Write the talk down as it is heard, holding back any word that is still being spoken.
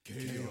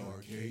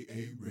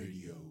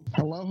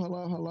Hello,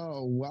 hello,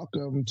 hello.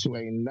 Welcome to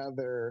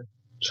another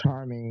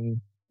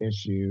charming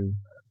issue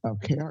of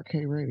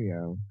KRK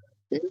Radio.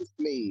 It is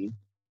me,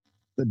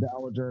 the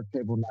Dowager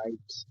Table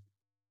Knight,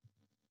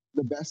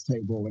 the best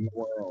table in the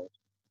world.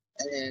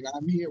 And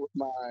I'm here with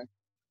my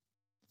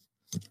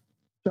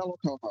fellow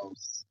co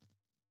hosts,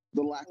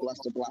 the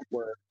lackluster Black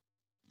Word.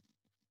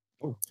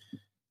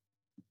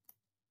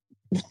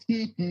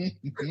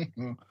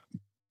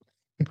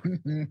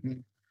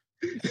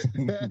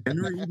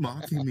 Henry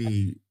mocking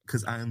me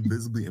because I am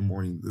visibly in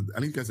mourning. I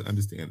need you guys to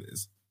understand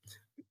this.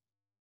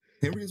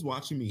 Henry is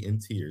watching me in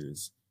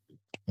tears,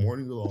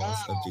 mourning the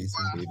loss of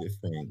Jason David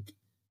Frank,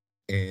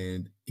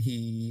 and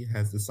he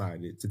has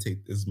decided to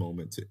take this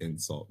moment to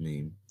insult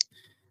me,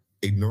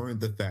 ignoring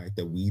the fact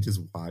that we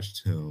just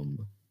watched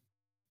him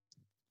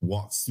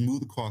walk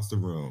smooth across the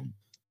room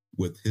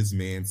with his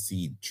man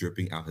seed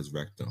dripping out his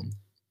rectum.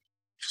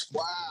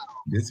 Wow.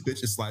 This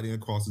bitch is sliding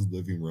across his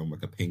living room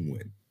like a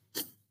penguin.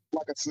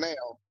 Like a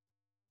snail.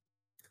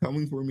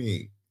 Coming for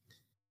me.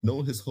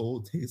 Knowing his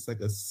whole tastes like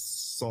a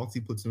salty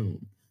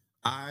platoon.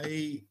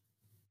 I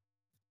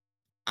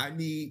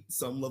need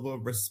some level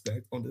of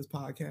respect on this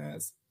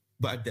podcast,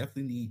 but I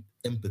definitely need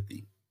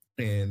empathy.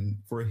 And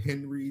for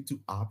Henry to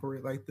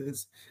operate like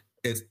this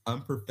is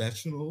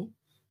unprofessional,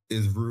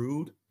 is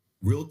rude,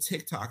 real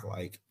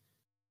TikTok-like.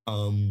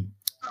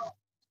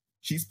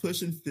 She's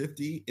pushing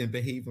 50 and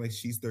behaving like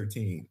she's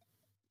 13.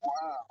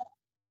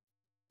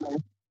 Wow.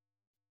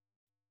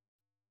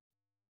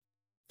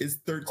 It's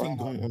 13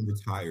 going on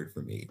retired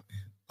for me.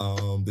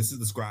 This is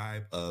the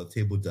scribe of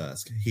Table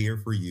Dusk, here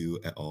for you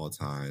at all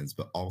times,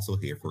 but also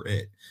here for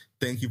it.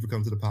 Thank you for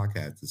coming to the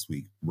podcast this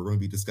week. We're going to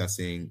be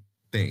discussing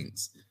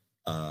things,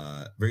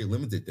 very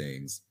limited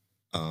things.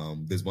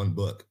 There's one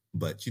book,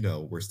 but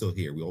we're still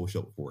here. We always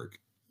show up for work.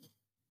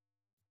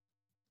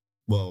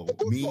 Well,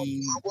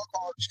 me,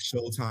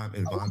 Showtime,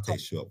 and Vontae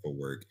show up for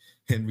work.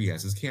 Henry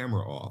has his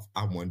camera off.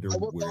 I wonder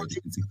where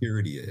the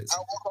insecurity is. I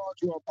will call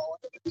you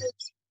a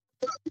bitch.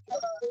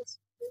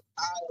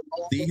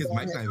 See, his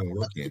mic's not even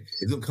working.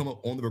 It's gonna come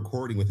up on the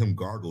recording with him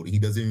gargled. He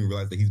doesn't even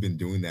realize that he's been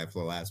doing that for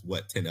the last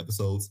 10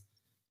 episodes.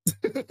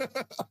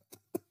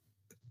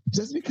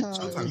 Just because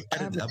Showtime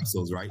edit the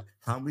episodes, right?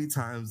 How many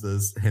times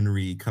does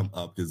Henry come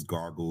up just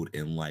gargled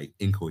and like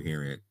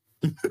incoherent?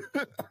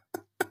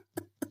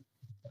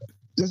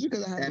 Just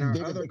because I have and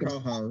our other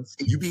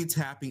co-host, you be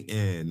tapping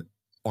in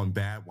on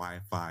bad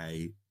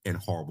Wi-Fi and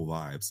horrible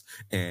vibes,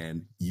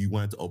 and you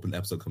wanted to open the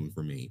episode coming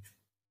for me.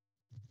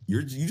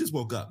 You just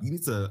woke up. You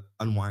need to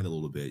unwind a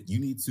little bit. You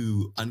need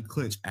to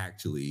unclench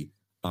actually,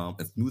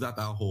 and smooth out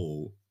that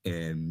hole,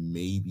 and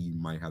maybe you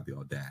might have the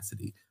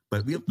audacity.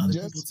 But we have other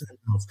people to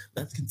announce.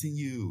 Let's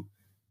continue.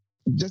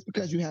 Just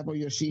because you have on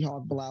your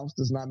She-Hulk blouse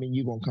does not mean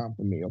you're gonna come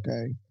for me,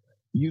 okay?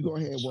 You go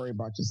ahead and worry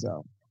about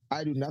yourself.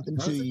 I do nothing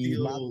to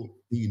you. When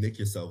you nick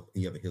yourself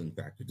and you have a healing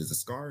factor, does the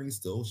scarring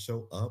still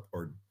show up,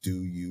 or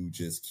do you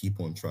just keep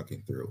on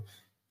trucking through?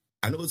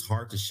 I know it's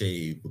hard to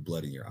shave with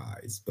blood in your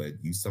eyes, but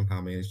you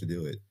somehow managed to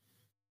do it.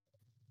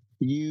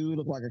 You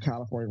look like a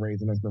California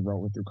raisin that's been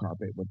rolling through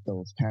carpet with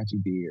those patchy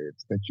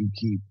beards that you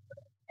keep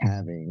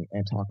having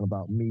and talking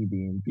about me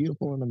being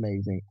beautiful and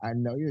amazing. I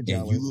know you're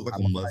jealous. And you look like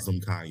a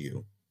Muslim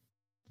Caillou.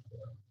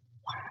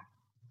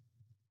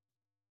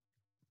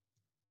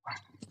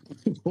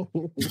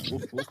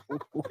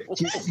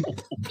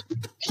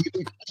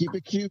 keep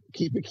it cute,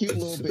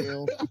 little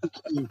Bill.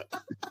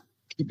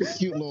 Keep it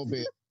cute, little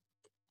Bill.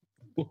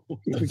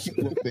 Keep it cute,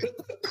 little bit.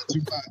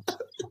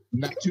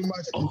 Not too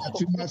much. Not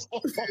too much.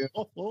 Not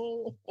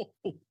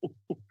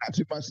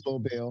too much, little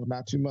Bill.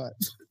 Not too much.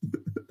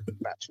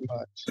 Not too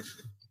much.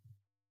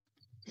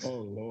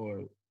 Oh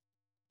Lord.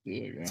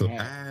 Yeah, so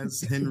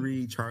as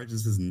Henry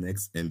charges his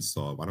next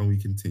insult, why don't we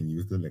continue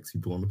with the next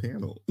people on the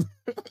panel?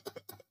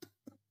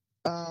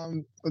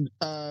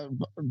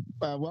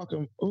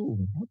 Welcome. Oh,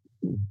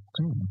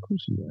 God, my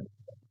coochie at?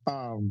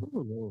 Oh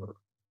Lord.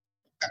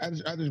 I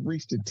just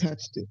reached and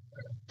touched it.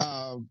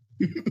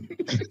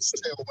 It's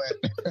still wet.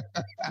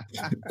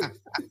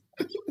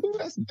 Ooh,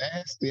 that's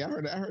nasty. I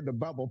heard the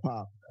bubble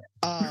pop.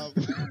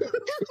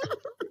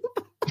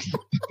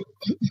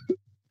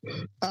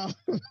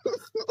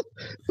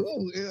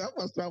 Ooh, I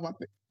must smell my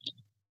thing.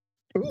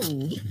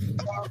 Ooh.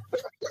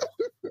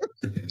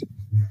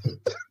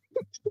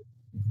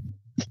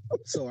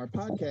 So our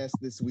podcast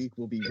this week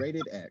will be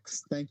rated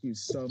X. Thank you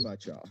so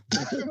much, y'all.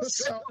 I'm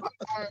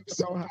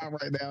so high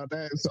right now.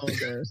 That is so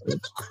embarrassing.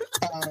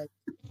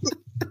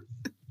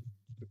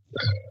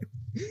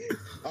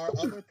 Our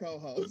other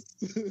co-host,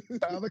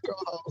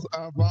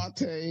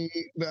 Vontae,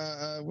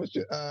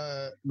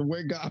 the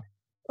wig guy.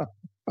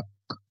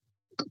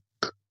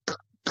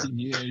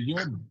 Yeah,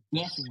 you're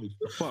definitely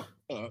fucked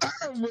up.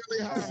 I'm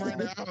really high right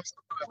now.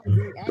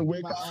 I do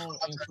my own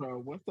intro.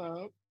 What's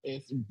up?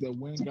 It's the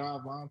wind guy,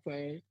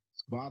 Vontae.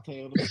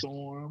 Vontae of the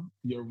Storm,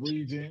 your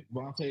regent,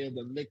 Vontae of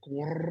the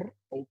Liquor.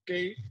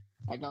 Okay,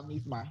 I got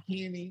me my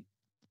Henny.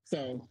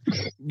 So,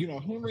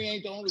 Henry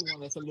ain't the only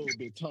one that's a little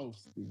bit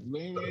toasty.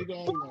 Henry ain't the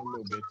only one a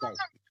little bit toasty.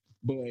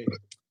 But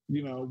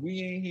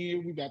we ain't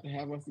here. We about to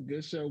have us a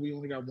good show. We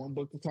only got one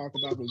book to talk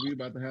about, but we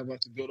about to have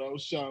us a good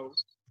old show.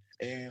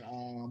 And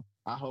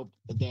I hope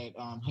that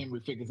Henry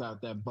figures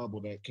out that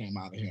bubble that came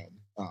out of him.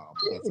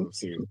 That's a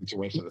serious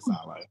situation to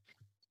sound like.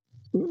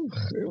 Ooh,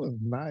 it was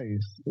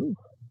nice. Ooh.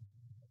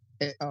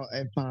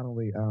 And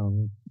finally,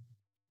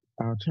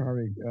 our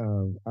charming,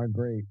 our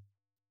great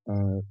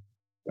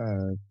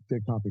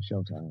Big Poppy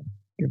Showtime.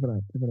 Give it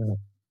up. Give it up.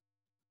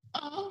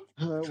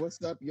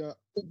 What's up, y'all?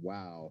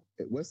 Wow.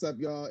 What's up,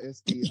 y'all?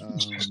 It's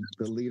the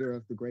leader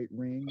of the Great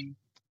Ring,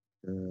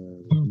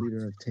 the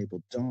leader of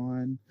Table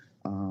Dawn.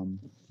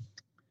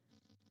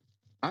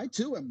 I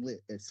too am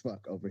lit as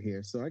fuck over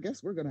here, so I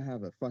guess we're gonna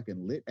have a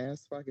fucking lit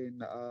ass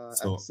fucking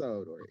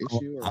episode or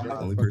issue. Or I'm the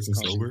only person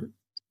sober.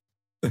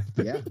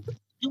 Yeah,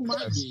 You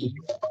might be.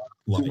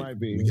 Like, You might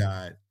be. We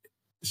got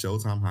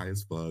Showtime high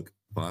as fuck.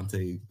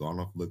 Vontae gone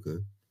off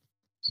liquor.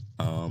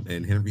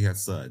 And Henry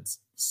has suds.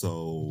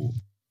 So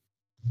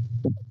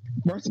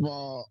First of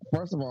all,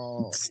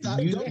 stop!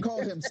 Don't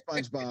call him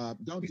SpongeBob.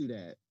 Don't do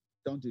that.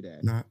 Don't do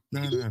that. nah.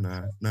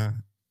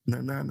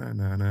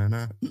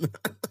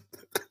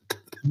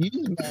 You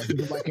just mad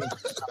because somebody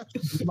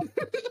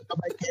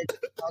can't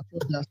cream out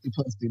your dusty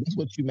pussy. That's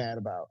what you mad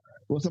about.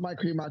 When somebody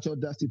cream out your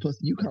dusty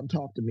pussy, you come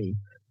talk to me.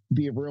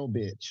 Be a real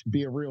bitch.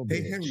 Be a real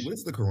bitch. Hey Henry, what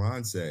does the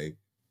Quran say?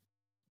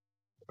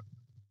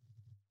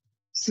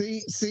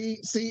 See,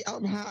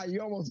 I'm high.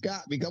 You almost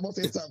got me. I'm gonna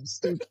say something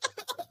stupid.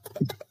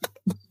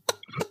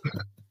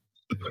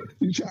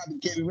 You tried to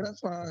get me, but that's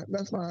fine.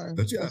 That's fine.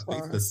 Don't you That's have to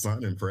face fine. the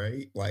sun and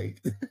pray? Like,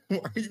 why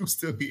are you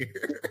still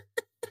here?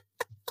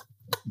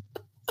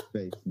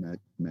 Faith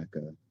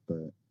Mecca,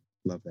 but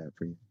love that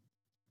for you.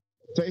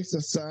 Face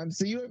the sun.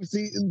 See, you ever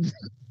see?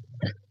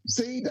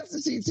 That's the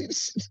see.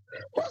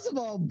 First of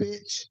all,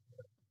 bitch.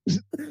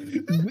 If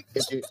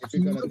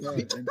you're gonna throw an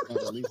insult,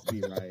 at least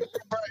be right.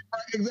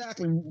 Right,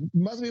 exactly.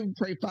 Must be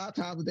pray 5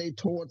 times a day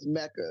towards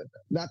Mecca,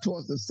 not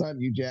towards the sun,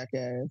 you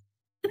jackass.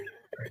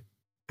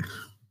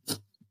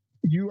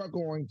 You are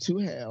going to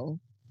hell.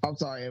 I'm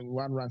sorry,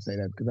 why do I say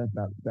that? Because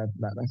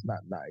that's not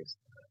nice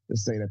to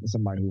say that to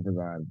somebody who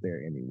resides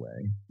there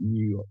anyway.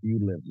 You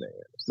live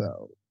there,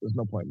 so there's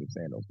no point in me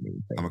saying those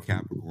mean things. I'm a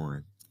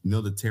Capricorn. You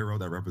know the tarot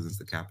that represents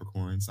the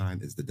Capricorn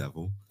sign is the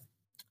devil.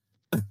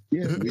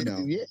 Yeah, We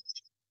know. Yeah,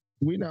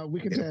 we know. We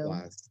can It tell.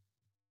 applies.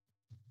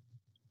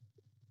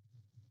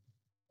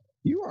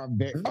 You are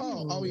very.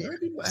 Oh yeah. Where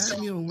do you add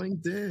me on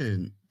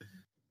LinkedIn?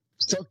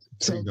 So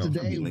There you go. I'm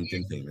today,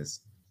 LinkedIn famous.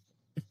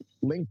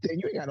 LinkedIn,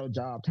 you ain't got no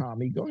job,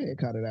 Tommy. Go ahead,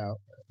 cut it out.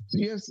 So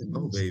yes,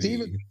 Oh baby.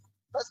 Steven,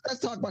 let's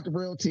talk about the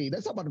real tea.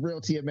 Let's talk about the real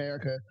tea,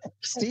 America.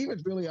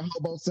 Steven's really a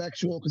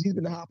homosexual because he's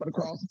been hopping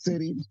across the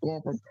city,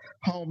 going from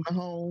home to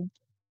home.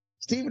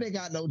 Steven ain't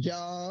got no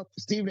job.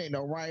 Steven ain't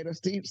no writer.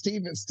 Steven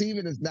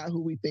is not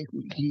who we think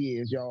he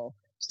is, y'all.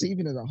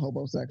 Steven is a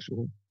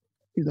homosexual.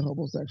 He's a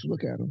homosexual.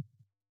 Look at him.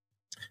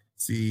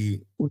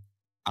 See,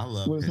 I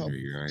love What's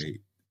Henry,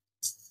 right?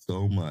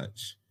 So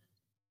much.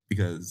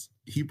 Because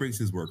he brings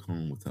his work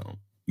home with him,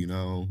 you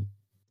know?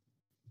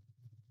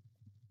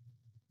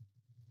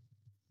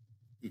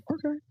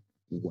 Okay.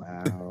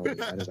 Wow,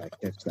 how did I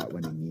catch that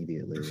one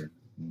immediately?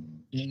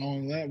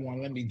 On that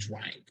one, let me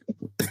drink.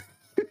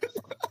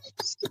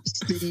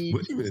 Steve.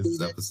 What even is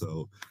this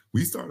episode?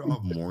 We start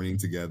off mourning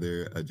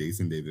together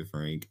Jason David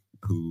Frank,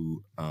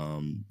 who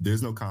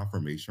there's no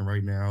confirmation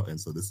right now, and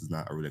so this is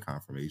not a real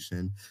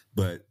confirmation.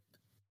 But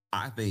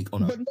I think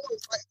But no,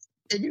 it's like,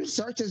 if you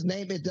search his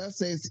name, it does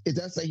say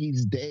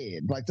he's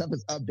dead. Like stuff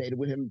is updated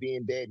with him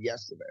being dead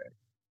yesterday.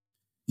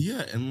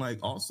 yeah, and like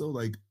also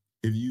like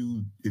if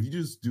you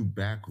just do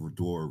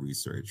backdoor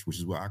research, which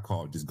is what I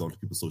call just going to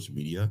people's social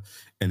media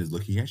and is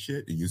looking at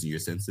shit and using your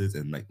senses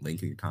and like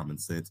linking your common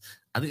sense,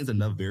 I think it's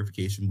enough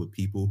verification with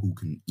people who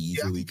can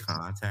easily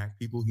contact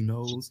people he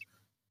knows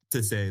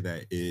to say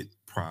that it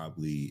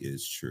probably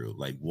is true.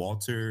 Like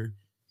Walter,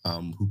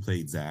 who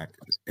played Zach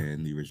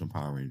in the original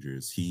Power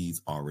Rangers,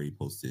 he's already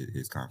posted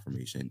his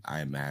confirmation.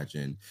 I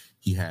imagine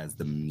he has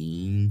the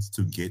means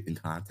to get in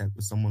contact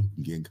with someone who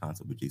can get in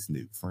contact with Jason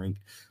David Frank.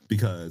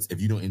 Because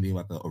if you know anything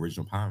about the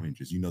original Power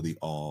Rangers, you know they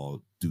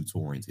all do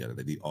touring together.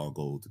 They all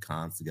go to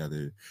cons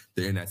together.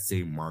 They're in that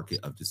same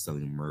market of just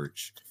selling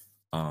merch.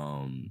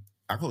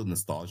 I call it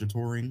nostalgia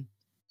touring.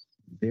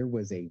 There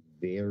was a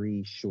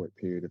very short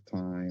period of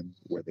time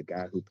where the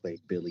guy who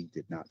played Billy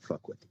did not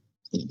fuck with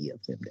any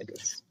of them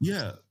niggas.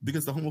 Yeah,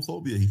 because the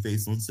homophobia he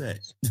faced on set.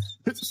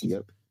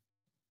 Yep.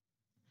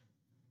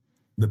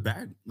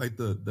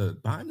 The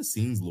behind the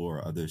scenes lore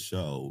of this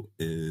show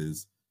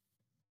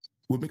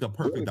would make a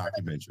perfect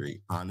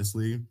documentary,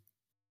 honestly.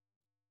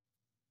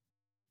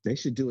 They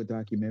should do a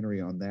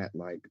documentary on that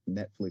like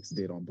Netflix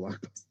did on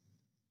Blockbuster.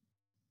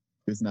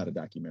 It's not a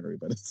documentary,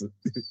 but it's a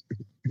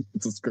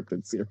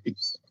scripted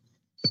series.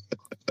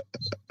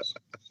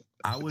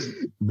 I would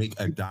make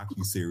a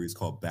docu-series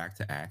called Back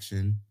to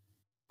Action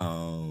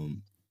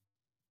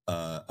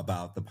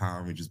about the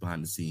Power Rangers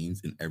behind the scenes.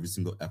 In every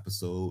single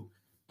episode,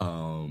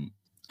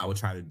 I would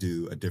try to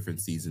do a different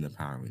season of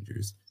Power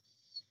Rangers.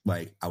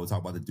 Like, I would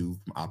talk about the dude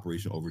from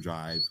Operation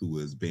Overdrive who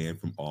was banned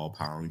from all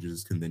Power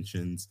Rangers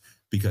conventions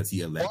because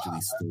he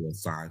allegedly stole a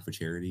sign for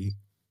charity.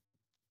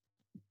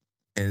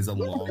 And it's a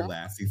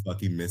long-lasting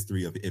fucking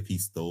mystery of if he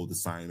stole the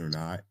sign or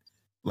not.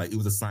 Like, it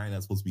was a sign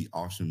that's supposed to be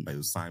auctioned, like, it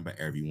was signed by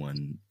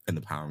everyone in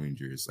the Power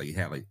Rangers. Like, it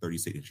had like 30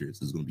 signatures.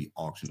 It was going to be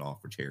auctioned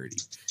off for charity.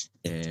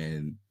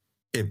 And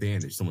it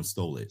vanished. Someone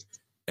stole it.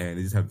 And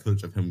they just have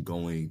footage of him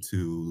going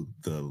to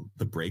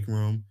the break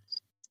room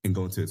and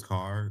going to his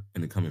car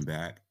and then coming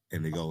back.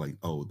 And they go like,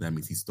 oh, that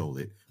means he stole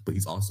it. But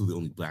he's also the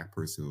only black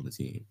person on the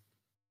team.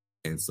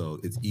 And so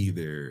it's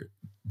either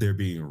they're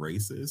being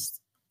racist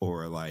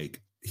or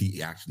like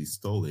he actually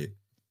stole it.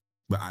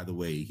 But either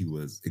way, he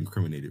was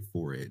incriminated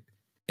for it.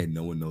 And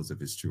no one knows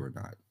if it's true or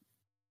not.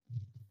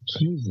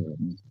 Jesus.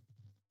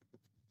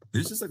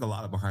 There's just like a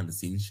lot of behind the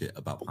scenes shit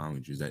about Power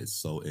Rangers that is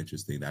so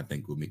interesting that I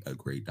think will make a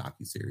great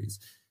docuseries.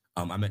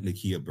 I met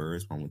Nakia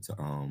Burris when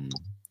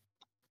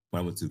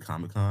I went to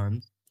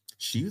Comic-Con.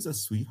 She was a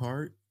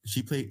sweetheart.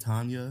 She played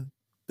Tanya,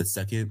 the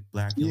second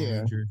Black Yellow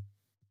Ranger.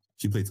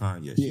 She played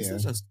Tanya. She's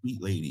such a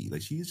sweet lady.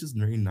 Like, she's just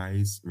very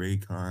nice, very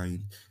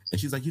kind. And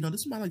she's like,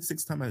 this is my like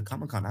sixth time at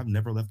Comic-Con. I've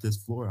never left this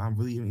floor. I'm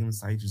really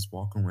excited to just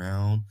walk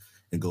around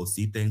and go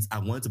see things. I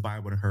wanted to buy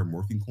one of her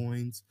morphing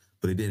coins,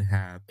 but it didn't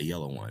have a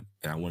yellow one,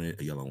 and I wanted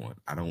a yellow one.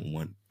 I didn't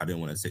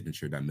want a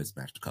signature that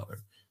mismatched the color.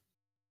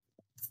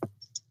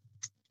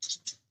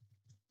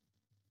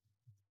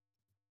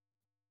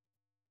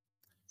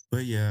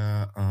 But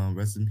yeah,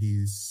 rest in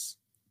peace.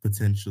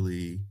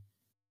 Potentially,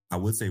 I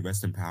would say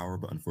rest in power,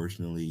 but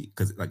unfortunately,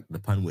 because like the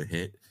pun would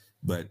hit,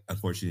 but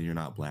unfortunately, you're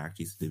not Black,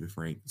 Jason David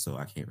Frank, so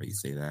I can't really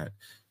say that.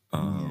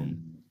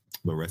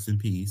 But rest in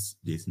peace,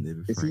 Jason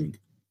David Frank.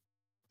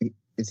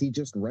 Is he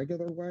just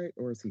regular white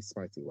or is he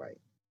spicy white?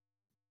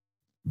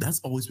 That's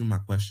always been my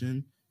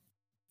question.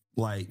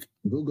 Like,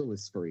 Google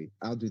is free.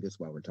 I'll do this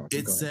while we're talking.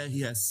 It said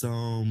he has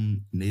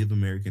some Native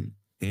American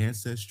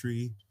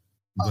ancestry,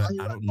 but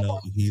I don't know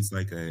if he's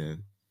like a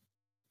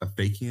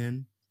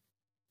Fakian.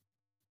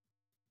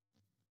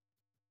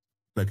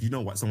 Like,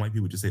 what some white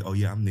people just say, oh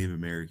yeah, I'm Native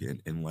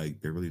American, and like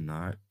they're really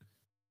not.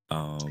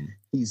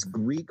 He's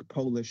Greek,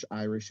 Polish,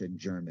 Irish, and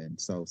German,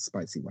 so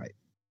spicy white.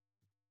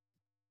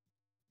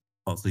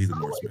 Oh, so he's a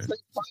Norseman.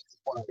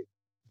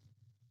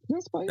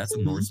 That's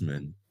a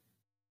Norseman.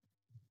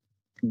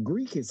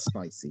 Greek is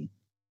spicy.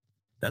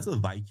 That's a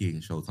Viking,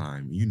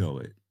 Showtime. You know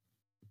it.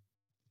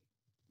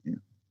 Yeah.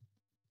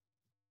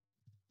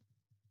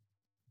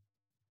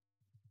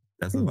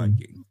 That's a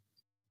Viking.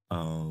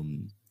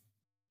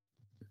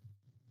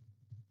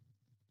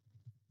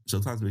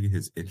 Showtime's making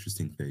his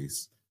interesting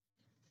face.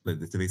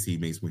 Like the face he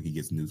makes when he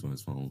gets news on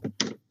his phone.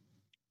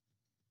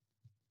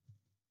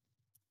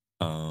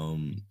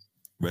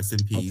 Rest in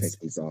peace. I'll take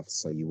these off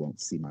so you won't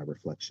see my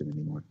reflection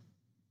anymore.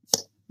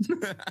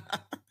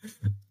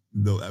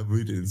 No, I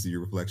really didn't see your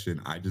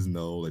reflection. I just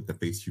know like the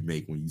face you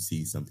make when you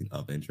see something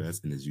of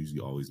interest, and it's usually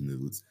always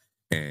nudes.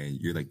 And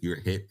you're like, your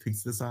head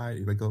peeks to the side.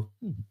 You're like, oh,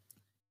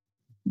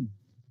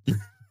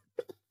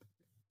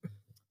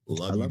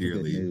 love you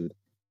dearly.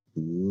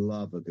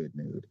 Love a good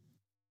nude.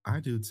 I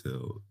do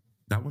too.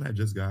 That one I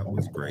just got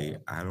was great.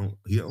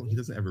 He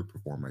doesn't ever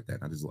perform like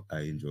that. I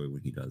enjoy when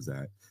he does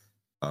that.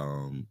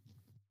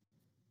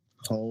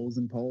 Holes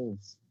and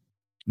poles.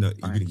 No,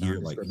 you can hear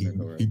like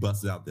he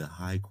busted out the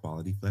high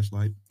quality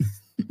flashlight.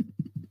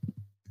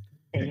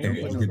 and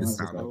it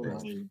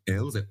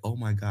was like, oh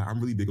my God, I'm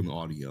really big on the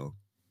audio.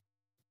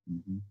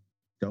 Mm-hmm.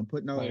 Don't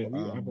put no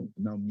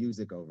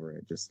music over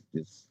it. Just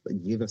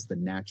give us the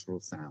natural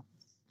sounds.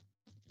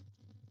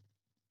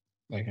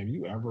 Like, have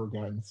you ever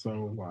gotten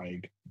so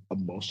like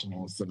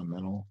emotional and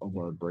sentimental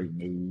over a great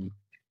nude?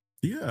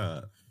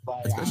 Yeah,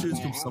 like,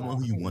 especially from someone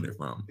who you want it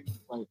from.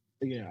 Like,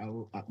 yeah,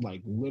 I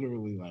like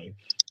literally like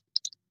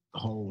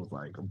Cole was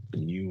like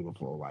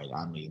beautiful. Like,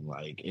 I mean,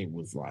 like it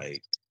was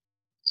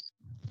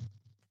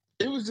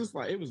just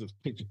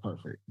picture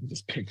perfect.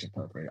 Just picture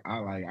perfect.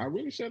 I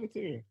really shed a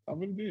tear. I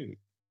really did.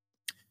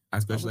 I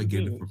especially like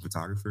getting it from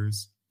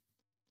photographers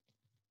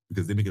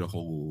because they make it a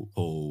whole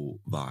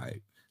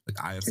vibe.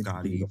 Like I have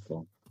Scotty,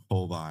 beautiful.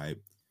 Whole vibe.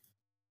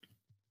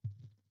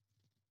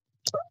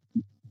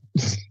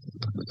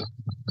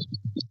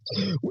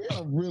 We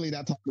are really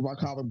not talking about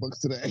comic books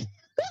today.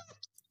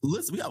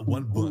 Listen, we got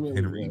one book,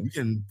 Henry. We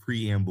can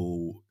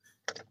preamble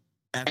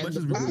as much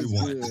as we really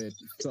want.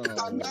 So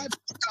I'm not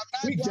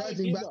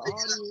judging, but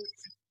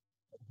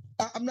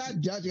I'm not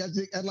judging. I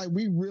think like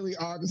we really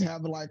are just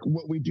having like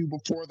what we do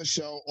before the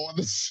show on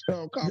the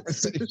show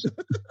conversation.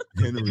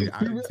 Henry,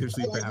 I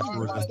intentionally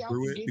fast-forwarded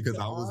through it because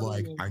I was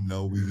like, I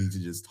know we need to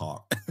just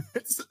talk.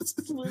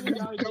 We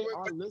gotta get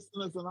our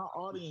listeners and our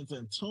audience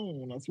in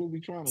tune. That's what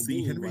we're trying to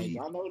do. Henry,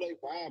 like, I know they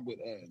vibe with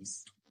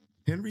us.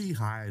 Henry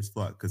high as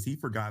fuck because he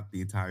forgot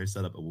the entire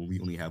setup of when we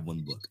only have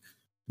one book.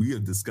 We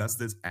have discussed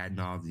this ad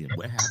nauseum.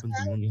 What happens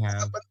when you only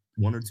have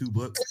one or two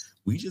books?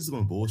 We just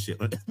gonna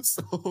bullshit on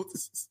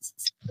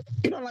episodes.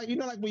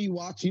 Like when you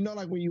watch a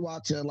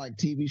like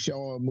TV show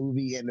or a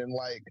movie, and then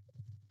like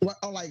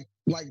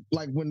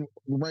when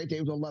Ray J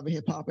was on Love and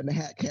Hip Hop and the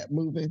hat kept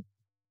moving.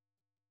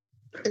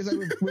 It's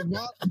like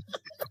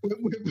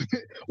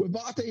when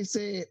Vontae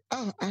said,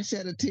 "Oh, I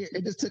shed a tear,"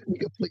 it just took me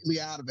completely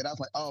out of it. I was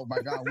like, "Oh my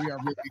god, we're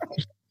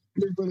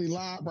really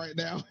live right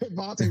now." And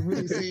Vontae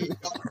really said,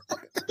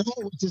 "Oh,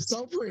 it was just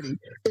so pretty.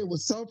 It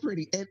was so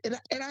pretty," and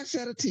I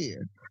shed a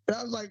tear. And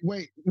I was like,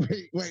 "Wait."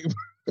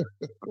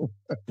 Yo,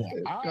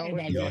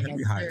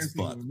 Henry high as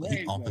fuck.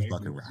 He's off his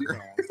fucking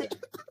rocker.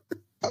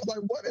 I was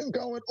like, what is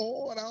going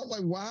on? I was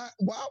like, why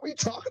are we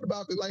talking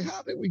about this? Like,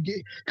 how did we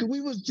get? Because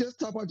we was just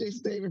talking about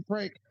Jason David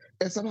Frank,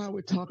 and somehow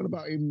we're talking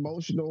about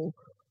emotional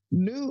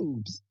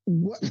nudes.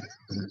 What?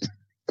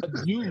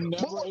 You've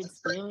never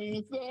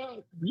experienced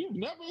that? You've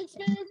never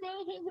experienced that?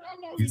 I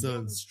know He's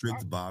a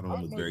strict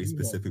bottom with very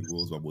specific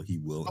rules about what he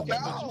will and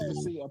cannot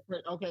do.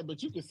 Okay,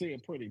 but you can see a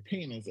pretty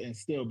penis and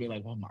still be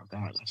like, oh my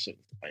God, I should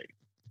like.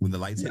 When the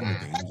lights hit the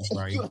dangerous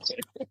right?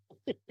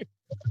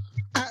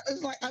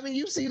 It's like, I mean,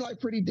 you see like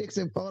pretty dicks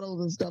in photos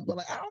and stuff, but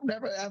like, I don't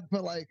never ever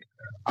feel like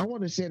I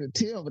want to shed a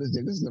tear over this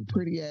dick. This is a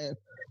pretty ass,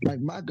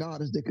 like, my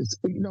God, this dick is,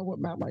 you know what,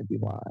 Matt might be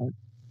lying.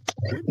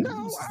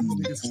 No, I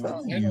don't think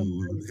so.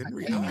 You,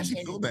 Henry, I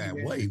actually feel bad.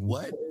 Wait,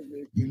 what?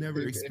 You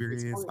never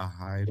experienced a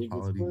high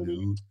quality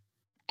nude?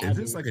 Is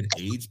this like an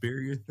age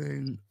barrier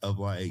thing of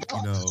like,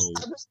 you know?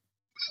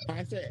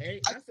 I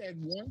said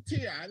one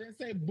tear. I didn't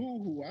say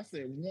boo-hoo. I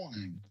said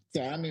one.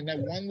 So I mean that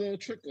one little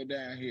trickle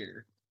down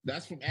here.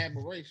 That's from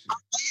admiration.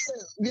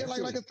 Yeah,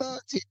 like a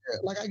thug tear.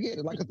 Like I get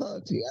it, like a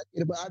thug tear. I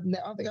get it, but I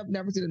think I've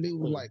never seen a dude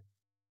who's like,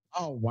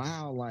 oh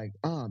wow, like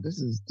this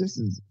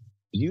is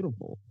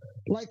beautiful.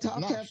 Like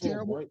Top Cap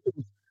terrible.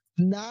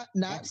 Not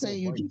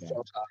saying you do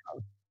so,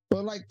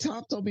 but like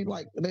Top don't be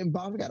like, then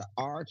Bobby got to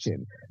arch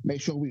and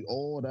make sure we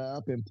oiled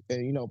up and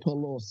you know, put a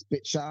little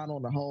spit shine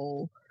on the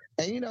hole.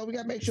 And you know, we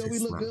gotta make sure we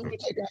look good.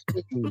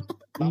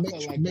 I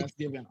feel like that's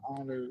giving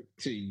honor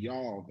to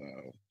y'all,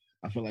 though.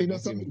 I feel like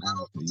that's giving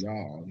honor to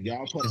y'all.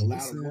 Y'all put a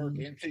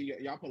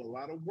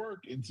lot of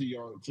work into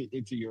your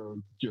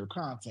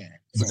content.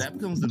 But that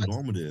becomes the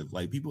normative.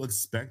 Like people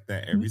expect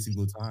that every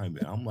single time,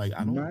 and I'm like,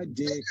 I don't. My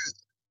dick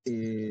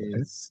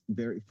is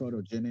very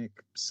photogenic,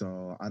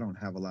 so I don't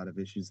have a lot of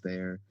issues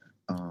there.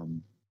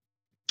 However,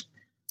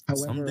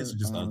 some dicks are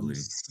just ugly.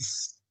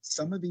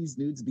 Some of these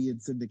nudes be in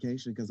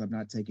syndication because I'm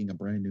not taking a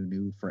brand new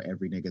nude for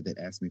every nigga that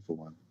asks me for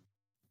one.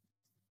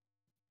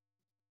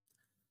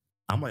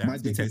 I'm like, I'm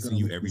texting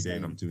you every day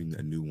and I'm doing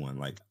a new one.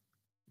 Like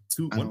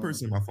one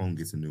person on my phone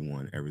gets a new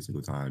one every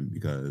single time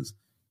because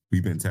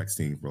we've been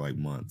texting for like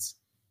months.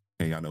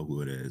 And y'all know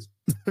who it is.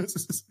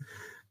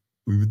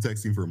 We've been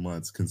texting for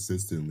months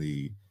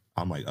consistently.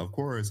 I'm like, of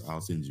course, I'll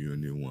send you a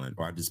new one.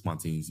 Or I just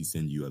spontaneously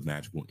send you a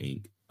magical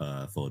ink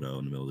photo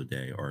in the middle of the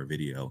day or a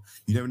video.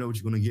 You never know what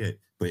you're going to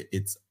get, but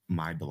it's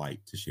my delight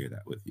to share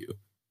that with you.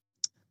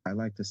 I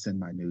like to send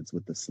my nudes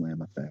with the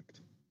slam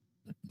effect.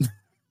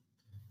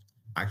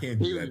 I can't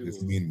do that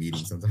because me in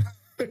meetings sometimes.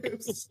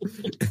 His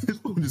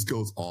phone just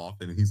goes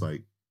off and he's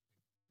like,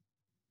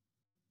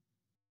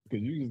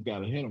 because you just got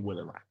to hit him with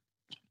it right.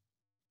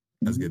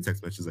 I just get a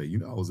text message like, you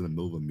know, I was in the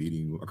middle of a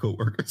meeting with my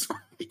coworkers.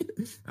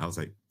 I was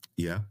like,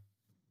 yeah.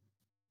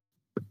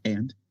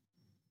 And?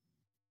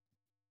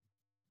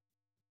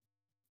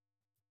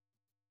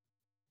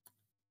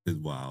 It's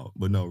wild.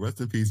 But no,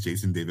 rest in peace,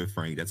 Jason David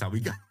Frank. That's how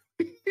we got.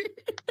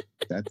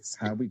 That's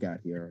how we got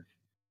here.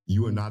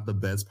 You are not the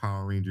best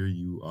Power Ranger.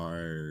 You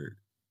are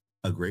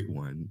a great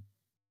one.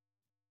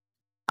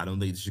 I don't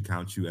think they should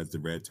count you as the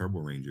Red Turbo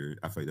Ranger.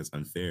 I feel like that's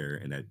unfair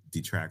and that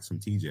detracts from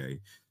TJ.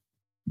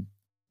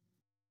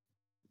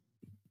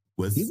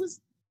 He was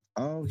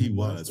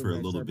for a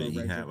little bit.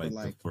 He had like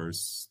the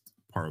first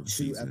part of the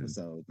 2 season.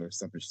 episodes or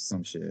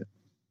some shit.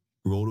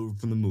 Rolled over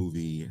from the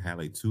movie, had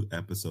like 2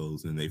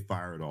 episodes, and they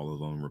fired all of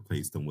them and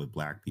replaced them with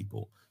black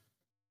people.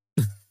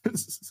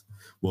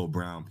 Well,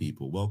 brown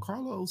people. Well,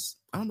 Carlos,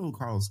 I don't know who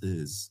Carlos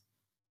is,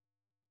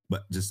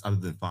 but just other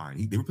than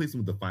fine. They replaced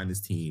him with the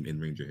finest team in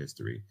Ranger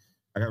history.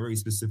 I got a very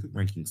specific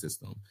ranking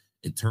system,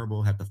 and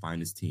Turbo had the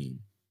finest team.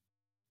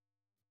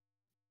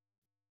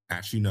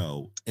 Actually,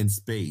 no, in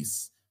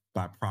space,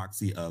 by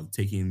proxy of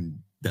taking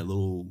that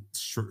little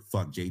shirt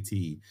fuck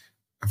JT,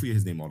 I forget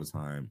his name all the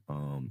time,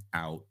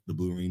 out the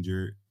Blue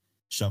Ranger,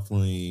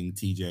 shuffling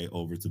TJ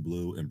over to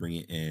Blue and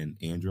bringing in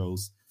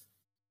Andros.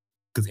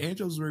 Because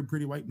Andros is a very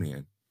pretty white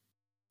man.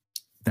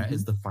 That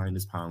is the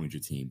finest Power Ranger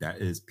team. That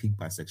is peak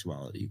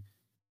bisexuality.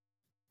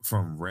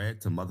 From red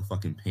to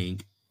motherfucking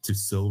pink to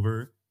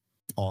silver,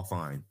 all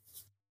fine.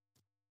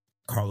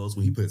 Carlos,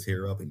 when he put his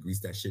hair up and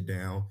greased that shit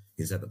down,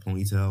 he's at the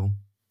ponytail,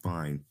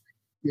 fine.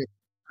 Yeah,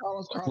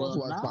 Carlos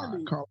was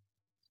fine.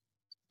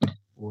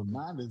 Well,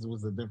 90s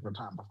was a different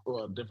type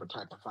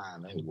of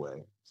fine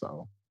anyway.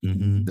 So they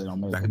don't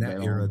make back in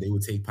that era, they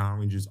would take Power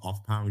Rangers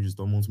off Power Rangers,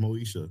 throw them on to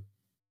Moesha.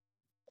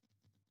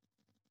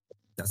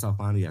 That's how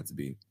fine he had to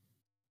be.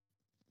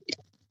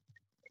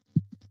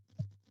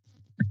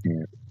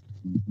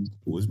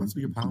 Was supposed to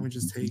be your Power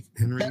Rangers take,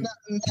 Henry?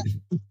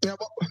 Now,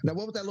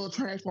 what was that little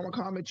Transformer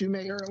comment you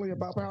made earlier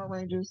about Power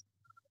Rangers?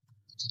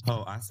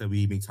 Oh, I said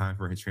we make time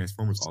for his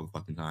Transformers all the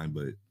fucking time,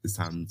 but it's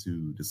time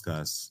to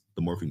discuss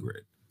the Morphin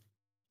Grid.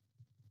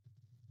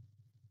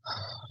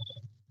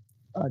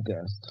 I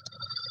guess.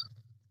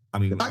 I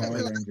mean, The I Power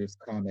guess- Rangers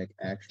comic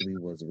actually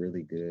was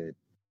really good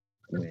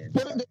when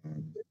But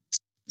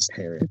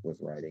Parrot was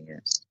writing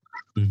it.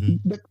 mhm.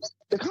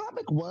 the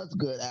comic was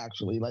good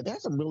actually. Like they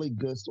had some really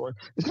good stories.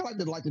 It's kind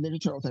of like the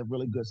Ninja Turtles have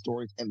really good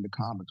stories in the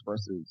comics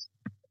versus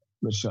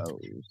the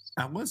shows.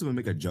 I was going to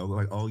make a joke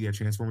like, "Oh yeah,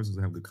 Transformers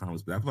doesn't have good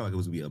comics," but I felt like it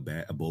was going to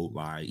be a bold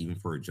lie, even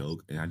for a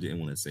joke, and I didn't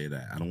want to say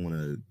that. I don't want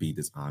to be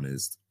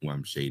dishonest when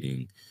I'm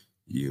shading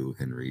you,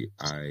 Henry.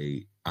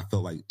 I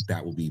felt like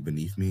that would be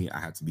beneath me. I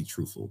had to be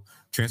truthful.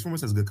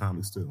 Transformers has good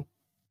comics too.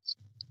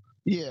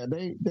 Yeah,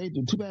 they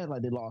do. Too bad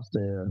like they lost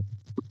their.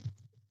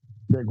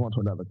 They're going to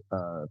another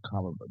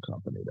comic book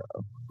company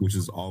though. Which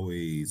is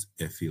always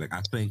iffy. Like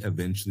I think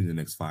eventually in the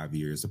next 5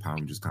 years, the Power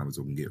Rangers comics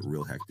are going to get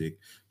real hectic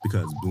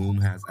because Boom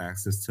has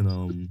access to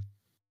them.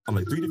 I'm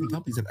like 3 different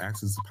companies have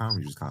access to Power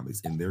Rangers comics,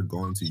 and they're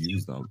going to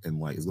use them. And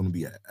like it's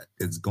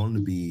going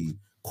to be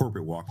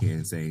corporate walking in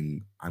and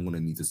saying, "I'm going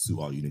to need to sue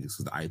all you niggas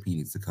because the IP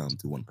needs to come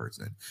to one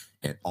person,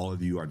 and all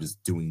of you are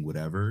just doing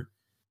whatever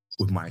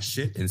with my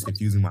shit, and it's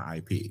confusing my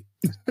IP."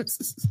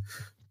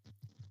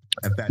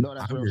 In fact, No,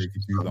 that's I'm real very shit.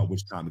 confused about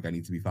which comic I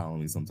need to be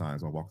following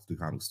sometimes when I walk to the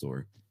comic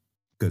store.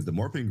 Because the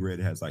Morphin Grid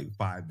has like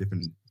 5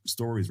 different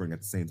stories running at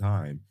the same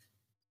time.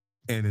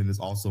 And then there's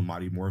also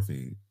Mighty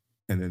Morphin.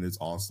 And then there's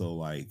also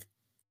like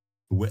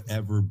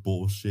whatever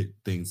bullshit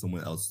thing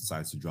someone else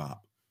decides to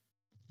drop.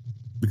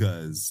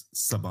 Because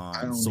I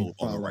Saban only sold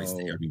all the rights to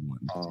follow,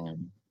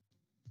 everyone.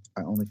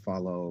 I only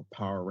follow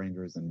Power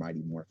Rangers and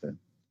Mighty Morphin.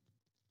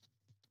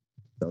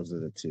 Those are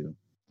the 2.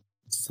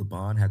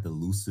 Saban had the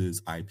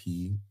loosest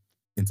IP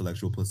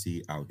intellectual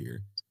pussy out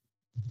here.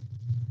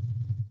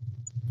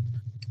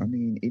 I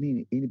mean,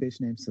 any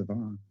bitch named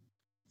Saban.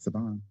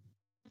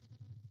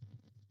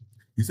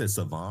 You said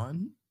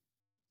Saban?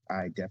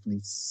 I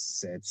definitely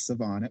said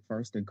Saban at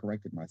first and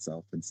corrected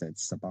myself and said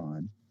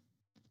Saban.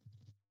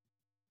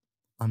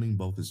 I mean,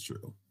 both is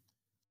true.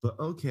 But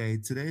okay,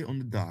 today on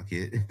the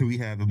docket, we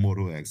have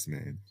Immortal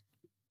X-Men.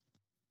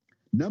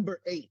 Number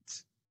 8.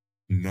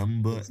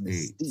 Number It's 8.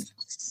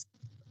 Mystique.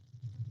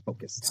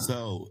 Focus time.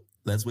 So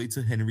let's wait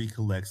till Henry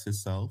collects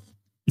himself.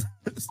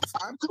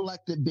 I'm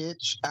collected,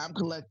 bitch. I'm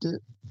collected.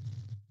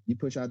 You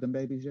push out them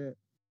babies yet?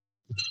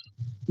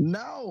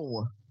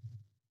 No,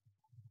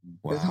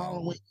 Wow. it's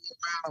Halloween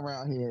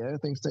around here.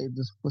 Everything stays.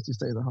 This pussy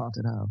stays a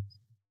haunted house.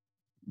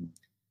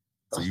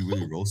 So you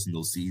really roasting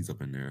those seeds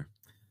up in there.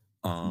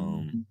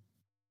 Wow.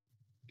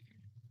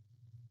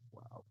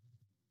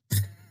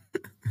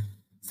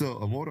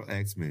 So Immortal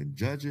X-Men,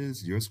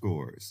 judges, your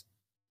scores.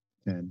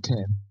 10.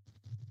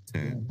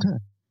 10.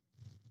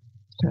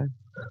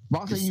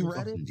 Boss, are It's you so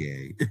ready? fucking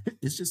gay.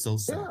 It's just so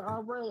sad. Yeah, I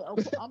read.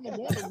 I'm going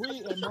to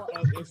read. It's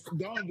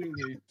don't do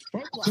me.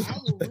 First of all, I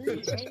will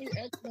read any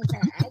X-Men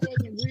title. I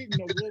wasn't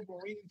reading the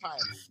Wolverine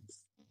titles.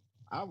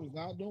 I was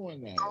not doing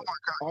that. Oh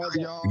my All God,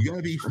 the- y'all. You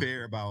gotta be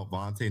fair about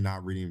Vontae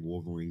not reading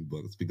Wolverine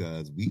books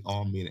because we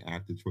all made an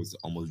active choice to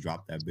almost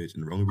drop that bitch,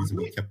 and the only reason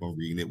we kept on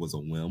reading it was a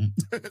whim.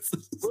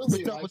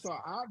 Really, like, so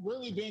I've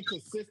really been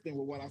consistent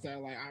with what I said.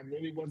 Like, I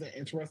really wasn't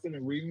interested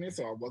in reading it,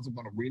 so I wasn't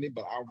going to read it.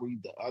 But I'll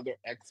read the other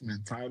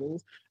X-Men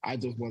titles. I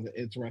just wasn't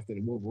interested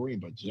in Wolverine.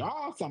 But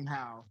y'all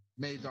somehow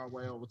made our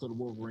way over to the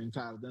Wolverine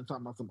title. Then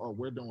talking about some, oh,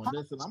 we're doing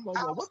this, and I'm like,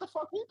 well, what the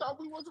fuck? We thought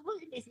we wasn't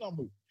reading this no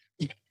more.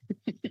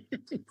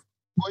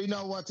 Well, you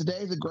know what?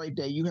 Today's a great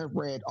day. You have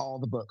read all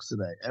the books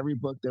today. Every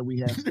book that we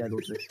have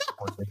scheduled.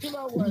 You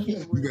know what?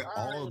 You read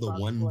all of the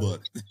one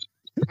book.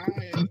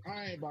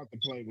 I ain't about to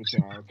play with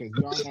y'all because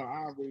y'all know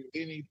I read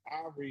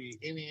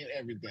any and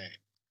everything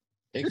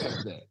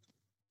except that.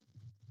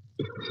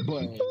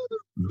 But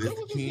Miss it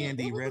was a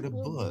Candy good- it was read a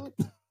good book.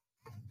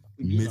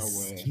 You know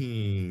Miss what?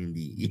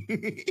 Candy.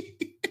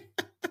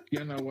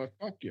 You know what?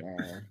 Fuck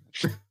y'all.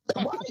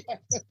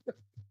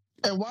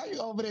 And why you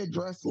over there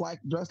dressed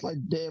like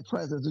dead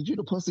presidents? Is you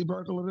the pussy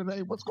burglar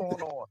today? What's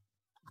going on?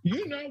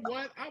 You know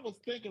what? I was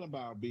thinking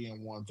about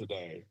being one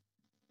today.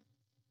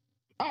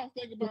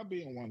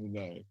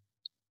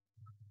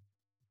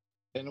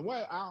 In a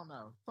way, I don't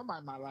know.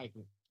 Somebody might like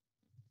it.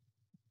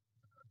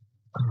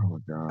 Oh my I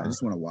God.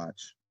 just want to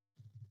watch.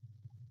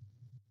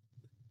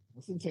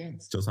 It's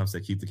intense. Joseph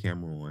said, keep the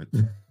camera on.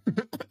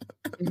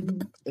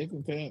 It's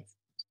intense.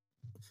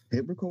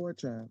 Hit record,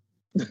 child.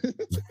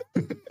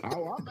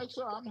 I'll make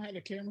sure I'm gonna have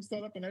the camera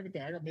set up and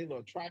everything. I got me a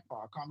little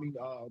tripod. Call me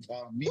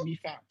Mimi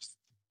Fox.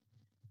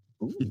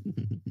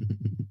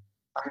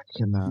 I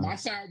cannot. My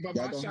shower, but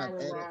Y'all my gonna have shower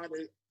edits? rod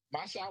is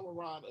my shower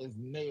rod is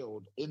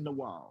nailed in the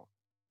wall.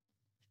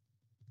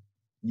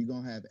 You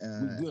gonna have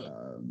We good.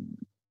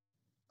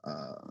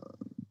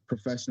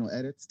 professional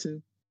edits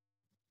too?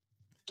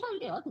 Oh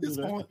yeah, I can do It's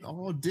that.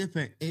 all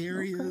different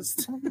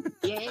areas.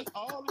 Yeah,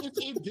 it's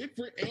in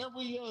different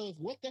areas.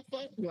 What the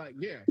fuck? Like,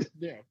 yeah,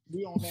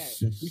 we on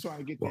that. We trying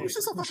to get Well, that. it's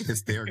just so fucking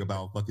hysteric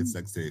about fucking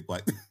sex tape.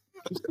 Like,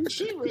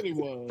 She really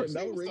was. For She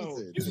no was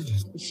reason.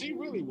 she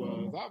really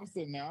was. I was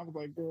sitting there. I was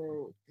like,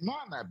 girl,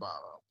 mind that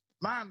bottle.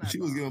 Mind that she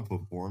was bottle. giving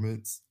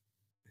performance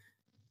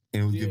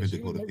and was giving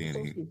she was Dakota making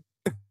Fanning.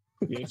 so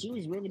Yeah, she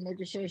was really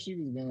making sure she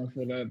was going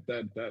for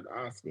that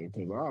Oscar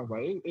because I was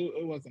like,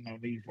 it wasn't no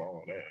need for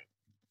all that.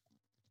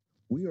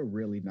 We are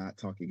really not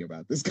talking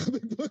about this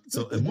comic book.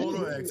 So today.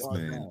 Immortal really are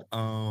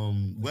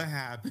X-Men. What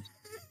happened?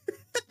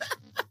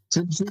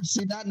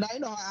 See, now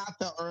you know how I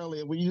felt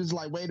earlier when you just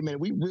like, wait a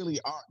minute, we really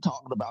aren't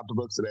talking about the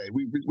books today.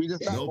 We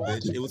just No,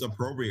 bitch, it was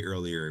appropriate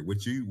earlier.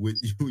 You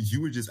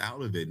were just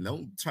out of it.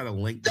 Don't try to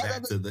link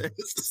back to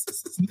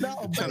this.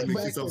 No, Trying to but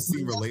make yourself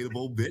seem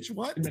relatable, bitch.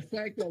 What? the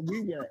fact that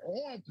we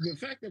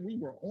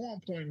were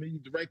on point, and you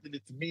directed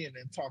it to me, and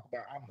then talk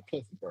about I'm the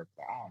pussy burglar.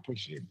 I don't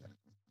appreciate that.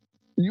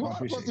 You I are the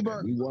appreciate pussy that.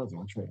 burglar. We was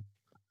on track.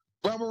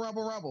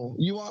 Rebel.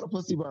 You are the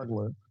pussy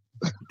burglar.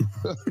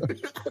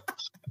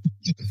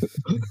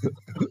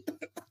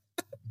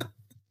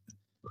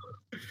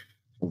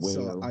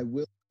 So I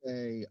will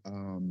say,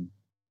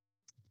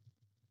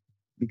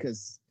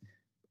 because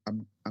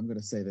I'm going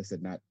to say this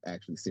and not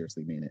actually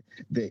seriously mean it,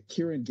 that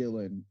Kieran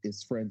Gillen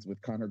is friends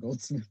with Connor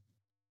Goldsmith.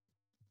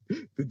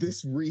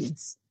 This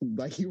reads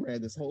like he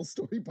ran this whole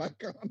story by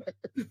Connor.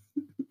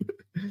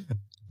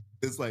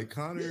 It's like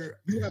Connor.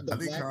 You have the I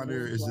think Black Connor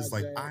Wolf is just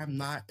like, Project. I'm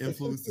not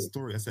influenced the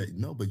story. I said,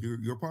 no, but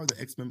you're part of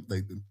the X-Men,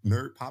 like the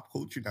nerd pop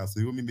culture now.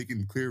 So you want me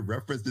making clear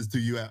references to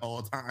you at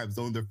all times,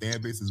 knowing their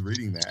fan base is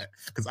reading that.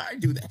 Because I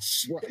do that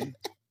shit. Right.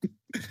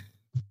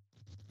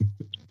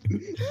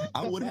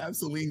 I would have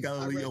Celine I read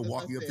Galileo this, I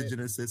walking up to said-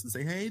 Genesis and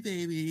say, hey,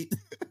 baby.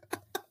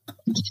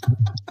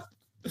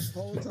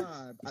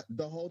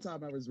 The whole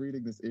time I was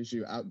reading this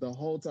issue, the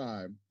whole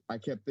time I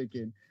kept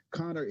thinking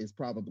Connor is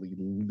probably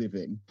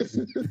living.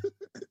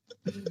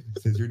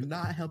 Says you're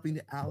not helping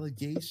the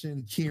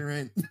allegation,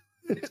 Kieran.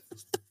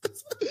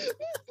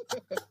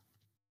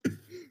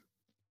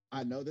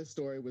 I know this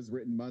story was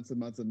written months and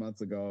months and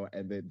months ago,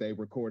 and they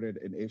recorded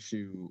an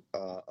issue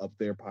of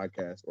their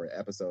podcast or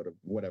episode of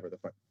whatever the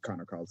fuck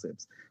Connor calls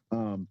it.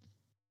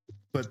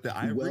 But the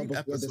I Well Read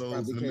before this episodes probably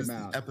and the came Mystic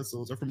out.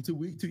 episodes are from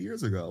 2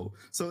 years ago.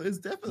 So it's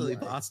definitely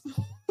Right.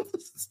 possible.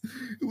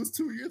 It was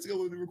 2 years ago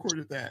when we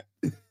recorded that.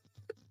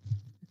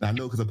 I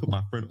know because I put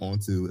my friend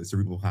onto a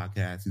Cerebral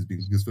podcast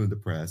who's feeling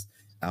depressed.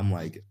 I'm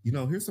like,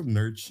 here's some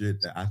nerd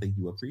shit that I think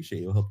you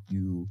appreciate. It'll help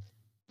you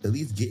at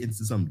least get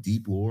into some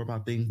deep lore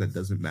about things that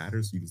doesn't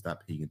matter, so you can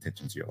stop paying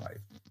attention to your life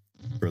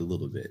for a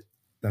little bit.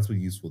 That's the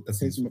useful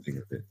thing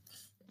of it.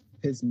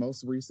 His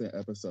most recent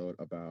episode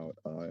about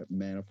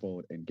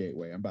Manifold and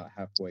Gateway, I'm about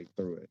halfway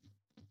through it.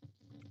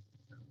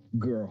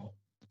 Girl,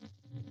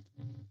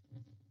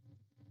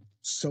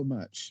 so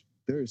much.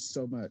 There is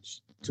so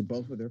much to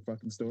both of their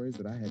fucking stories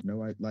that I had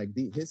no idea. Like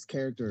his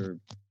character.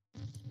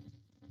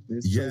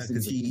 Yeah,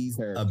 because he's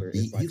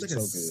he's like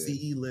a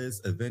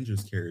C-list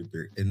Avengers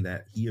character in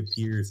that he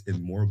appears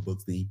in more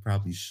books than he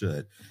probably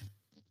should.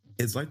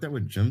 It's like that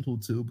with Gentle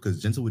too,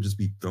 because Gentle would just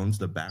be thrown to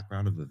the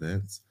background of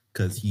events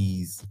because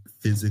he's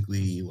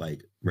physically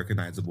like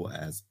recognizable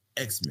as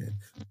X-Men,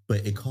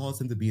 but it calls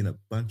him to be in a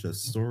bunch of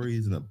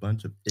stories and a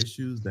bunch of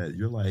issues that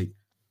you're like,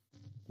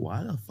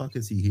 why the fuck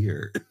is he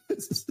here?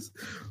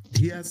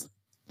 He has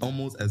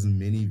almost as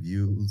many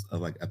views of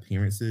like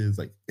appearances.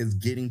 Like it's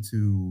getting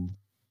to,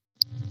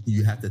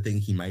 you have to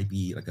think he might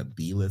be like a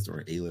B-list or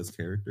an A-list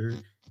character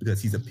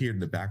because he's appeared in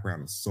the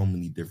background of so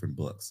many different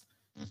books.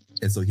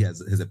 And so he has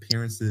his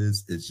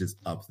appearances is just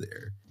up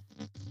there.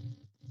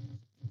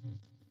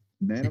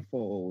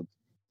 Manifold.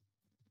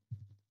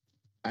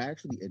 I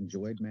actually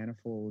enjoyed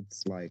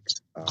Manifold's like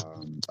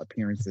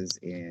appearances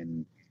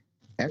in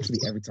actually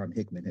every time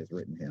Hickman has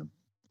written him.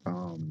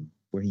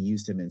 Where he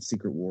used him in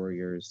Secret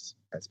Warriors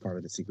as part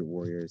of the Secret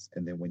Warriors,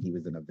 and then when he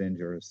was in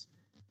Avengers,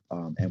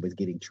 and was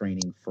getting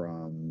training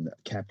from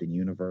Captain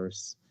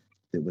Universe,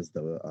 that was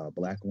the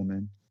Black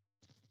woman.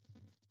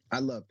 I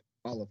loved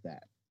all of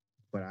that,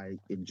 but I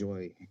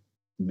enjoy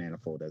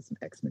Manifold as an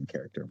X-Men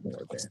character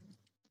more than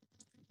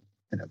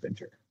an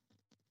Avenger.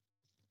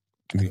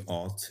 I mean,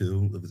 all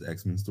two of his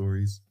X-Men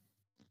stories.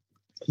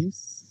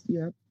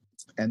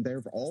 And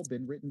they've all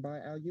been written by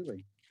Al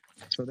Ewing,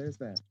 so there's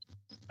that.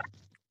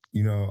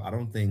 I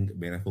don't think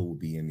Manifold would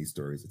be in these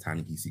stories if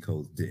Ta-Nehisi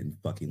Coates didn't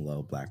fucking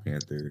love Black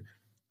Panther.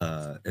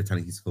 If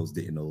Ta-Nehisi Coates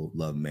didn't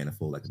love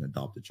Manifold like an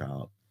adopted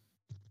child.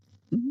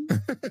 Mm-hmm.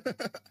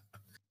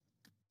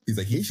 He's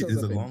like, it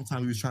was a long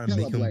time he was trying to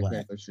make him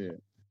black.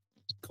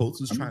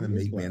 Coates was trying to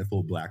make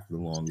Manifold black for the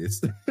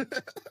longest.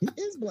 He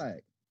is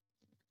black.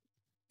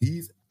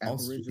 He's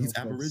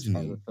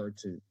Aboriginal.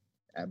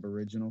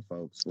 Aboriginal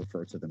folks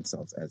refer to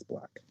themselves as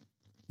black.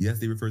 Yes,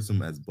 they refer to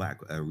him as black.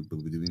 But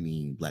do we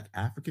mean Black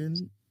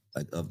African,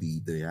 like of the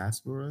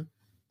diaspora?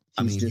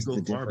 I mean, if you go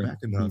far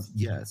back enough,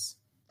 yes.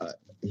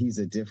 He's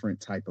a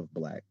different type of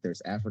black.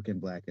 There's African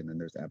black and then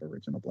there's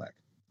Aboriginal black.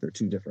 They're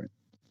two different.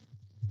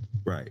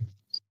 Right.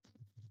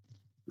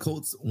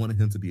 Coates wanted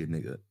him to be a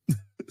nigga.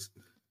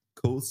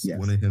 Coates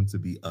wanted him to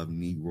be of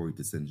Negroid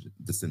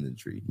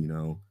descendantry,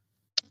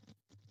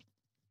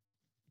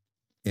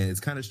 And it's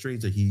kind of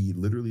strange that he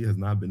literally has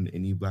not been in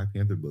any Black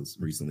Panther books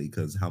recently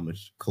because how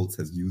much Coates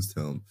has used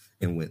him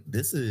and went,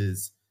 this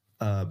is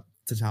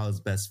T'Challa's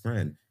best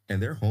friend and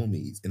they're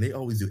homies and they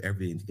always do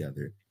everything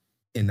together.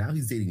 And now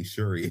he's dating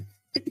Shuri.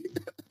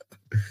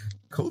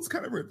 Coates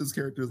kind of read those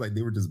characters like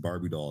they were just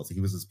Barbie dolls.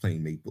 He was just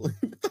playing make believe.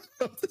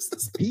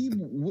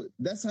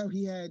 That's how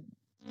he had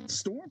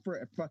Storm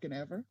for fucking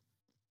ever.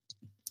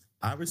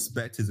 I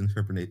respect his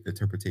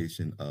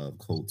interpretation of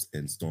Coates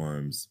and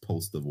Storm's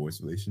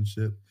post-divorce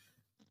relationship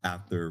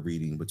after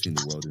reading Between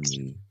the World and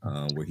Me,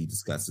 where he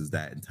discusses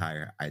that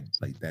entire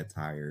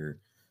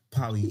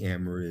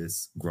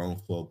polyamorous grown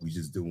folk. We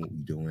just doing what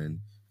we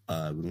doing.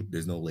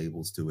 There's no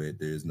labels to it.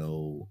 There's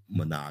no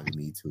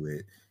monogamy to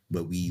it.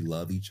 But we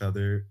love each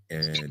other,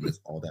 and that's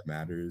all that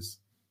matters.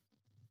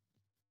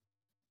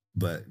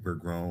 But we're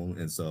grown,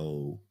 and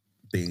so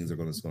things are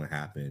going to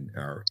happen in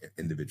our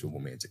individual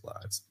romantic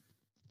lives.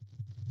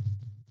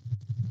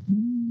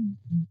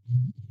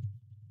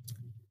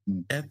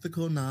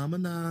 Ethical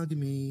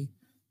non-monogamy.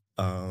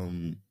 Oh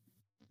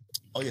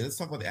yeah, let's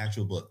talk about the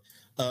actual book.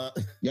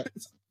 Yep.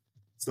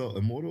 So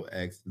Immortal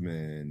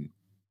X-Men,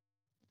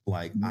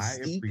 like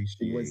Mystique I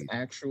appreciate was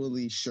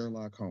actually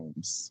Sherlock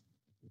Holmes.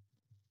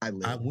 I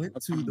went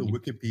to the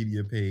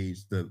Wikipedia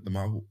page, the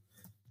Marvel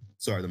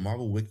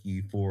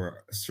Wiki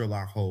for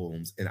Sherlock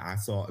Holmes, and I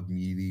saw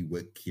immediately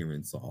what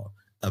Kieran saw.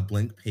 A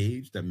blank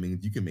page that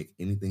means you can make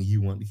anything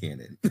you want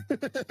canon.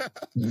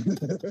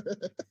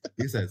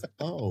 He says,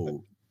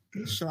 "Oh,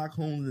 Sherlock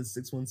Holmes is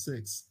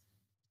 616,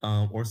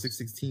 or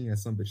 616,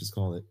 as some bitches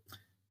call it."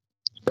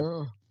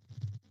 I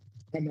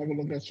never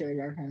look at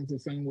Sherlock Holmes the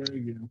same way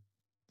again.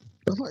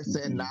 It's like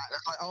saying not.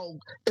 It's like,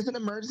 oh, it's an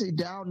emergency.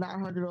 Dial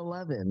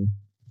 911.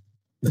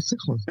 It's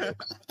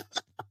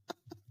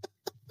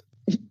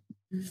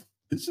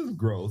just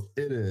gross.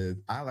 It is.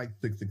 I like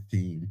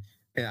 616.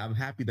 And I'm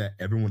happy that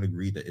everyone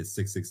agreed that it's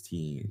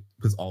 616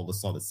 because all of us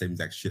saw the same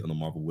exact shit on the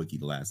Marvel Wiki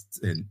the last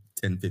 10,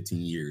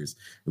 15 years.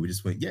 And we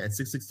just went, yeah, it's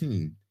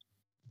 616.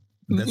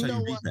 That's how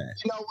you read that.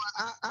 You know what?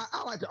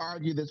 I like to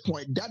argue this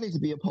point. That needs to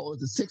be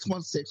opposed to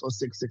 616 or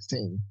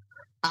 616.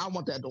 I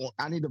want that.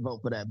 I need to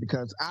vote for that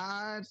because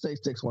I'd say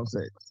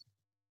 616.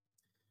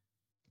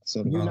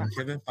 So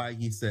Kevin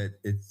Feige said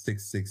it's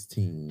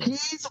 616.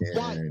 He's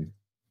white.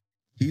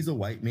 He's a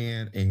white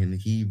man, and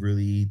he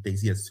really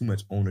thinks he has too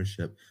much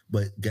ownership.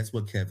 But guess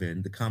what,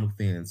 Kevin? The comic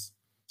fans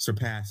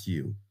surpass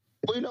you.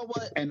 Well, you know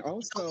what? And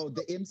also,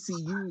 the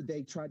MCU,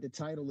 they tried to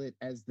title it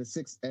as the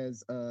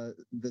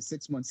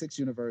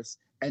 616 universe,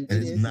 and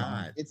it is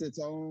not. It's its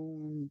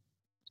own.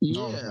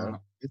 Yeah,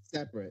 it's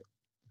separate.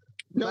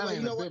 No,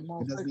 you know what? It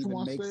doesn't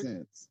even make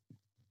sense.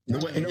 No,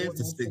 it is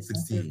the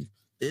 616.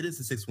 It is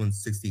the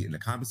 6116, and the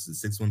comics is the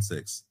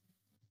 616.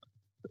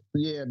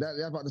 Yeah, I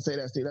was about to say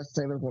that, Steve. That's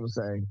the same thing I was going to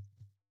say.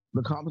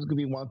 The comics could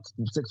be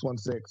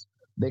 616.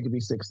 They could be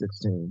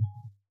 616.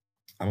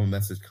 I'm gonna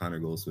message Connor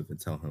Goldsmith and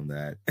tell him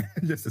that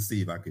just to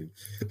see if I could,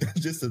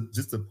 just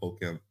to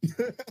poke him.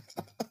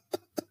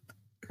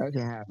 I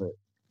can have it.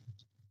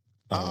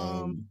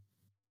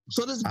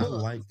 So this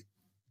book,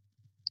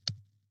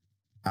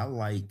 I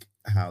like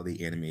how they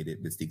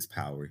animated Mystique's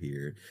power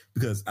here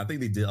because I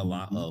think they did a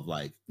lot of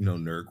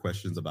nerd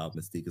questions about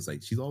Mystique. It's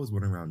like she's always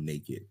running around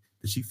naked.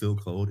 Does she feel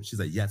cold? She's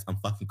like, yes, I'm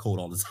fucking cold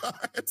all the time.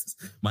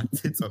 my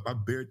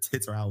bare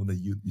tits are out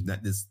in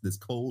this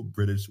cold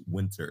British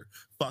winter.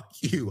 Fuck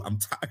you. I'm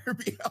tired of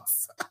being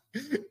outside.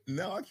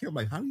 Now I care. I'm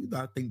like, how do you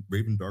not think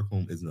Raven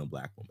Darkholme isn't a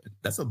black woman?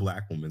 That's a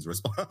black woman's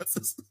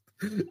response.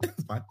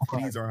 My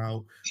titties are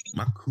out.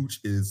 My cooch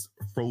is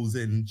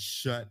frozen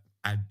shut.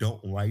 I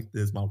don't like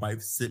this. My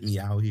wife sent me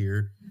out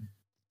here.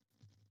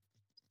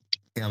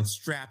 And I'm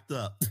strapped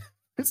up.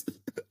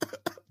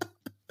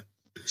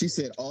 She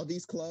said, all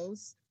these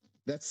clothes?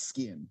 That's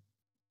skin.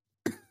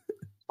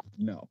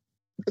 No.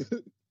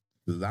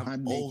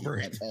 I'm over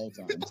it at all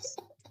times.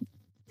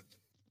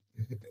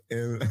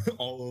 And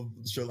all of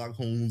Sherlock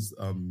Holmes'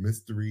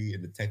 mystery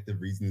and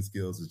detective reasoning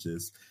skills is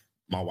just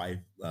my wife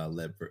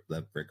let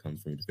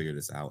breadcrumbs for me to figure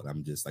this out. And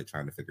I'm just like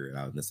trying to figure it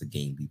out. And that's a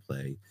game we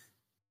play.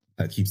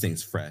 Keep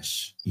things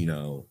fresh,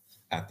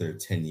 after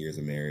 10 years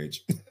of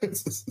marriage.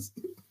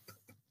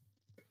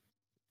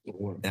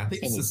 And I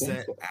think it's a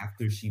set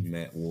after she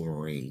met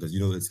Wolverine, because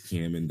it's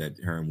canon that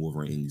her and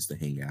Wolverine used to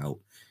hang out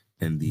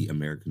in the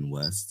American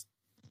West.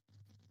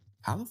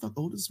 How the fuck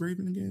old is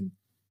Raven again?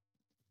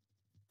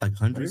 Like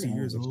hundreds of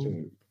years old.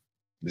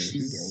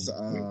 She's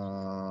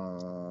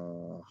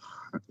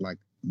like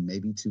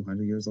maybe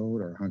 200 years old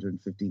or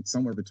 150,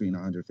 somewhere between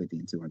 150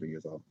 and 200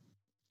 years old.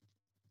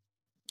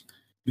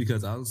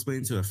 Because I was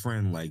explaining to a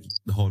friend like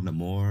the whole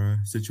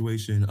Namor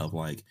situation of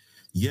like,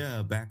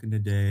 yeah, back in the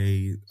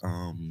day,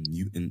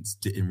 mutants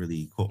didn't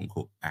really quote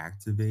unquote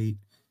activate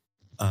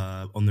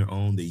on their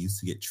own. They used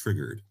to get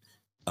triggered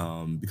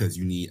because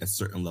you need a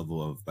certain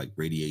level of like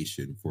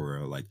radiation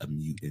for like a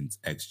mutant's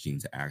X gene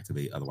to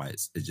activate.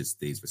 Otherwise, it just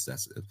stays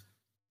recessive.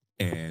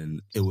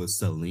 And it was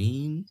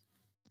Selene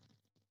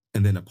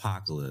and then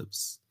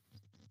Apocalypse.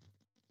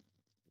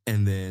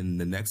 And then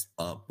the next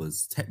up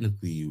was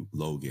technically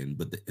Logan,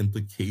 but the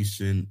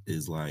implication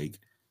is like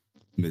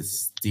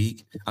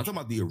Mystique. I'm talking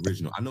about the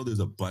original. I know there's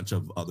a bunch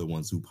of other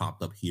ones who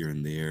popped up here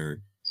and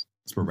there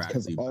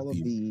sporadically. Because all of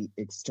the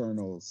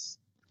externals,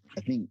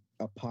 I think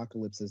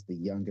Apocalypse is the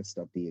youngest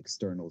of the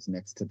externals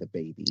next to the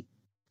baby.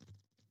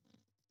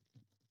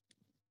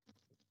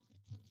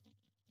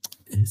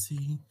 Is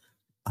he?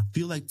 I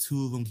feel like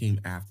two of them came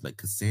after, like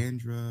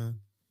Cassandra,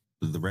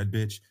 the red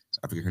bitch.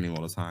 I forget her name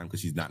all the time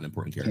because she's not an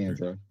important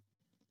character.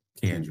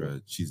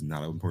 Kendra. She's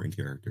not an important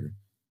character.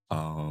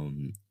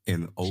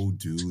 And old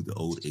dude, the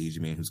old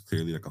Asian man who's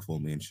clearly like a Fu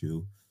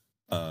Manchu.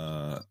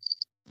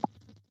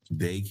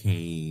 They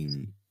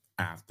came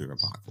after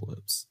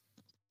Apocalypse.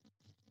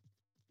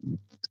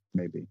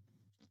 Maybe.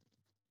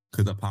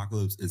 Because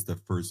Apocalypse is the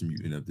first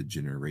mutant of the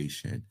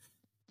generation.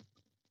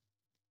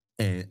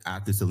 And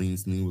after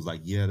Selene was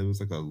like, yeah, there was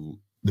like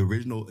the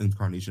original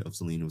incarnation of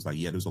Selene was like,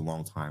 yeah, there was a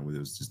long time where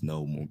there was just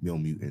no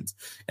mutants.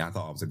 And I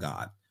thought I was a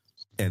god.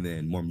 And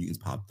then more mutants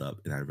popped up,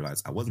 and I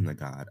realized I wasn't a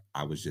god.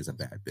 I was just a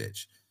bad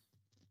bitch.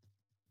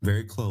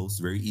 Very close,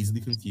 very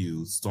easily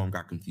confused. Storm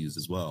got confused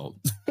as well.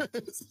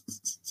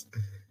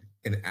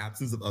 In the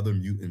absence of other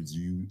mutants,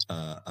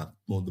 the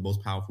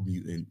most powerful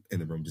mutant in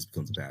the room just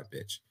becomes a bad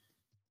bitch.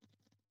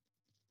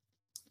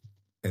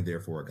 And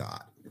therefore a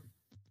god.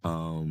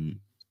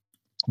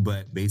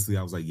 But basically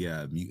I was like,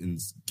 yeah,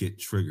 mutants get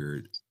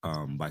triggered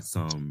by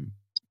some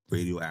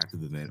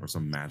radioactive event or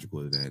some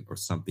magical event, or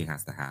something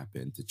has to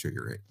happen to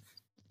trigger it.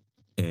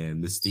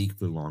 And Mystique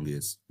for the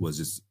longest was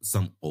just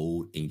some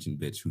old ancient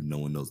bitch who no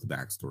one knows the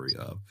backstory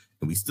of.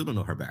 And we still don't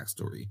know her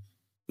backstory.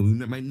 And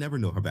we might never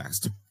know her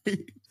backstory.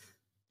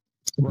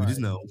 We just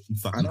know she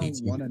fucking hates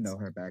humans. I don't want to know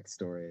her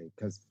backstory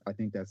because I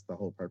think that's the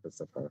whole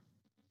purpose of her.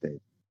 That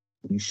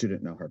you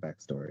shouldn't know her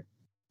backstory.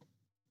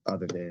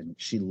 Other than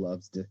she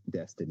loves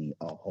Destiny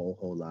a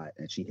whole lot,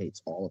 and she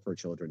hates all of her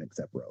children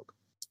except Rogue.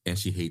 And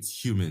she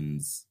hates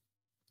humans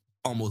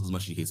almost as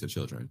much as she hates her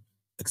children,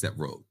 except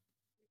Rogue.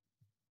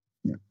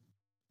 Yeah.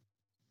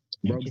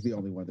 Rogue's the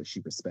only one that she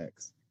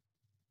respects.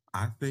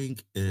 I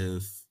think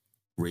if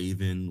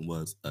Raven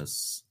was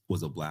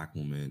a black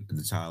woman,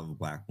 the child of a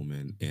black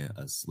woman and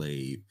a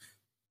slave,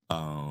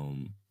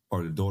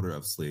 or the daughter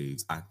of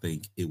slaves, I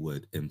think it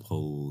would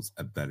impose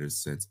a better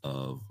sense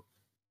of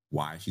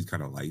why she's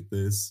kind of like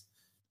this.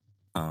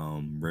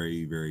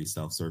 Very, very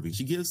self-serving.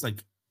 She gives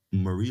like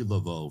Marie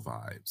Laveau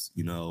vibes,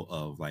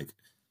 of like,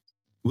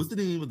 what's the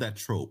name of that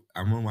trope?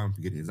 I remember why I'm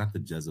forgetting. It's not the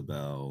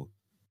Jezebel.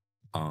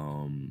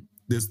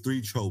 There's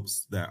 3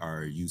 tropes that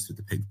are used to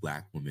depict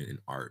black women in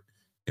art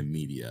and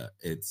media.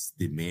 It's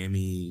the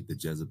Mammy, the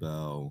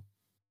Jezebel.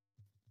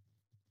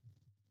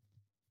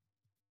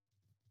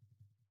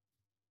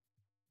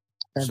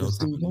 And the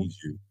Steven?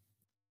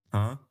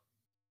 Huh?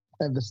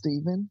 And the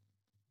Steven?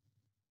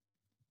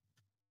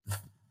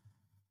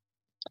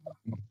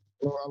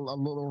 A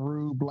little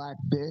rude black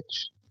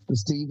bitch, the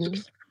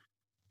Steven.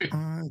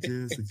 I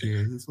just a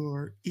kid who's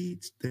for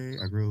each day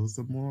I grow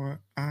some more.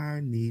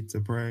 I need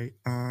to pray.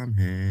 I'm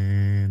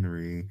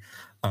Henry.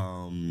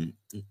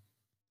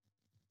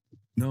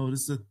 No,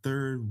 this is the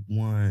third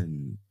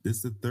one.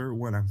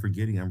 I'm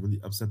forgetting. I'm really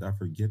upset that I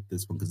forget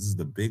this one because this is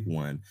the big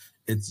one.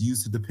 It's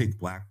used to depict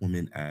black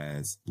women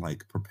as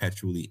like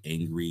perpetually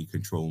angry,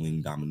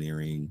 controlling,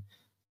 domineering.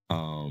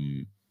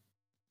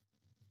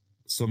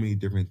 So many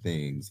different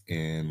things,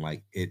 and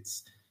like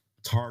it's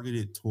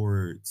targeted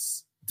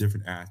towards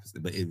different aspects,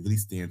 but it really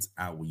stands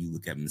out when you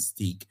look at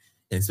Mystique,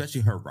 and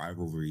especially her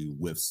rivalry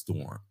with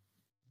Storm,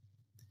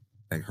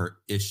 like her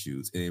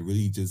issues, and it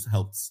really just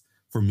helps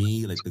for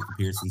me. Like the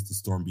comparisons to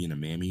Storm being a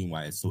mammy and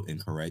why it's so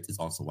incorrect is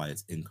also why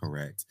it's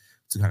incorrect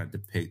to kind of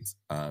depict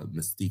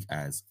Mystique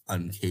as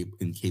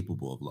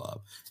incapable of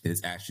love, and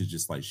it's actually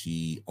just like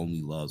she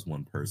only loves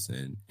one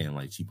person, and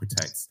like she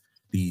protects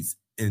these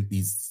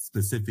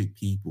specific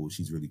people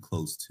she's really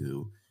close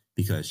to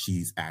because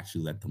she's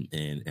actually let them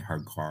in, and her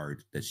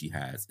guard that she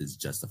has is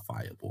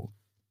justifiable.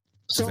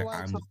 So,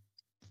 I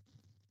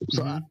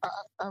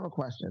have a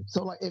question.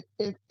 So, like,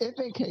 if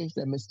in case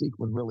that Mystique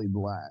was really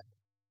black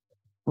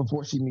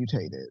before she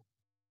mutated,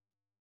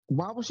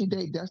 why would she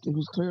date Destiny,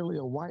 who's clearly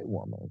a white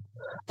woman?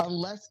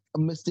 Unless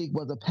Mystique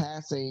was a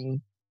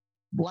passing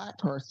black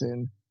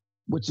person,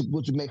 which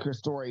would make her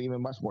story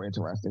even much more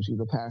interesting. She's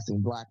a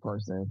passing black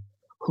person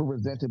who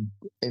resented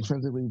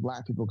intrinsically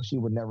black people because she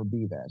would never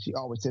be that. She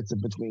always sits in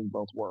between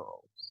both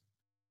worlds.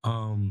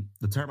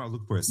 The term I was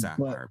looking for is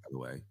sapphire, by the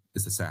way.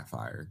 It's a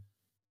sapphire.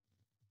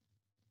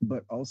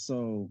 But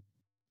also,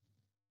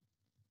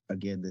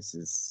 again, this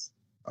is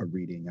a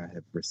reading I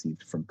have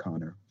received from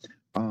Connor.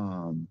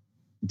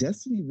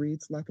 Destiny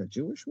reads like a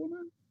Jewish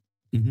woman.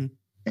 Mm-hmm.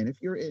 And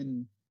if you're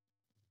in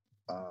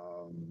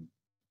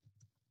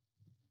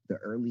the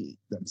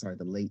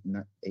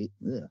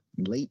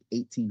late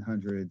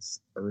 1800s,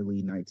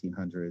 early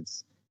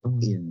 1900s,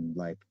 in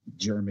like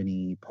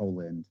Germany,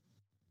 Poland,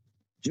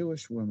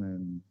 Jewish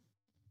women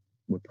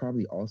would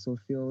probably also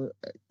feel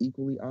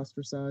equally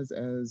ostracized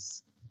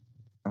as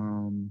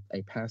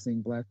a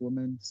passing black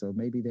woman. So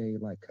maybe they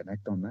like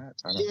connect on that.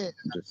 I don't know.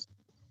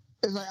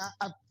 It's like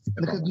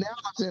because now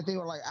I'm sitting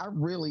there like I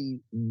really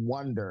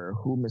wonder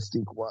who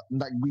Mystique was.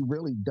 Like we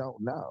really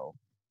don't know.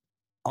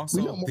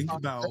 Also, think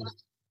about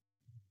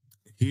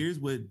here's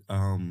what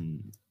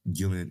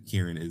Gillian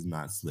Kieran is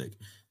not slick.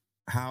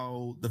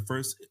 How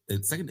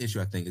second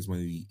issue I think is when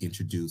we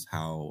introduce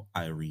how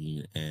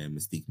Irene and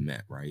Mystique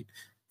met, right?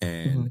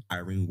 And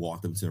Irene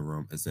walked into the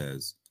room and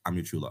says, "I'm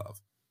your true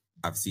love.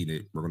 I've seen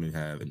it. We're going to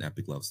have an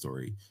epic love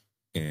story,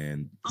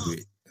 and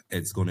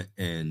it's going to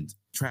end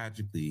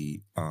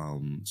tragically,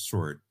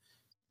 short,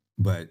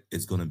 but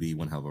it's going to be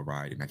one hell of a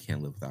ride, and I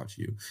can't live without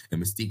you."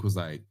 And Mystique was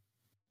like,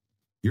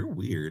 "You're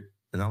weird,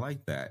 and I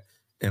like that,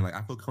 and like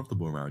I feel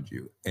comfortable around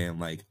you, and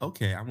like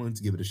okay, I wanted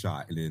to give it a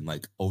shot." And then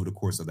like over the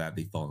course of that,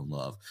 they fall in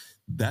love.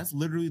 That's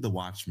literally The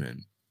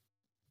Watchmen.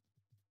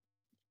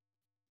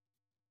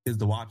 Is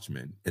The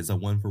Watchmen. It's a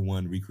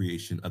 1-for-1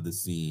 recreation of the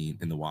scene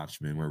in The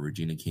Watchmen where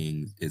Regina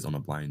King is on a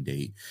blind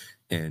date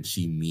and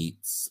she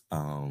meets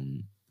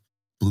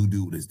blue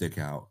dude with his dick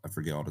out. I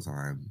forget all the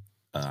time.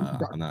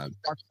 I'm not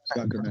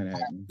Dr.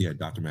 Manhattan. Yeah,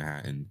 Dr.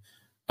 Manhattan.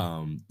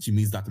 She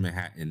meets Dr.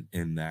 Manhattan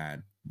in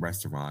that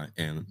restaurant,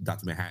 and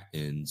Dr.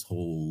 Manhattan's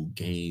whole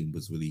game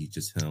was really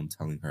just him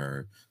telling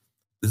her,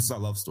 "This is our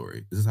love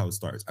story. This is how it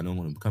starts. I don't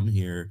want to come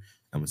here.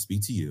 I'm gonna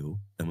speak to you.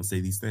 I'm gonna say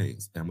these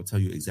things, and I'm gonna tell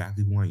you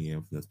exactly who I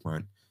am from the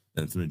front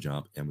and from the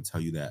jump. And I'm gonna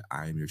tell you that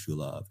I am your true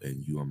love,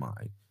 and you are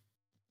mine.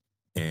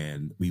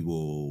 And we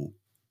will."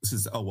 This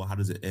is, oh well, how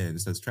does it end?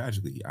 It says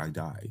tragically, I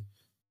die.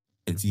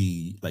 And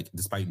she, like,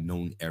 despite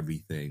knowing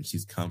everything,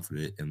 she's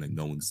comforted in like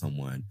knowing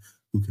someone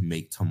who can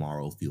make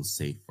tomorrow feel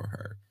safe for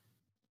her.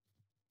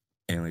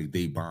 And like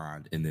they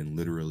bond, and then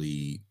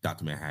literally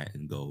Dr.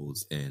 Manhattan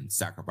goes and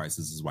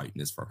sacrifices his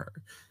whiteness for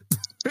her.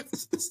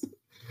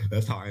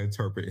 That's how I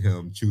interpret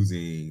him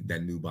choosing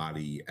that new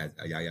body as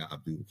Yahya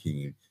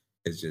Abdul-Hakim.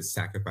 Is just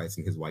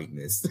sacrificing his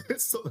whiteness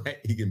so that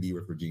he can be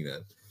with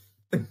Regina.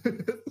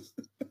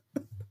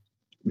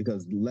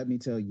 Because let me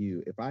tell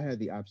you, if I had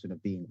the option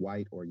of being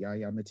white or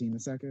Yahya Mateen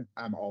II,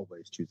 I'm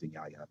always choosing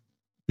Yahya.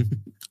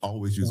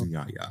 Always choosing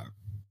Yahya.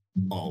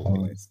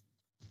 Always.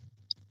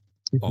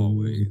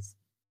 Always.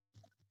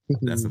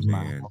 That's a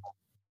man.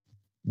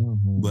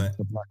 But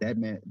that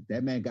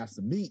man got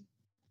some meat.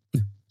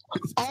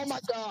 Oh my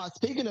God!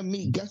 Speaking of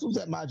meat, guess who's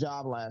at my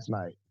job last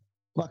night?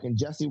 Fucking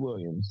Jesse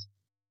Williams.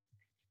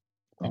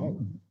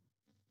 Oh.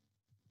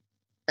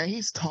 And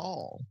he's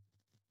tall.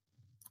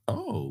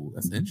 Oh,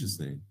 that's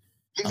interesting.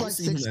 He's I like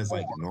see him 6'4". as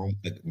like normal,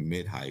 like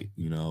mid height,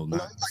 you know,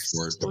 not he's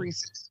like short. 6'3",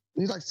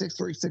 he's like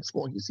 6'3",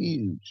 6'4". He's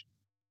huge.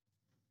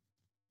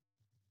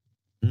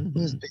 Mm-hmm.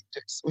 His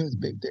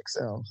big dick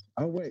self.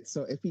 Oh wait,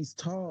 so if he's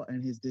tall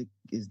and his dick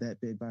is that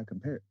big by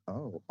compare,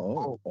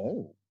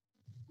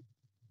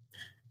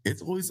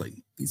 It's always like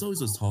he's always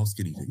those tall,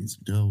 skinny niggas.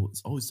 You know,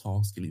 it's always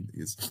tall, skinny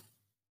niggas.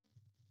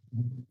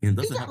 And it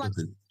doesn't have like,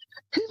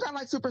 he's not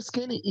like super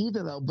skinny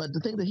either though. But the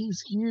thing that he's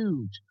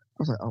huge, I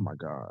was like, oh my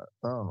God,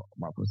 oh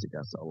my pussy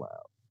got so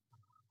loud.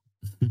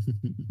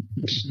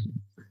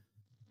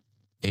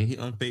 Ain't he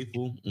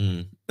unfaithful?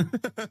 You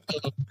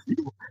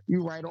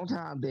right on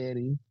time,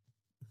 Daddy.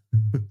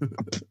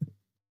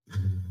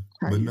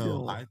 But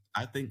no,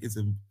 I think it's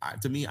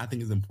to me. I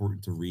think it's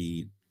important to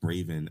read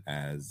Raven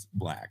as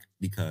Black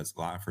because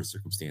a lot of her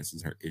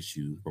circumstances, her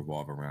issues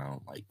revolve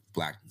around like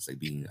Blackness, like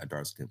being a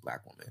dark-skinned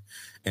Black woman,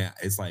 and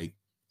it's like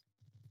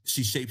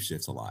she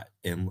shapeshifts a lot,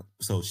 and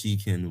so she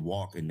can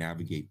walk and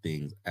navigate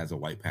things as a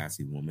white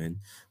passing woman,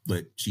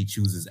 but she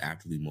chooses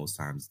actively most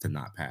times to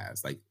not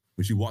pass. Like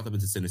when she walked up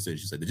into Sinister,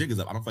 she's like, "The jig is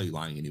up. I don't feel like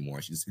lying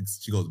anymore." She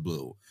goes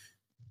blue.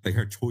 Like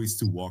her choice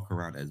to walk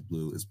around as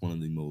blue is one of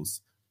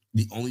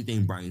the only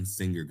thing Bryan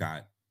Singer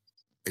got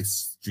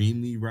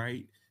extremely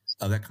right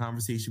of that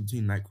conversation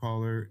between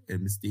Nightcrawler and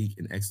Mystique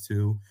and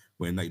X2,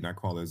 when like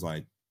Nightcrawler's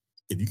like,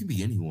 if you can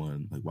be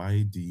anyone, like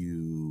why do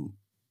you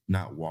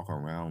not walk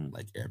around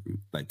like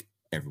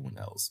everyone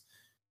else?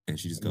 And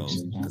she just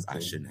goes, because I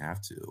shouldn't have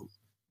to.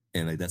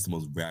 And like that's the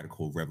most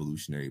radical,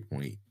 revolutionary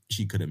point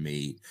she could have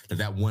made.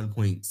 That one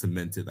point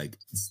cemented like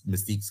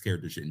Mystique's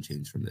character shouldn't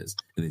change from this,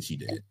 and then she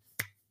did.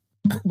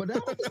 But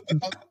that was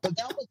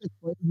the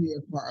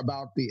craziest part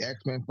about the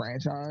X-Men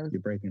franchise. You're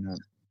breaking up.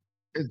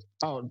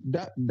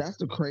 That's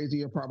the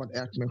crazier part about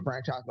the X-Men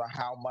franchise, about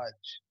how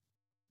much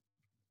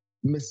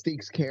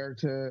Mystique's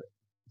character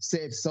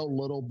said so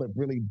little, but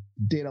really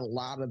did a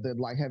lot of the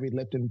like heavy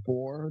lifting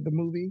for the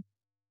movie.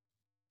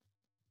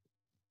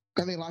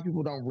 I think a lot of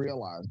people don't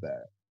realize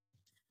that.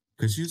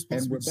 Because she's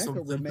supposed and to be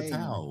Rebecca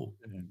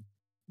Romijn,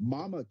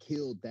 Mama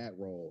killed that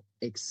role.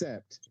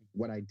 Except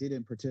what I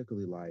didn't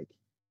particularly like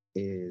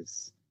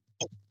is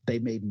they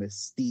made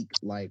Mystique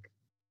like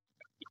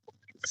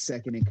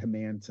second in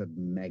command to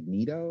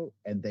Magneto,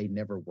 and they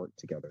never worked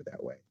together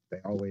that way. They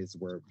always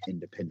were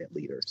independent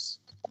leaders.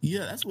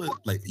 Yeah, that's what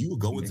like you would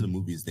go into the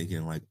movies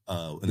thinking like,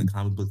 in the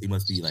comic book they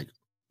must be like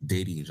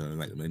dating each other.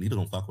 Like Magneto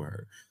don't fuck with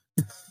her.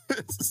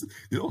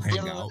 You don't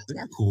hang out.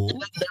 They're cool.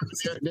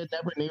 They're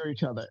never near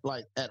each other,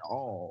 like at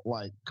all.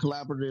 Like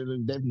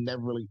collaborative, they've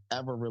never really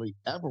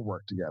ever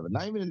worked together.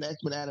 Not even in the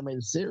X-Men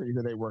animated series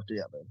that they work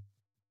together.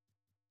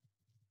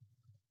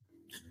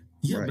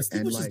 Yeah, right. But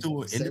Steve was just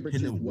doing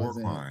independent war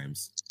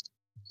crimes.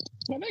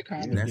 Well, they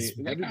kind of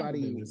did.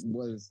 Everybody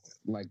was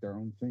like their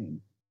own thing.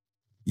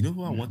 You know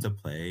who I want to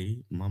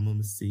play Mama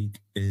Mystique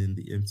in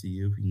the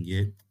MCU? If we can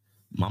get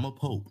Mama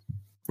Pope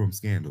from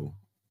Scandal.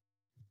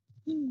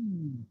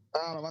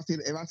 I don't know.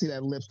 If I see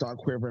that lip start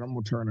quivering, I'm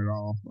gonna turn it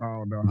off. I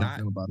don't know how I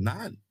feel about it.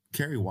 Not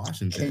Kerry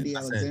Washington. Candy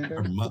I said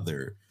Alexander? her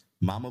mother,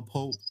 Mama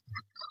Pope,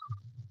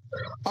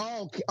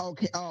 Oh,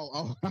 okay.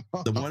 Oh.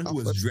 the one who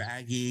was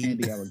dragging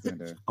Candy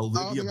Alexander.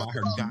 Olivia Oh, by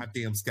her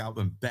goddamn scalp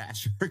and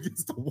bash her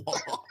against the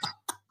wall.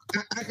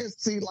 I can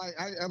see, like,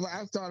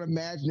 I started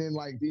imagining,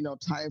 like,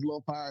 tires,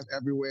 little fires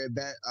everywhere.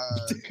 That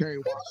Kerry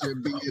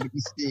Washington being in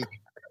Mystique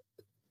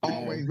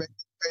always making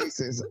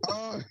faces.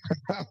 Oh,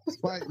 I was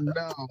like,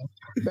 no,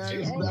 that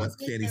is not. West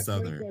Candy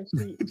Southern.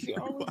 She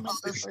always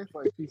makes that face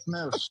like she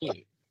smells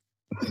shit.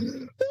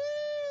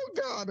 Oh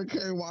God, the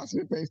Kerry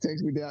Washington face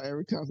takes me down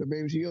every time. So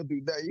baby, she'll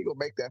do that. You gonna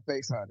make that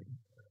face, honey.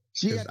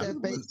 She got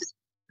that face.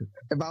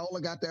 If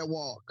Viola got that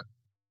walk,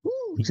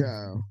 woo,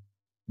 child.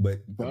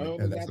 But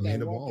Viola that's got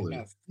Amanda that walk and Waller.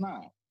 that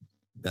snot.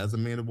 That's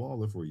Amanda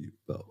Waller for you,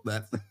 though.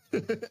 That's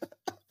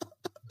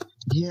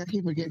Yeah, I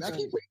keep forgetting. I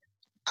don't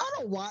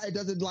know why it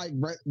doesn't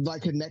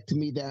like connect to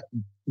me that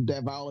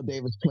Viola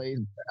Davis plays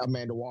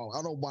Amanda Waller. I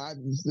don't know why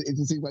it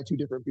just seems like two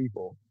different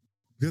people.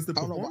 because the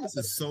I don't know why. performance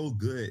is so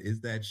good. Is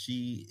that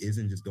she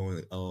isn't just going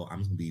like, "Oh, I'm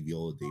just gonna be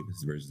Viola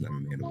Davis versus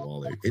Amanda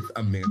Waller." It's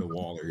Amanda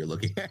Waller you're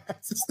looking at.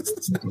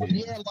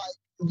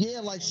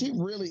 Like she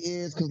really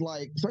is, because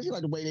like especially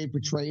like the way they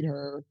portrayed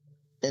her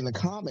in the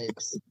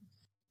comics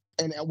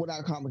and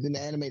without comics in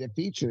the animated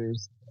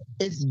features,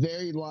 it's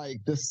very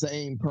like the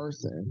same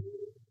person.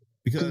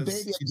 Because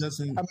baby, she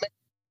doesn't.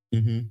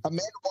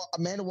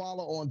 Amanda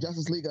Waller on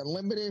Justice League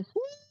Unlimited.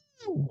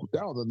 Woo,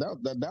 that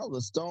was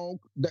a stone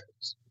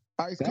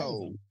ice That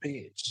cold. was a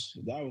bitch.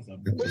 That was a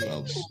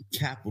It's bitch. a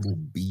capital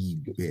B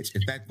bitch.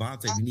 In fact,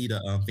 Vontae, we need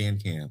a fan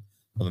cam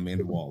of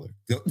Amanda Waller.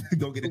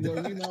 Go get it Well,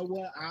 done. you know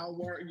what? I'll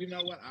work.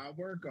 I'll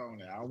work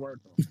on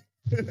it.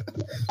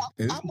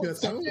 And it's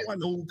because I don't know why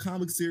no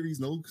comic series,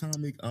 no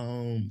comic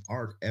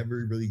arc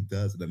ever really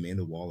does an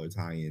Amanda Waller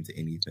tie into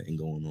anything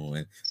going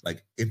on.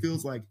 Like it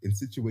feels like in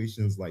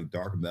situations like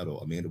Dark Metal,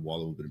 Amanda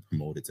Waller would have been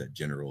promoted to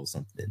general or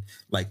something.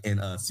 Like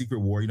in Secret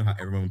War, you know how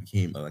everyone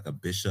became like a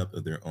bishop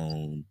of their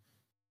own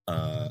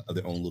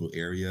little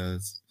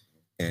areas,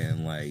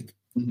 and like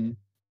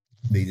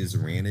they just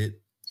ran it.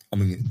 I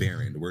mean,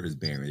 Baron. The word is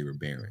Baron. They were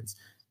barons.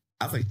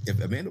 I was like,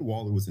 if Amanda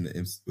Waller was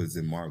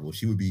in Marvel,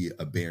 she would be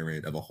a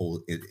baron of a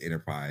whole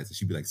enterprise.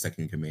 She'd be like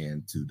second in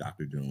command to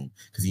Doctor Doom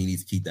because he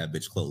needs to keep that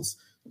bitch close.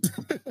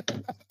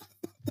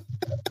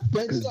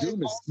 Because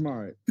Doom is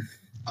smart.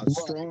 A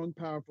strong,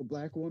 powerful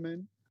black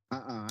woman.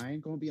 I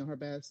ain't gonna be on her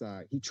bad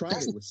side. He tried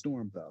it with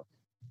Storm though.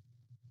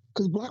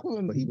 Because black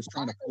women, but he was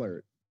trying to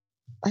flirt.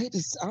 I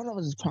don't know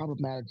if it's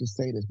problematic to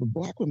say this, but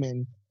black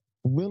women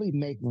really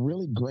make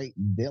really great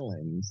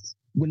villains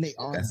when they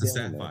are. That's the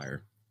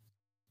Sapphire.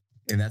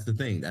 And that's the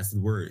thing. That's the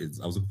word.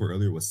 I was looking for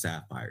earlier was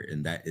Sapphire.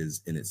 And that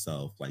is in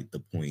itself like the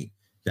point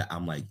that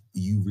I'm like,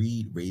 you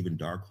read Raven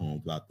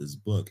Darkholme throughout this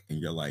book and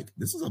you're like,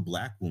 this is a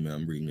black woman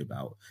I'm reading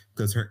about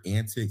because her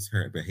antics,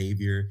 her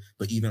behavior,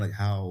 but even like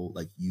how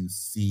like you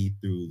see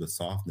through the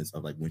softness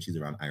of like when she's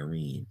around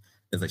Irene,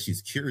 it's like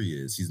she's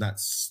curious. She's not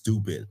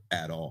stupid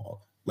at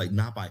all. Like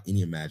not by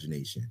any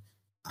imagination.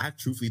 I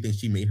truthfully think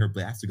she made her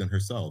blaster gun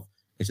herself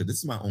and said, this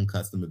is my own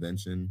custom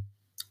invention.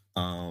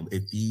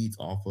 It feeds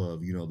off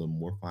of, the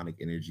morphonic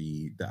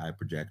energy that I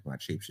project when I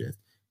shapeshift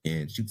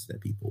and shoots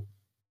at people.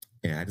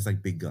 And I just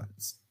like big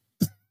guns.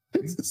 I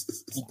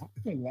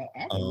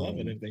would love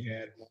it if they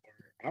had more.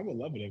 I would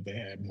love it if they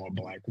had more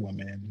black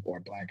women or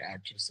black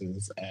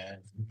actresses as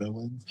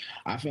villains.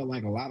 I feel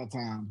like a lot of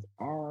times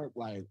our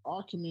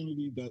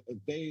community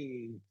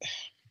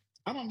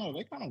I don't know,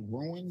 they kind of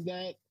ruined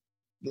that.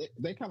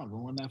 They kind of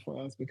ruined that for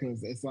us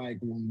because it's like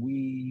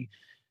when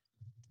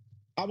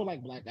I would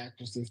like black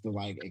actresses to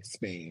like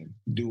expand,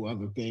 do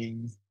other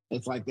things.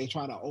 It's like they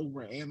try to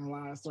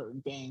overanalyze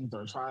certain things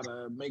or try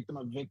to make them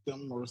a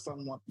victim or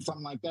something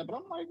like that. But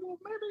I'm like, well,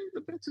 maybe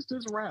the bitch is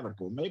just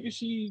radical. Maybe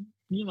she,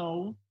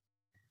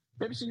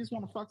 maybe she just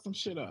want to fuck some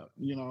shit up,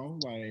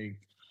 like.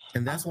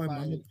 And that's why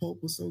Mama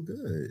Pope was so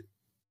good.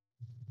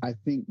 I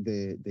think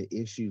the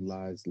issue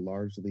lies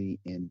largely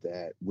in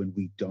that when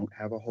we don't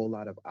have a whole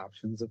lot of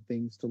options of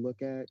things to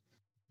look at,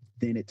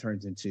 then it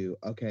turns into,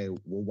 okay,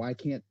 well, why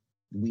can't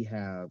we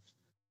have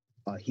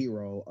a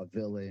hero, a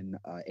villain,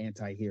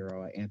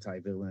 anti-hero, an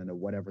anti-villain, or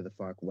whatever the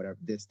fuck, whatever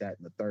this, that,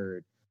 and the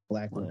third,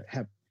 black women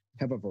have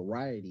a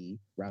variety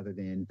rather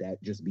than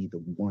that just be the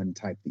one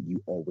type that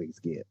you always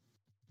get.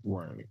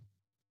 Right.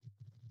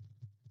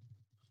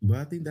 But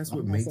I think that's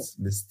what makes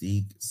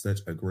Mystique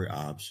such a great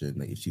option.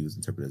 Like if she was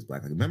interpreted as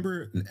black, like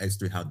remember in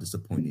X3 how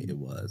disappointing it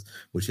was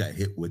when she got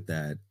hit with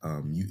that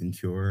mutant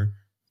cure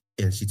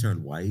and she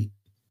turned white,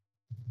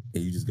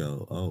 and you just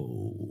go,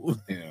 oh,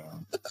 yeah.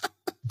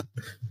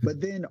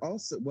 But then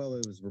also, well,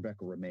 it was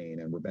Rebecca Romaine,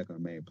 and Rebecca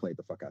Romaine played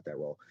the fuck out that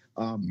role.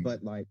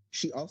 But like,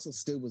 she also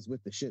still was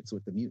with the shits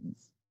with the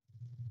mutants.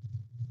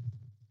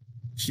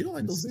 She don't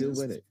like those still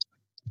with it.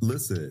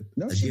 Listen,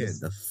 no, again,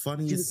 the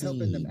funniest she was scene,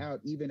 helping them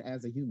out even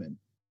as a human.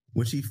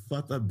 When she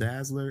fucked up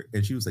Dazzler,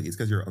 and she was like, "It's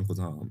because you're Uncle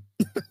Tom."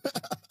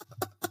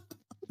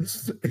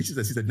 And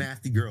she's a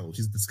nasty girl.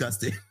 She's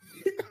disgusting.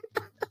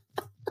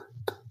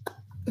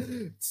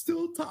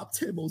 top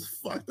 10 most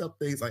fucked up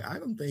things. Like, I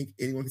don't think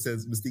anyone who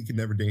says Mystique can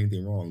never do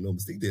anything wrong. No,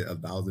 Mystique did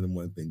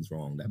 1,001 things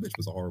wrong. That bitch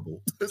was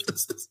horrible.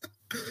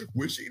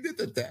 When she did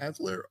the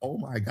Dazzler, oh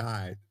my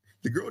God.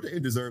 The girl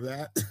didn't deserve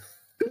that.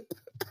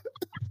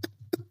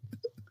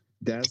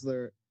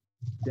 Dazzler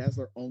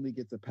only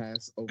gets a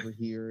pass over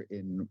here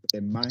in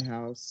my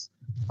house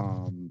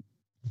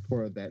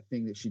for that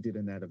thing that she did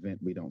in that event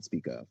we don't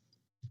speak of.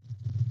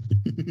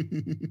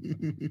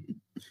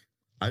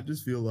 I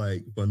just feel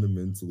like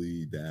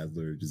fundamentally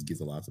Dazzler just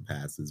gets a lot of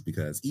passes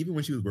because even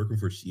when she was working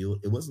for Shield,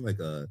 it wasn't like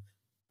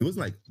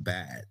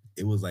bad.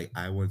 It was like,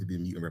 I wanted to be a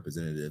mutant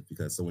representative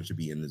because someone should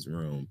be in this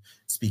room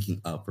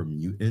speaking up for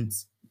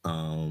mutants.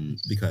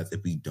 Because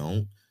if we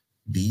don't,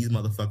 these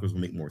motherfuckers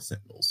will make more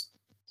Sentinels.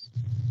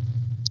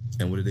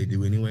 And what did they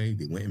do anyway?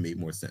 They went and made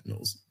more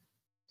Sentinels.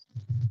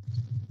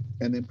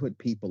 And then put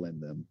people in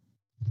them.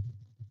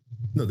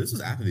 No, this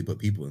was after they put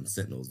people in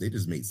Sentinels. They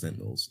just made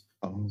Sentinels.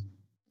 Oh.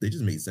 They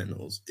just made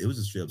Sentinels. It was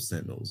just straight up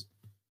Sentinels.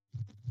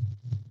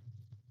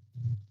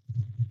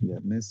 Yeah,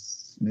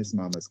 Miss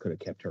Mamas could have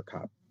kept her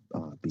cop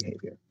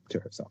behavior to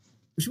herself.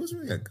 She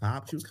wasn't really a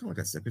cop. She was kind of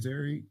like a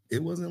secretary.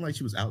 It wasn't like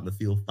she was out in the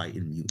field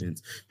fighting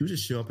mutants. She would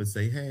just show up and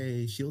say,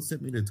 hey, Shield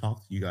sent me to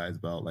talk to you guys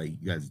about, like,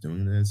 you guys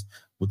doing this.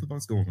 What the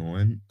fuck's going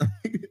on?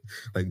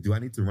 Like, do I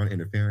need to run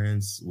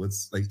interference?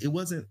 It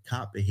wasn't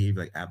cop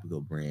behavior like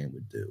Abigail Brand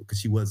would do because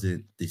she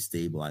wasn't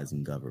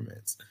destabilizing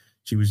governments.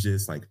 She was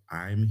just like,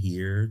 I'm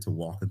here to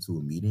walk into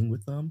a meeting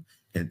with them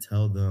and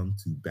tell them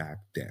to back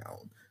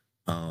down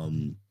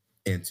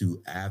and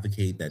to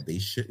advocate that they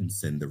shouldn't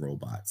send the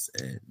robots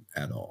in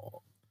at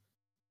all.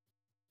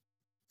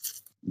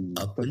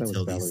 Up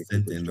until they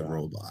sent in the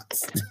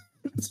robots.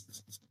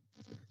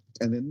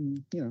 And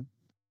then,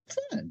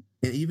 fun.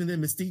 And even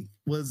then, Mystique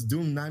was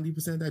doing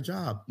 90% of that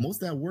job.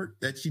 Most of that work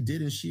that she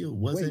did in S.H.I.E.L.D.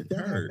 wasn't that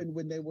her. happened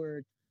when they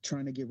were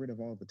trying to get rid of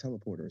all the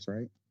teleporters,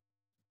 right?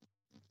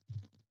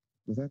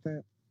 Was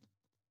that?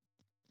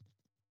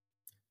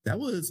 That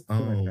was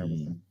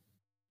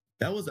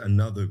that was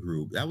another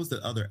group. That was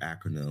the other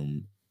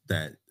acronym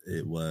that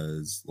it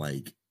was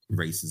like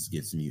races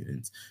against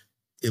mutants.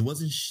 It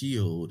wasn't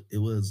S.H.I.E.L.D. It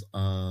was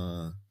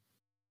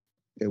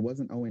It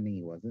wasn't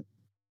O&E, was it?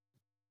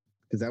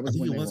 Because that was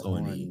when they were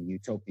on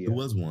Utopia. It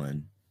was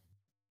one.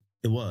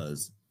 It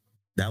was.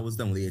 That was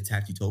done when they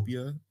attacked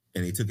Utopia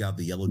and they took out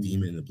the yellow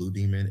demon and the blue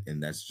demon,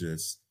 and that's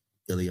just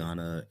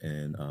Ileana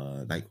and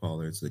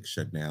Nightcrawler to like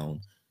shut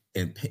down.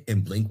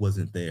 And Blink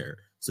wasn't there,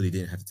 so they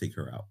didn't have to take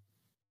her out.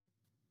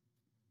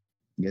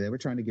 Yeah, they were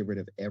trying to get rid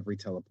of every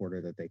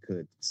teleporter that they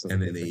could. So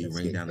and then they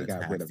rained down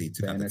attacks. They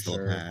took out the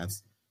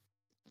telepaths.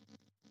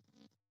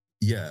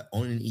 Yeah,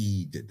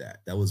 O&E did that.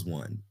 That was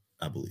one,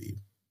 I believe.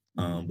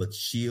 But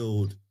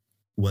S.H.I.E.L.D.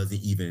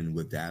 wasn't even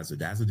with Dazzler.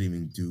 Dazzler didn't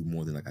even do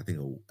more than like I think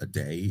a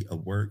day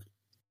of work.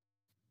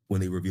 When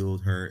they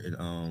revealed her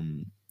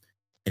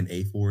in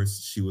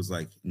A-Force, she was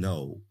like,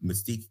 no,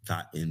 Mystique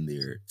got in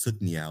there,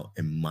 took me out,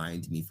 and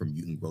mined me for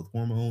mutant growth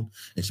hormone,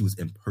 and she was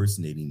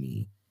impersonating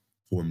me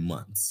for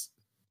months.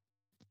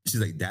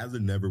 She's like,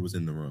 Dazzler never was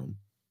in the room.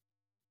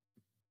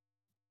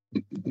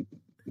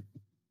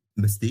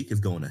 Mystique is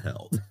going to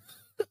hell.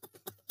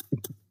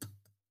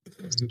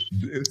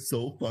 It's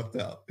so fucked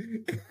up.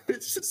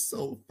 It's just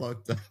so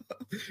fucked up.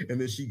 And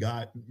then she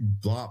got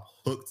Blop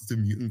hooked to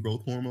mutant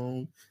growth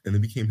hormone and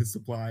then became his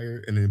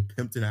supplier and then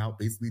pimped it out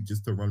basically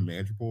just to run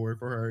Madripoor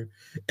for her.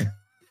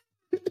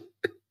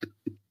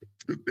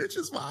 The bitch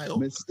is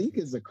wild. Mystique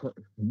is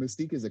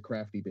a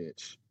crafty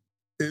bitch.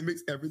 It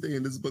makes everything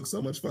in this book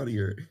so much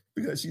funnier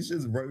because she's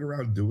just running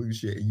around doing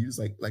shit and you just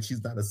like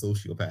she's not a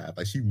sociopath.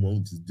 Like she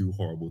won't just do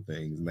horrible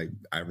things. And like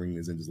Irene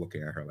isn't just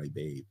looking at her like,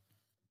 babe,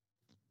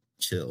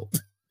 chill.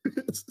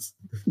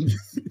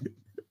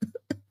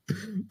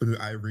 But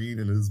then Irene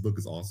in this book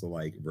is also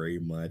like very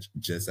much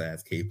just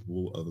as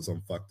capable of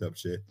some fucked up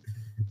shit.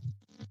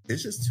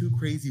 It's just two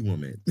crazy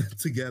women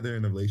together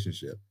in a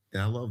relationship.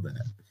 And I love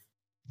that.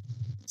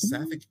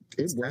 Sapphic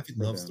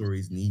love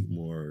stories need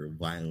more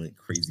violent,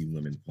 crazy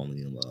women falling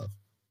in love.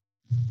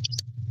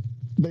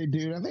 They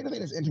do. I think the thing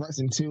that's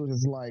interesting too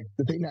is like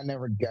the thing I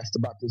never guessed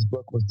about this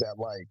book was that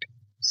like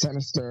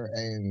Sinister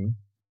and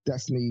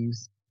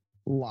Destiny's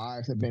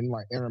lives have been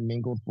like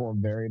intermingled for a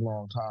very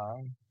long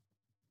time,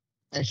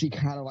 and she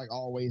kind of like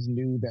always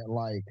knew that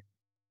like,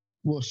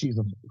 well, she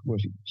can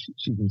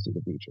see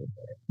the future,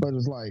 but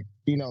it's like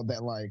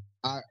that like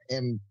I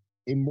am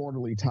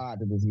immortally tied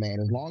to this man.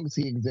 As long as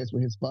he exists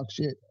with his fuck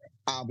shit,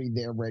 I'll be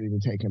there ready to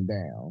take him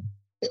down.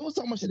 It was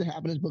so much that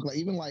happened in this book, like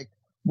even like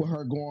with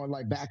her going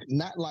like back,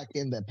 not like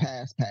in the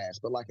past,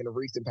 but like in the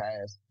recent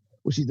past,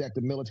 where she's at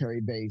the military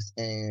base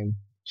and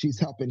she's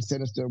helping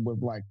Sinister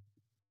with like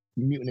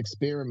mutant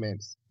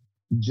experiments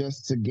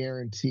just to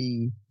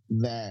guarantee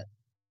that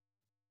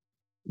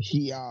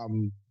he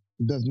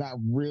does not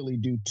really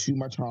do too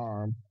much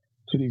harm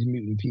to these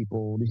mutant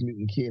people, these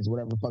mutant kids,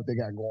 whatever the fuck they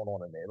got going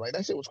on in there. Like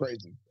that shit was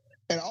crazy.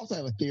 And I also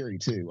have a theory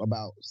too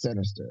about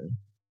Sinister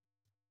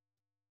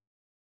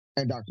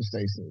and Dr.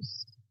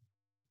 Stasis.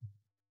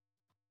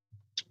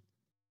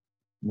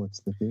 What's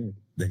the theory?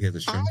 That he has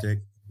a shrink dick?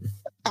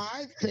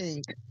 I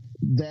think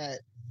that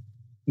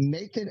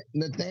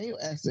Nathaniel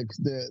Essex,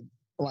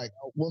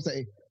 we'll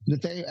say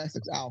Nathaniel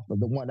Essex Alpha,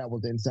 the one that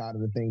was inside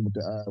of the thing with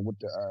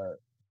the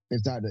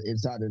inside the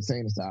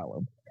insane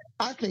asylum.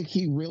 I think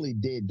he really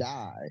did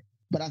die,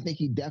 but I think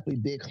he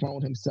definitely did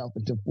clone himself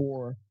into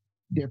 4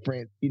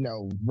 different,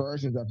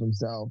 versions of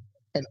himself,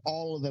 and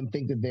all of them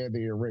think that they're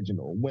the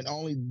original. When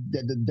only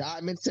the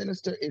Diamond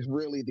Sinister is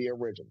really the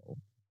original.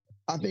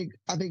 I think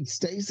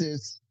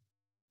Stasis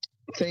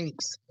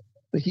thinks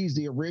that he's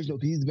the original.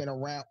 He's been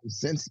around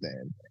since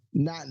then,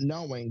 not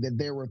knowing that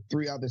there were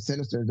 3 other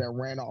Sinisters that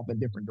ran off in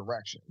different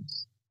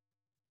directions.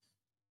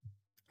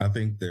 I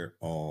think they're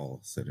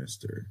all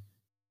sinister.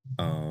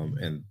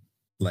 And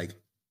like,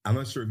 I'm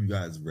not sure if you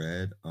guys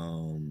read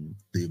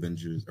the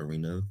Avengers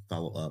Arena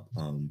follow-up,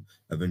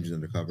 Avengers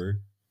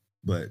Undercover,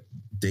 but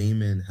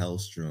Damon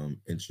Hellstrom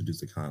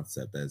introduced a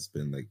concept that's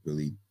been like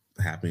really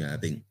happening. I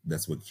think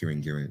that's what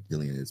Kieran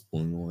Gillian is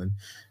pulling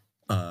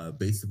on.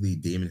 Basically,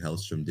 Damon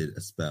Hellstrom did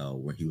a spell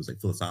where he was like,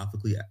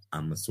 philosophically,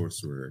 I'm a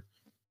sorcerer.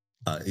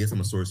 Yes,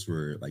 I'm a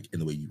sorcerer, like in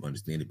the way you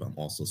understand it, but I'm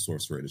also a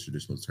sorcerer in the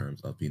traditional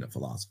terms of being a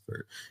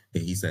philosopher.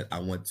 And he said, I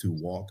want to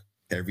walk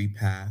every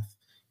path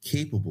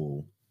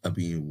capable of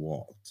being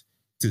walked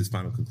to his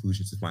final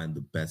conclusion, to find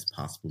the best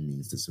possible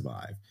means to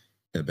survive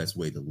and the best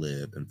way to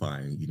live and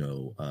find,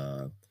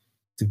 to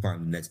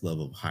find the next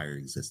level of higher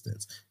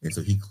existence. And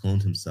so he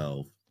cloned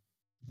himself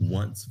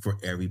once for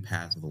every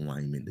path of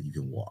alignment that you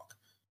can walk.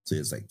 So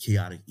it's like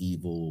chaotic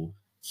evil,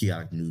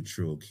 chaotic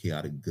neutral,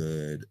 chaotic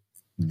good,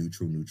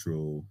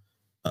 neutral,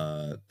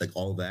 like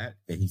all that.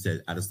 And he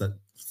said, I just let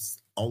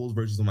all those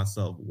versions of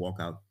myself walk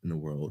out in the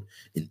world,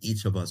 and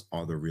each of us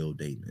are the real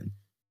Damon.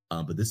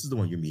 But this is the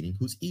one you're meeting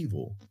who's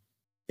evil.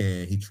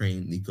 And he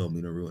trained Nico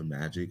Minoru in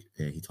magic,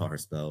 and he taught her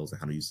spells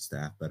and how to use the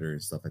staff better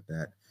and stuff like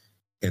that.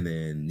 And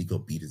then Nico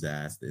beat his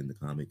ass in the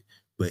comic.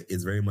 But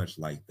it's very much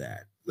like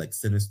that. Like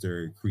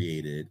Sinister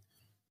created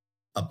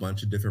a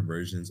bunch of different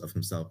versions of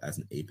himself as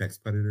an apex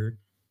predator,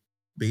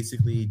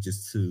 basically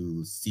just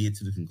to see it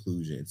to the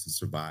conclusion, to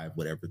survive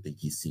whatever thing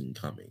he's seen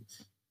coming.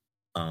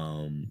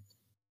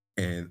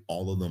 And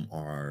all of them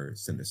are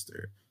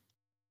sinister.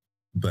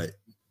 But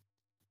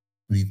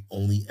we've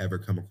only ever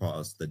come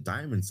across the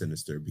Diamond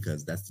Sinister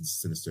because that's the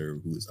Sinister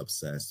who is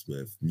obsessed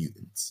with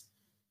mutants.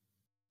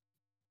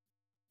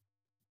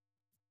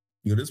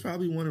 There's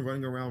probably one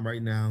running around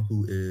right now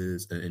who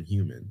is an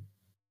Inhuman.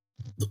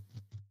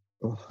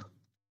 Oh.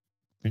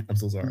 I'm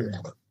so sorry.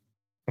 Yeah.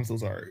 I'm so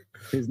sorry.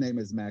 His name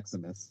is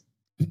Maximus.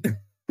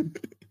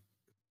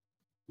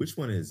 Which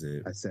one is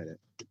it? I said it.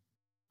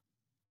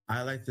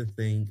 I like to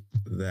think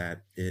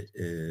that it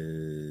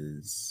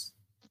is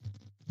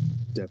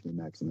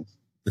definitely Maximus.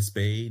 The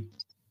Spade.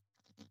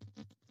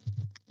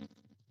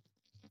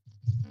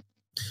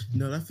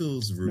 No, that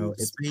feels rude. No,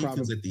 Spade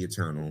feels like the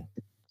Eternal.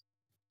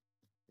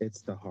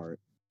 It's the Heart.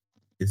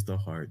 It's the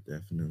Heart,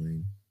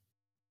 definitely.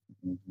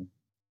 Mm-hmm.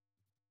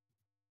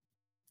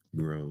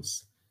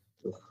 Gross.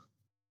 Ugh.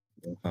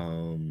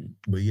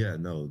 But yeah,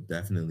 no,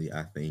 definitely.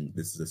 I think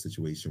this is a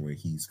situation where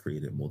he's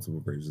created multiple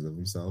versions of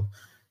himself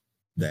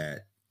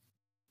that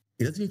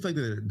it doesn't even feel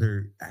like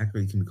they're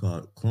accurately can be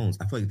called clones.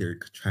 I feel like they're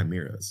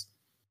chimeras.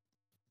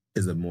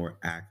 Is a more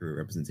accurate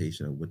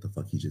representation of what the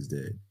fuck he just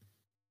did.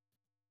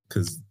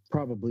 Because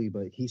probably,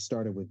 but he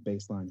started with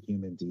baseline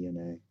human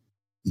DNA.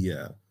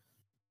 Yeah,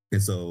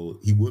 and so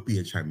he would be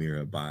a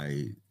chimera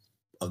by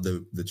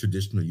the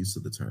traditional use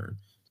of the term,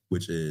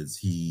 which is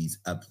he's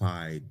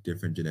applied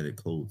different genetic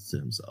codes to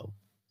himself.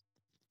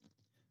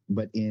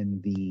 But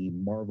in the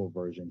Marvel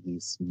version,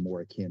 he's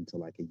more akin to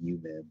like a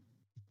human.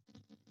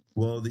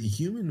 Well, the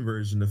human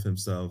version of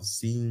himself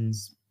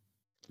seems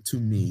to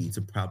me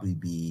to probably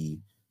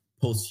be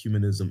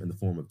post-humanism in the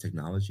form of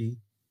technology.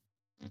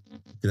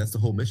 That's the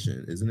whole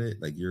mission, isn't it?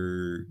 Like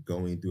you're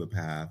going through a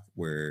path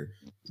where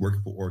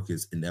working for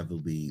Orchis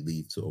inevitably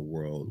leads to a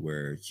world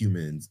where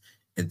humans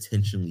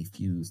intentionally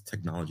fuse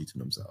technology to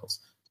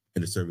themselves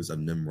in the service of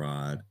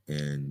Nimrod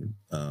and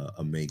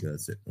Omega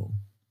Sentinel.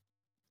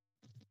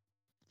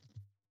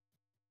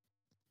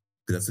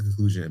 That's the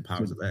conclusion in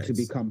Powers of X. To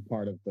become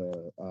part of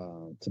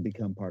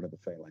the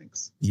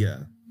Phalanx. Yeah.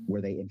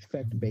 Where they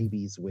infect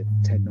babies with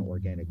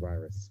techno-organic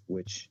virus,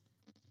 which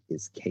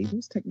is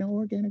Cable's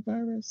techno-organic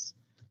virus.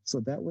 So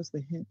that was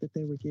the hint that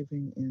they were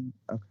giving in.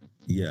 Okay.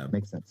 Yeah.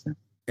 Makes sense now.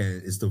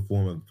 And it's the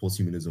form of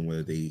posthumanism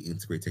where they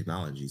integrate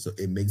technology. So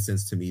it makes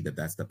sense to me that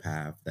that's the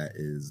path that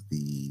is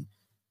the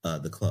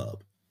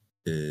club.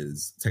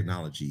 Is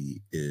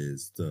technology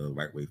is the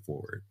right way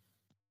forward.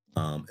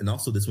 And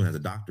also this one has a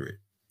doctorate.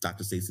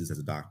 Dr. Stasis has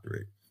a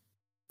doctorate.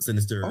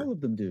 Sinister. All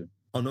of them do.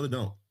 Oh, no, they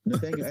don't.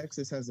 Nathaniel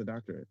Exis has a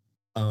doctorate.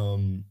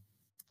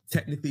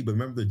 Technically, but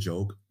remember the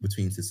joke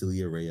between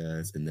Cecilia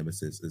Reyes and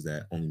Nemesis is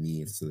that only me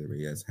and Cecilia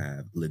Reyes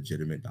have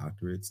legitimate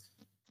doctorates.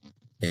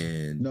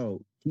 And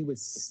no, he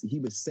was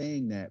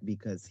saying that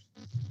because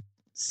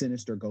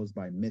Sinister goes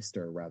by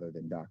Mr. rather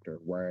than Doctor,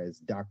 whereas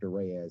Dr.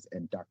 Reyes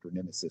and Dr.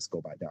 Nemesis go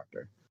by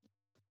Doctor.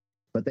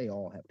 But they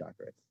all have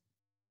doctorates.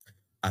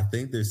 I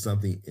think there's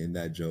something in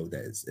that joke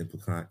that is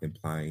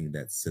implying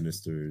that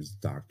Sinister's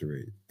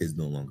doctorate is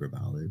no longer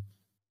valid.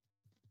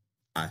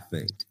 I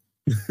think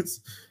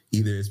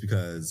either it's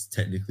because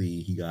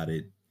technically he got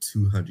it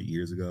 200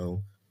 years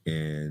ago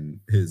and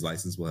his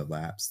license will have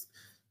lapsed,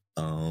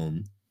 or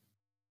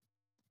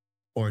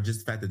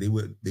just the fact that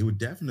they would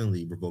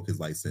definitely revoke his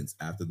license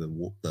after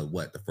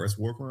the first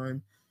war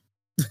crime.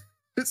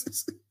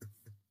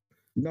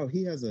 No,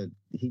 he doesn't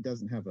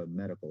have a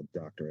medical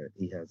doctorate.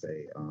 He has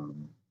a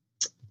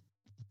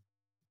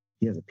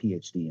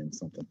PhD in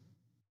something.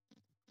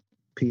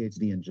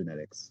 PhD in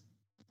genetics.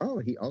 Oh,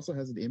 he also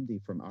has an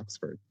MD from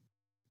Oxford.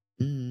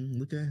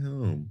 Look at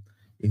him.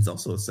 He's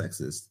also a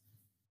sexist.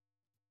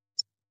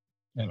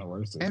 And a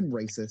racist. And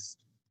racist.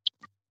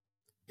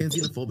 And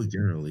xenophobic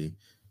generally.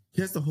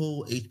 He has the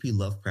whole H.P.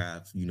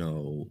 Lovecraft,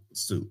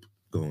 soup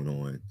going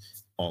on.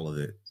 All of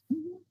it.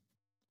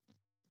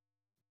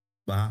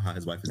 But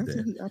his wife is That's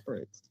dead. how he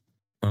operates.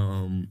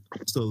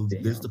 So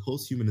there's the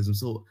post-humanism.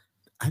 So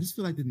I just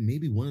feel like that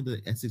maybe one of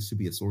the Essex should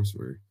be a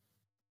sorcerer.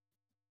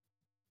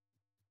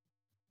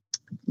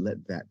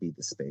 Let that be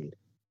the spade.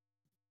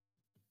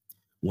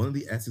 One of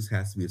the Essex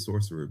has to be a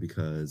sorcerer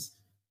because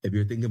if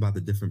you're thinking about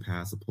the different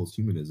paths of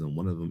post-humanism,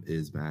 one of them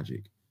is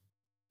magic.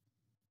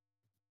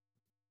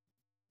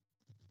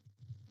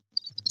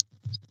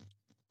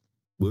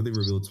 Will they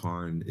reveal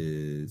Tarn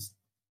is...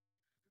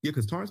 Yeah,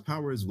 because Tarn's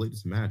power is related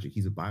to magic.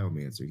 He's a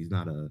biomancer. He's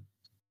not a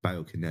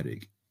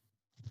biokinetic.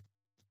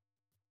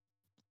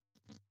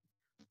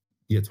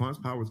 Yeah, Tarn's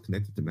power is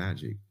connected to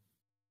magic.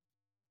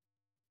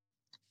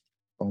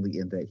 Only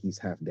in that he's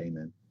half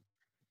Daemon.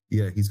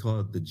 Yeah, he's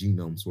called the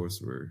genome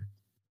sorcerer.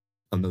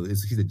 Oh, no,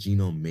 he's a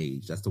genome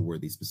mage. That's the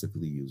word they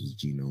specifically use, is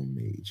genome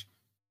mage.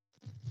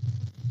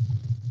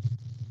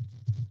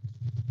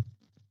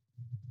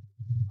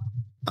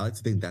 I like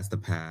to think that's the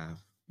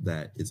path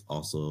that is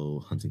also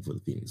hunting for the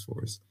Phoenix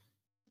Force.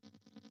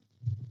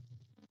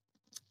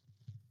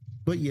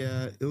 But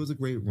yeah, it was a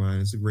great run.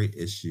 It's a great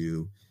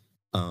issue.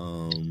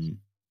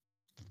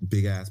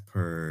 Big ass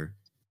purr.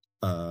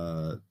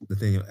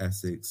 Nathaniel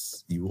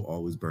Essex, you will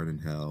always burn in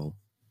hell.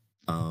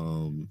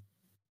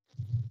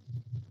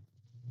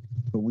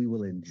 But we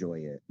will enjoy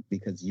it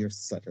because you're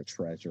such a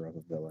treasure of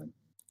a villain.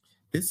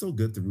 It's so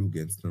good to root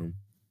against him.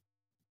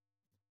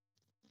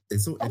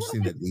 It's so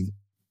interesting that we...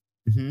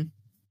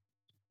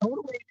 I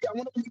want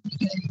to be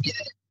gay.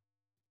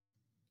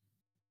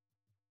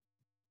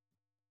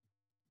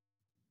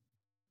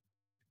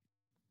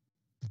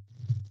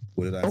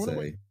 What did I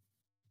say?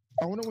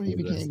 I wonder when he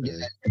became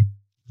gay.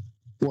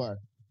 What?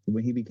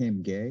 When he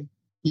became gay?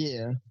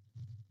 Yeah.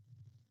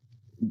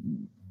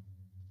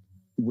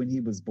 When he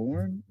was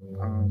born,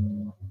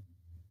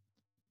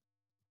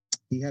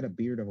 he had a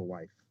beard of a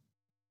wife.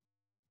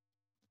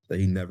 That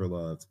he never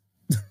loved.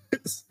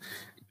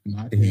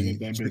 He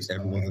tricked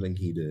everyone to think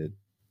he did.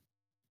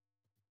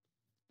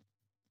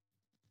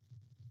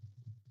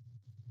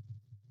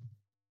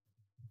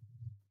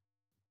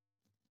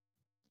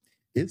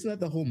 Isn't that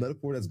the whole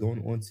metaphor that's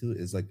going on too?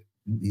 Is like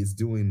he's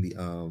doing the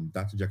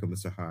Dr. Jekyll,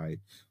 Mr. Hyde,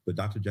 but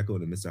Dr. Jekyll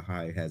and Mr.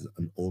 Hyde has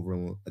an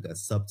overall like a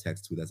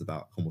subtext to it that's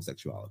about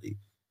homosexuality.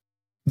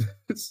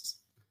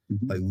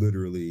 Like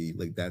literally,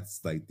 like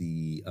that's like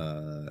the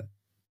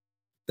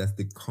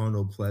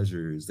carnal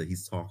pleasures that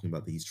he's talking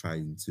about that he's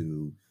trying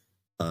to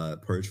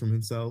purge from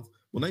himself.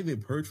 Well, not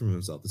even purge from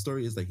himself. The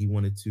story is that he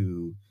wanted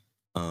to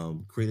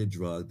create a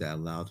drug that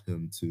allowed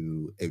him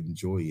to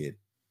enjoy it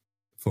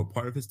for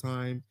part of his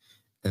time,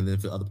 and then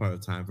for the other part of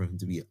the time for him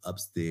to be an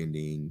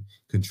upstanding,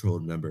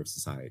 controlled member of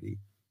society.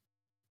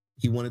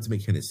 He wanted to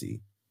make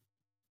Hennessy.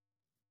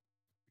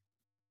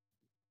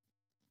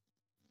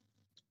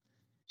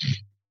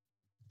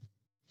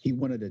 He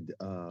wanted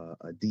a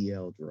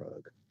DL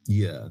drug.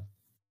 Yeah.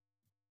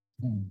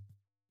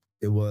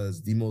 It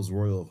was the most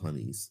royal of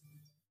honeys.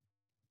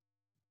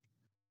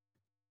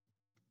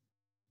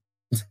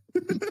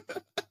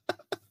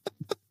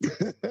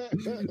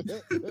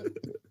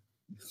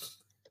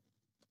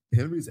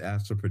 Henry's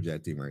astral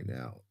projecting right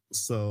now.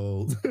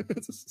 So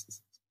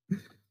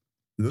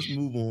let's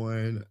move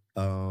on.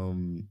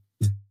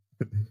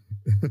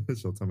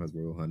 Showtime has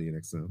royal honey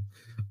next to him.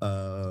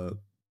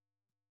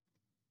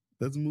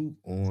 Let's move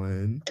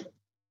on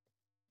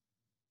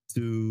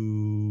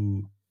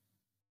to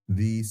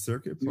the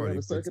circuit party.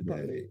 The circuit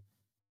party.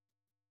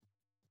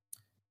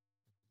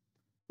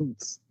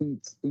 Let's go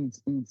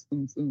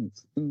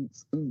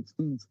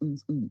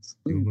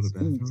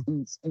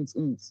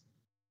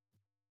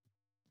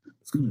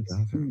to the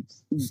bathroom.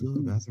 Let's go to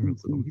the bathroom real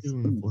quick. What are we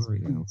doing on the floor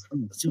right now?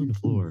 Let's do it on the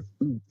floor.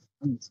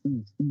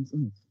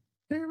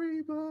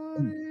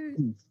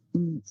 Everybody. Oh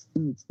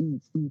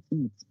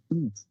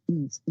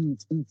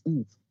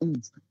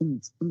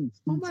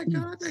my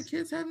God, that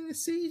kid's having a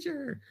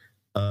seizure.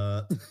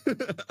 So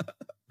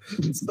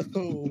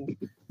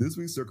this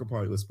week's circle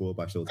party was spoiled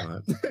by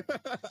Showtime.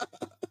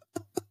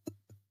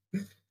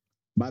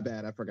 My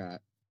bad, I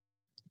forgot.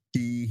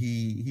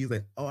 He's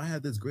like, oh, I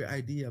had this great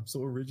idea. I'm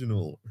so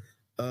original.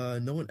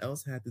 No one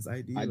else had this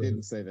idea. I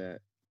didn't say that.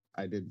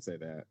 I didn't say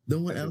that. No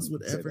one I else didn't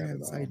would say ever that have at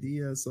this all.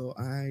 idea, so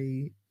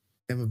I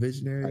am a I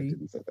visionary.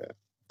 didn't say that.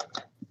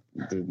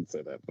 Didn't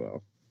say that at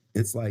all.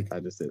 It's like I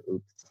just said,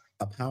 oops.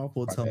 a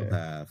powerful My bad.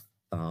 telepath,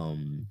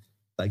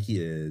 like he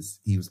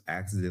was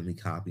accidentally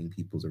copying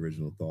people's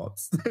original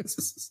thoughts.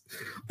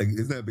 Like,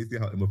 isn't that basically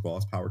how Emma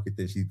Frost's power kicked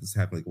in? She just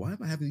happened like, why am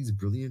I having these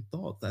brilliant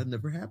thoughts that I've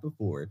never had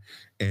before?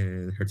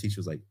 And her teacher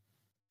was like,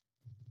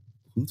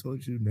 who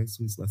told you next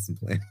week's lesson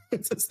plan?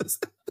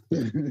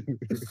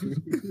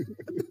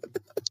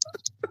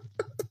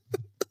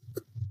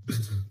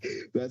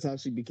 That's how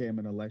she became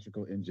an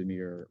electrical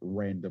engineer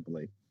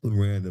randomly.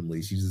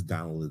 Randomly, she just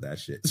downloaded that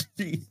shit.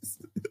 Jeez.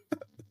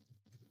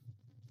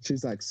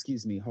 She's like,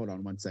 excuse me, hold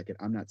on one second.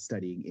 I'm not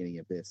studying any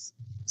of this.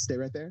 Stay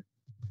right there.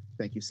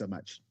 Thank you so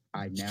much.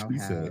 I now She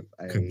have said,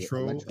 a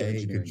Control electrical A,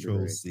 engineering Control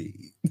degree.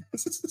 C.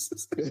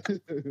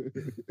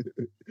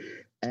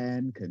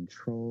 And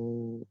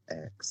Control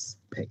X.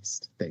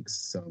 Paste. Thanks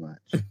so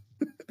much.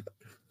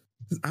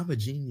 I'm a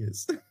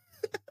genius.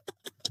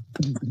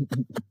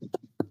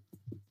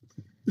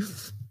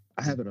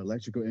 I have an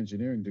electrical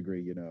engineering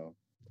degree,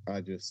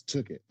 I just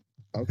took it.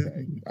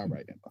 Okay. All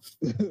right, Emma.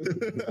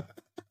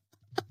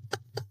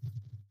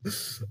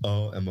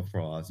 Oh, Emma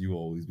Frost, you will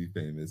always be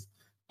famous.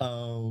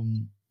 So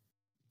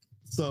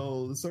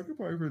the circuit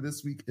party for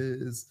this week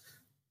is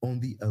on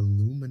the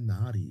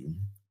Illuminati.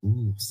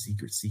 Ooh,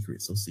 secret,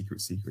 so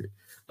secret.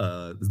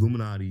 The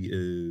Illuminati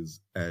is,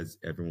 as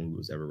everyone who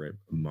has ever read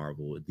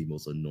Marvel, the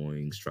most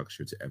annoying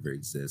structure to ever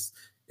exist.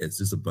 It's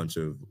just a bunch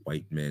of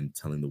white men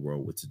telling the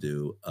world what to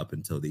do up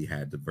until they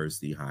had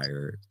diversity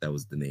hire. That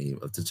was the name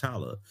of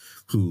T'Challa,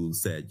 who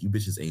said, you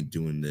bitches ain't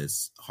doing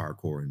this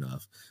hardcore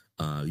enough.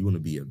 You want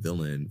to be a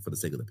villain for the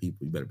sake of the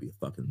people, you better be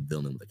a fucking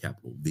villain with a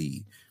capital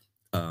V.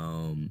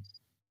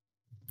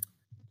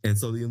 And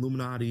so the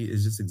Illuminati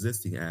is just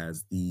existing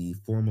as the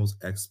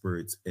foremost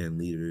experts and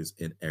leaders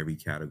in every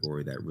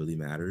category that really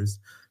matters.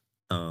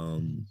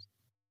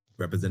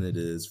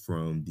 Representatives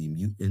from the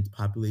mutant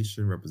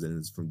population,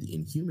 representatives from the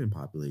inhuman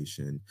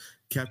population.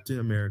 Captain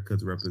America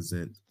to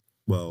represent,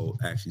 well,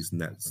 actually,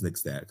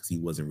 Snick's that because he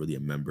wasn't really a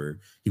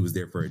member. He was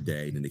there for a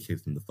day and then they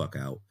kicked him the fuck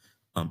out.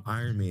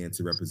 Iron Man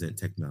to represent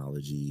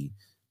technology.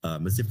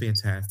 Mr.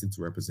 Fantastic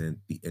to represent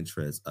the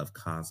interests of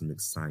cosmic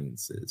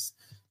sciences.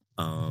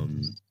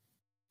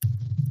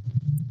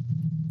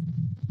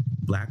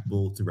 Black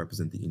Bolt to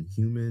represent the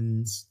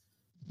Inhumans.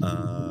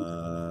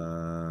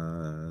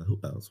 Who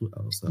else?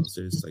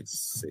 There's like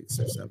 6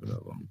 or 7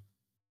 of them.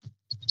 I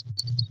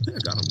think I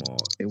got them all.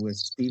 It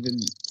was Stephen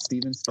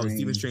Strange. Oh,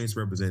 Stephen Strange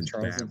represents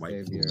Charles bad white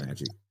people Xavier.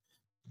 magic.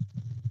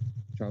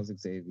 Charles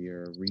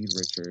Xavier, Reed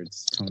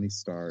Richards, Tony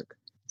Stark,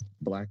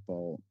 Black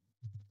Bolt,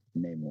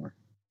 Namor,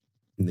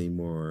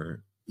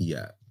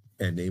 yeah.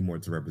 And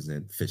Namor to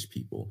represent fish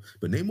people.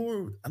 But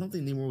Namor, I don't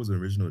think Namor was an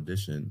original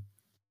edition.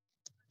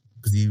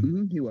 Because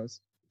he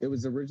was. It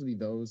was originally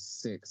those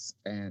 6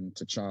 and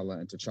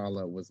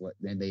T'Challa was like,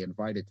 then they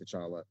invited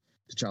T'Challa.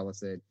 T'Challa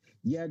said,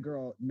 yeah,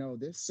 girl, no,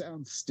 this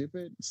sounds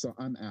stupid, so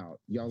I'm out.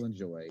 Y'all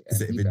enjoy.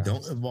 And if it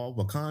don't involve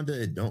Wakanda,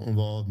 it don't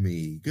involve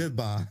me.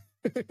 Goodbye.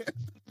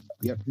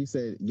 Yep, he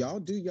said, y'all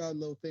do y'all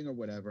little thing or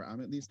whatever.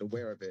 I'm at least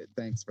aware of it.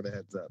 Thanks for the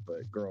heads up,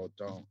 but girl,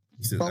 don't.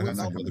 He said, I'm not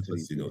not going coming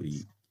to to you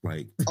eat.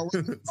 Like, are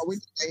we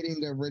dating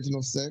the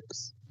original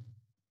 6?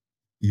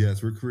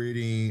 Yes, we're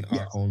creating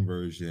our own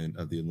version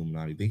of the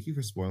Illuminati. Thank you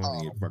for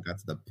spoiling it before I got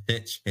to the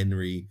pitch,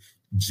 Henry.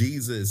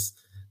 Jesus.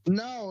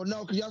 No,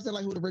 because y'all said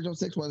like who the original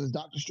 6 was. It's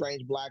Doctor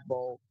Strange, Black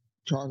Bolt,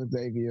 Charles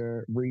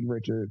Xavier, Reed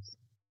Richards,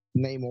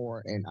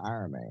 Namor, and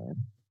Iron Man.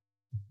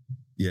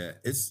 Yeah,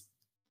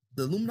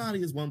 the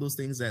Illuminati is one of those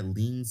things that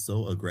leans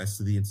so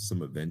aggressively into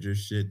some Avengers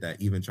shit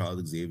that even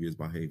Charles Xavier's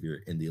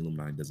behavior in the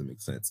Illuminati doesn't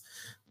make sense.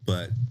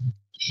 And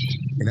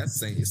that's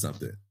saying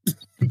something.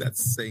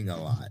 That's saying a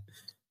lot.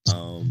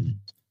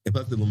 And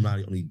plus the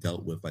Illuminati only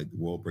dealt with like the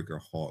Worldbreaker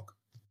Hawk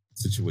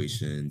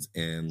situations,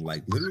 and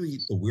like literally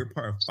the weird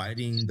part of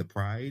fighting the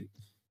Pride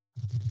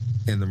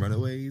and the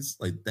Runaways,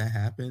 like that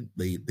happened.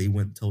 They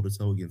went toe to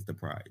toe against the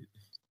Pride.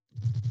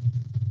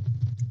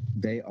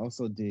 They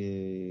also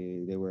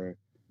did. They were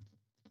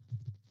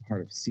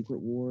part of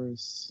Secret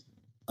Wars.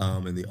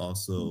 And they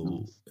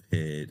also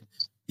had,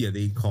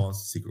 they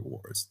caused Secret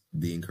Wars,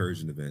 the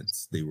incursion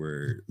events. They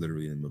were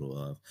literally in the middle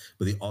of,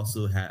 but they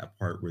also had a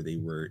part where they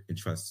were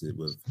entrusted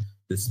with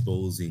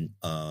disposing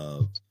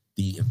of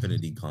the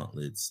Infinity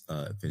Gauntlets,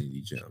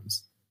 Infinity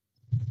Gems.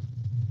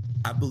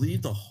 I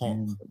believe the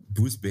Hulk,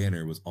 Bruce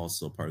Banner, was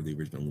also part of the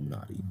original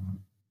Illuminati.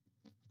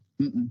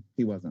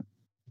 He wasn't.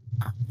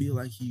 I feel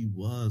like he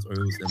was, or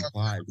it was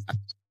implied.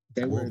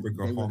 They were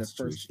the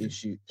first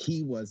issue.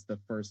 He was the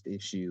first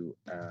issue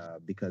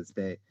because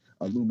the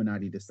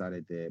Illuminati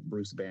decided that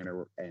Bruce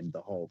Banner and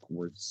the Hulk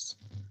were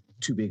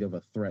too big of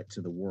a threat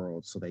to the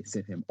world, so they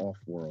sent him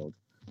off-world.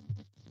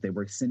 They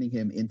were sending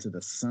him into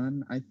the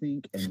sun, I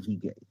think, and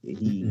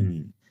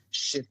he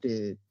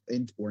shifted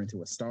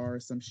into a star or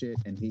some shit,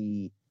 and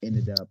he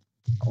ended up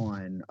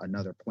on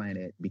another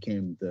planet,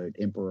 became the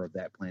emperor of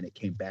that planet,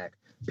 came back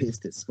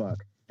pissed as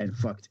fuck, and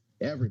fucked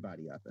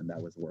everybody up, and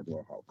that was World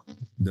War Hulk.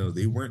 No,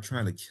 they weren't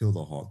trying to kill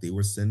the Hulk. They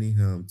were sending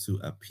him to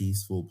a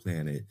peaceful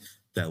planet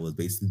that was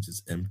basically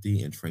just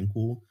empty and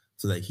tranquil,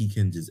 so that he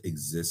can just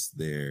exist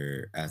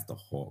there as the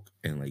Hulk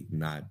and like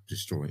not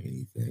destroy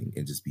anything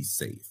and just be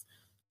safe,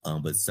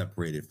 but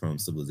separated from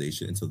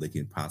civilization until they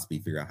can possibly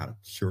figure out how to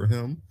cure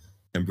him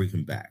and bring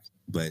him back.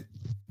 But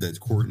the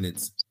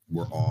coordinates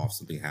were off.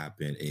 Something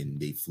happened, and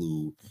they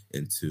flew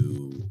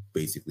into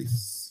basically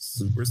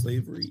super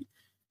slavery.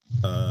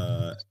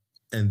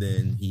 And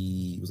then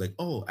he was like,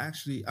 "Oh,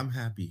 actually, I'm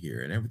happy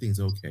here, and everything's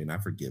okay, and I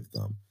forgive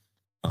them."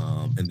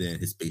 And then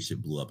his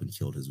spaceship blew up and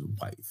killed his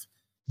wife.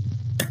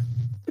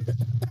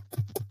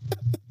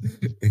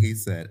 And he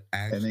said,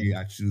 "Actually,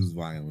 I choose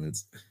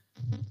violence."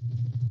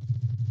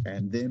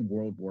 And then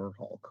World War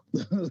Hulk.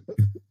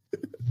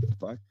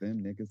 Fuck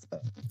them niggas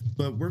up.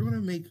 But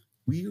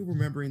we are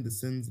remembering the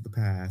sins of the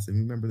past and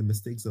remember the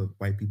mistakes of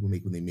white people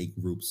make when they make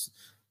groups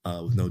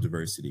with no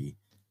diversity.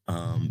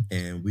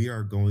 And we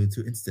are going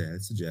to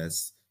instead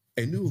suggest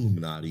a new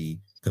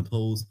Illuminati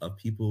composed of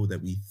people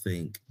that we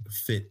think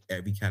fit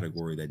every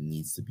category that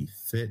needs to be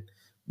fit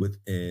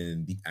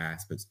within the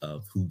aspects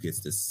of who gets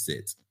to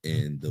sit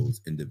in those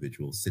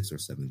individual 6 or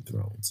 7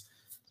 thrones.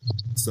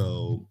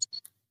 So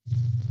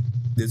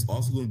there's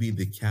also going to be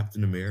the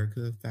Captain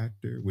America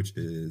factor, which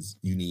is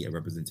you need a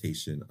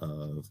representation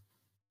of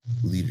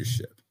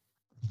leadership,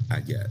 I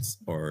guess,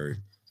 or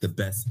the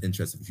best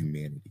interest of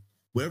humanity.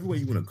 Whatever way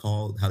you want to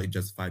call how they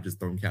justify just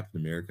throwing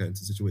Captain America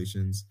into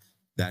situations,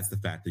 that's the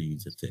factor you need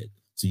to fit.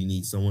 So you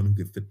need someone who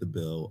can fit the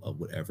bill of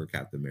whatever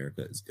Captain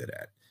America is good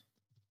at.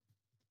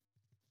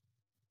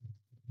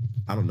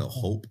 I don't know,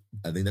 Hope.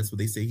 I think that's what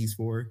they say he's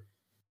for.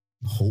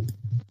 Hope.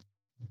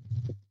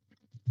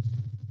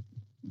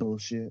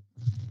 Bullshit.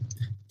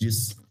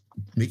 Just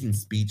making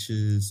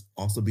speeches,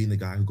 also being the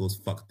guy who goes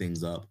fuck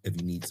things up if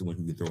you need someone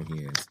who can throw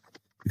hands.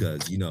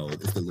 Because, you know,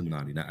 it's the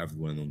Illuminati. Not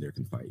everyone on there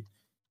can fight.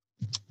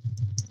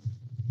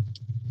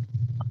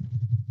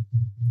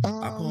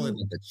 I call it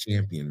like a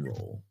champion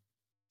role.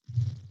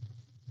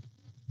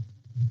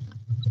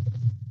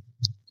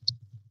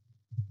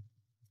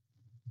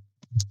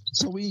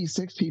 So we need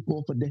 6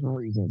 people for different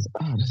reasons.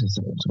 Oh, this is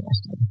so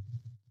interesting.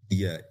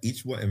 Yeah,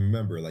 each one, and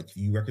remember, like if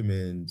you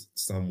recommend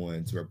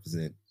someone to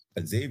represent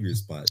Xavier's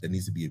spot, that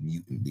needs to be a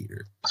mutant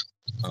leader.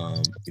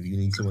 If you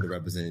need someone to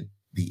represent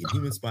the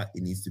Inhuman spot,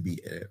 it needs to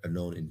be a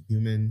known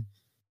Inhuman.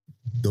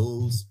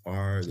 Those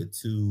are the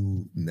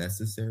 2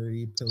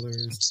 necessary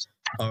pillars.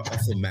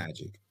 Also,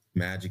 Magic.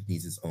 Magic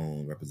needs its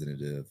own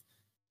representative,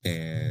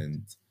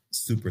 and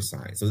Super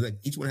Science. So like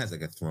each one has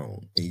like a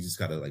throne, and you just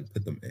gotta like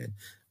put them in.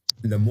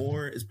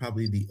 Namor is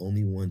probably the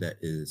only one that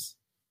is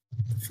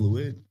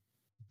fluid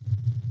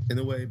in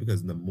a way,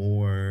 because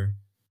Namor,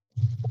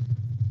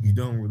 you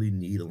don't really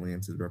need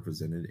Atlantis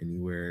represented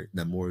anywhere.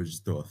 Namor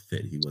just throw a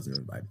fit. He wasn't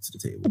invited to the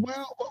table.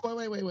 Well,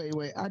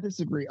 wait. I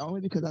disagree.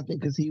 Only because I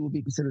think he would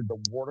be considered the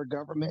water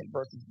government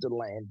versus the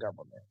land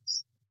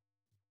governments.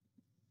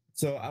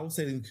 So I would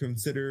say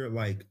consider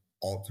like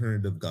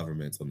alternative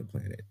governments on the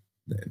planet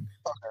then.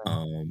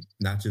 Okay.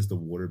 Not just the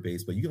water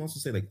base, but you can also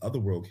say like other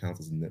world counts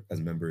as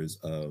members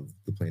of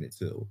the planet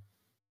too.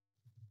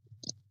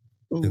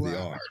 Because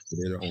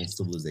they're their own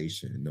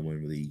civilization. No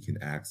one really can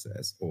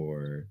access,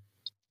 or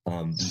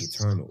the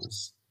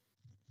Eternals.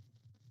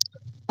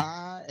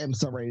 I am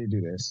so ready to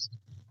do this.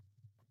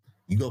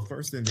 You go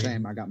first, then.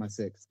 Same. I got my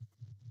 6.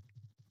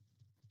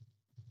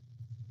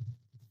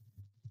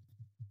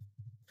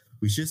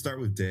 We should start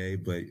with Day,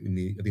 but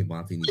I think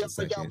Monty needs a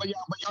second. But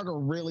y'all gonna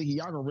really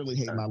hate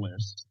my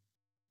list.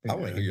 I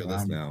want to hear your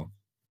list now.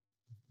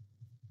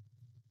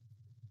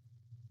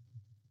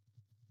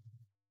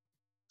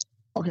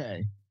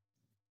 Okay.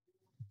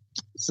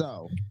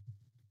 So,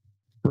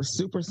 for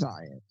Super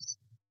Science,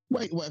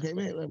 wait, let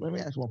me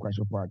ask one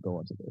question before I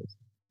go into this.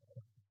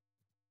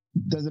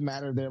 Does it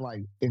matter they're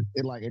like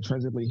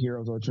intrinsically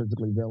heroes or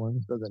intrinsically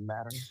villains? Does it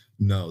matter?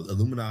 No, the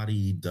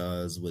Illuminati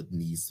does what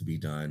needs to be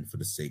done for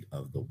the sake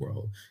of the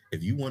world.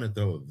 If you want to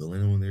throw a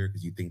villain on there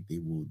because you think they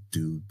will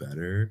do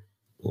better,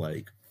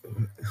 like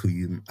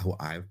who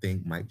I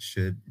think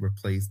should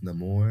replace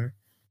Namor,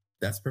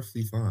 that's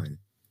perfectly fine.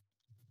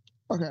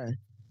 Okay,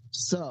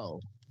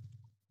 so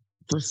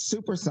for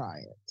Super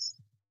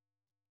Science,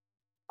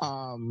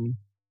 I'm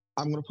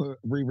gonna put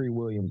Riri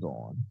Williams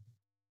on.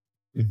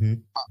 Mm-hmm.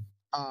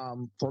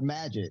 For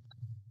Magic,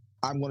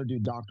 I'm going to do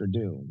Dr.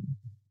 Doom.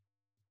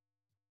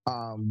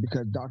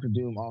 Because Dr.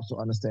 Doom also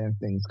understands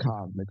things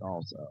cosmic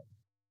also.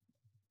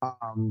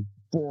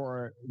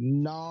 For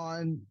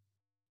non-land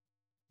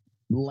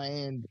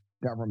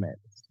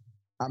governments,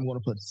 I'm going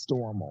to put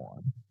Storm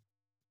on.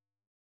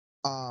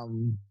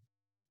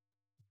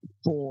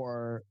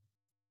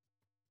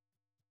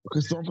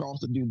 Because Storm can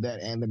also do that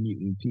and the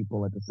mutant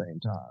people at the same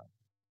time.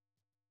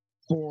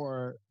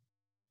 For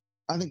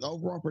I think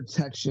overall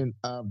protection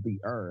of the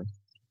Earth,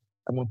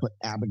 I'm going to put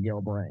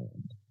Abigail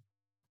Brand.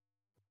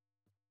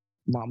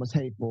 Mama's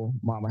hateful.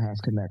 Mama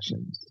has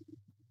connections.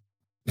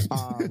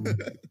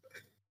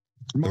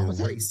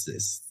 Mama's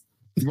racist.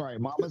 Right,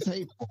 Mama's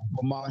hateful,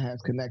 but Mama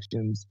has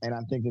connections, and I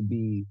think it'd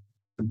be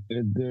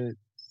a good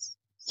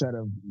set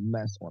of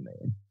mess on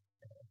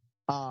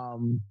there.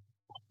 Um,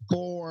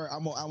 for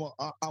I'm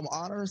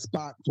honor a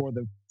spot for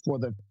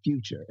the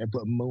future and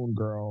put Moon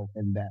Girl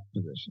in that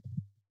position.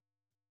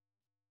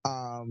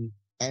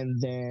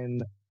 And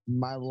then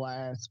my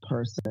last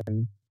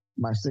person,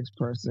 my sixth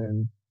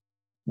person,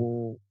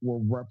 will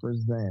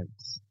represent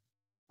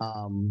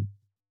um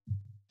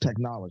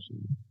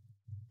technology,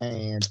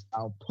 and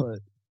I'll put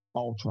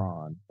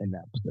Ultron in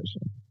that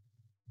position.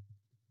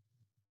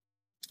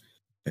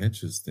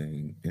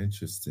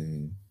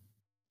 Interesting.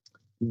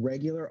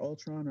 Regular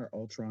Ultron or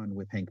Ultron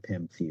with Hank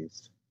Pym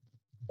fused?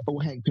 Oh,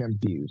 Hank Pym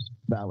fused.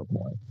 Valid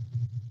point.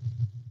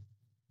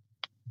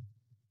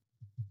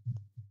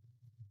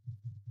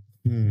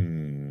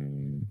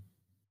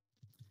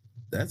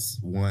 That's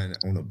one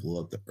on a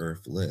blow up the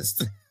Earth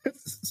list.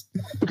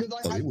 Because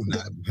like, they would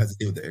not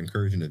hesitate with the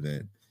incursion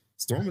event.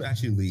 Storm would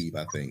actually leave,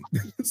 I think.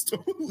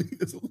 Storm would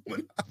leave as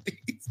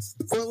Illuminati.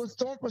 Well,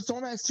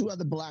 Storm has two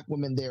other black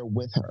women there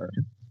with her.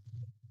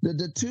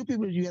 The two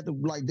people you have to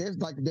like. There's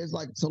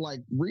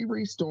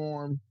Riri,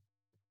 Storm,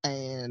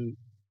 and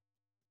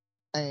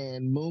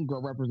Moon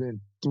Girl represent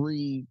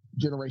three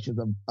generations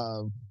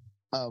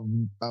of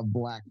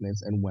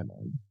blackness and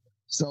women.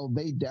 So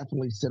they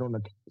definitely sit on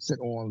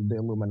the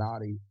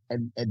Illuminati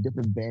at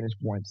different vantage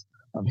points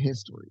of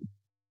history.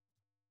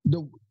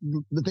 The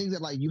things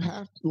that like you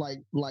have to,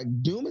 like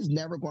Doom is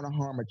never going to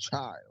harm a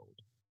child.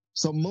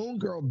 So Moon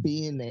Girl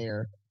being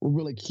there will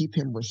really keep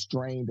him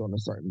restrained on a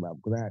certain level,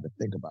 because I had to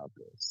think about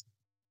this.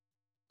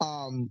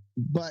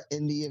 But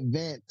in the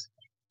event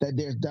that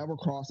there's double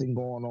crossing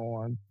going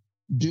on,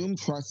 Doom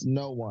trusts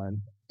no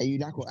one, and you're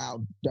not going to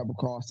out double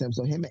cross him.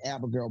 So him and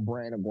Abigail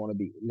Brand are going to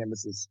be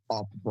nemesis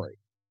off the break,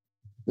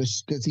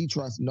 because he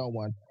trusts no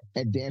one,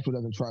 and Dancer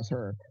doesn't trust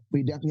her. But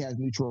he definitely has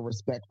mutual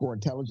respect for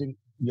intelligent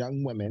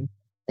young women,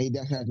 and he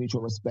definitely has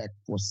mutual respect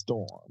for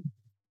Storm.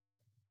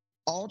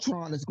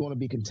 Ultron is going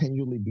to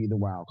continually be the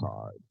wild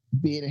card.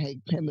 Being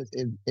Hank Pym is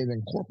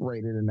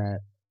incorporated in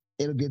that,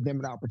 it'll give them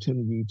an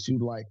opportunity to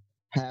like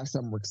have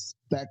some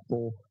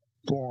respectful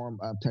form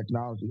of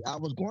technology. I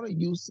was going to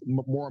use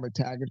more of a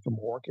target from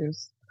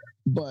Orchis,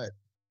 but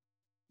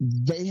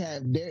they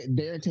have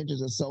their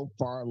intentions are so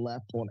far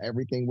left on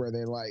everything where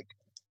they're like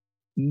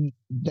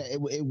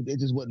that it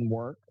just wouldn't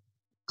work.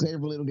 They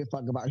really don't give a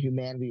fuck about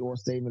humanity or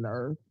saving the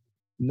Earth.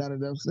 None of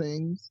those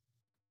things.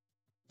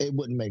 It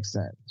wouldn't make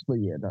sense. But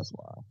yeah, that's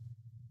why.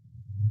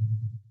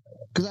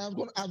 Because I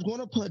was going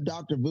to put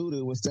Dr.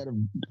 Voodoo instead of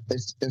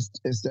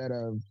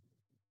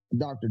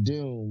Dr.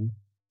 Doom,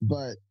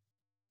 but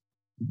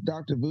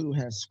Dr. Voodoo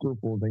has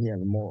scruples and he has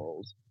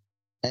morals,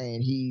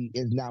 and he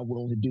is not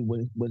willing to do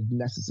what's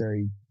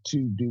necessary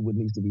to do what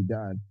needs to be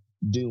done.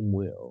 Doom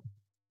will.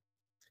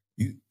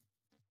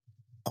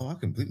 I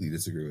completely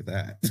disagree with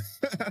that.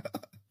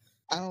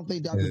 I don't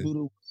think Dr.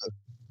 Voodoo.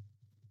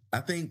 I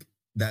think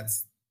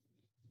that's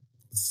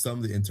some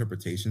of the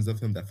interpretations of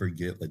him that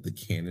forget like the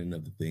canon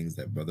of the things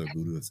that Brother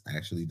Voodoo has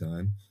actually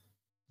done.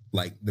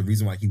 Like the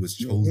reason why he was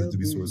chosen to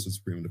be Sorcerer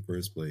Supreme in the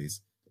first place.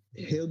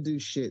 He'll do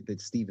shit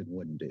that Steven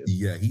wouldn't do.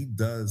 Yeah, he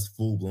does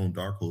full-blown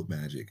Darkhold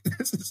magic.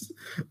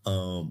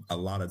 A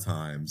lot of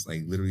times,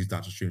 like literally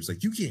Doctor Strange's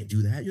like, you can't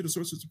do that. You're the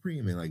Sorcerer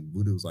Supreme. And like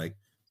Voodoo's like,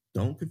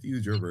 don't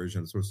confuse your version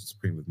of the Sorcerer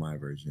Supreme with my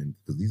version,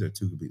 because these are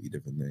two completely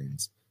different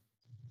things.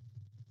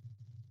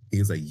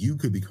 He's like, you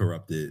could be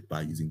corrupted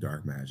by using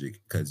dark magic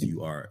because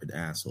you are an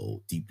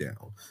asshole deep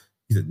down.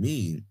 He said,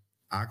 me,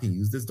 I can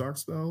use this dark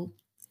spell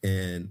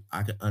and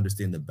I can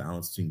understand the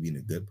balance between being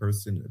a good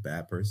person and a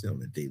bad person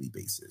on a daily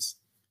basis.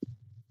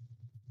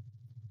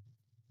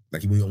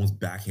 Like he almost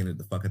backhanded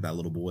the fuck at that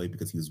little boy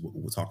because he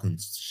was talking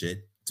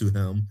shit to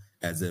him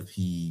as if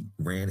he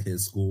ran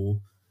his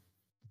school,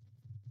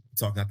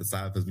 talking out the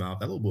side of his mouth.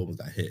 That little boy almost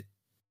got hit.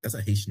 That's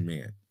a Haitian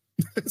man.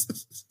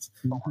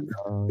 Oh my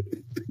God.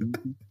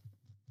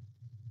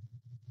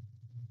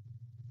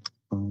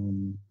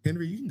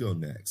 Henry, you can go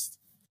next.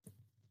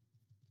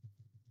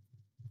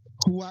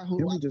 Who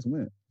just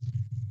went?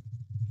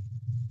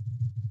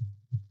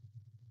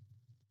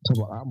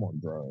 I'm on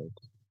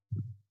drugs.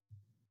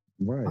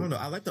 Right. I don't know.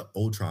 I like the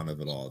Ultron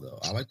of it all, though.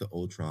 I like the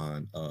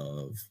Ultron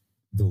of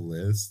the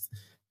list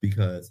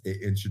because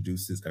it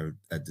introduces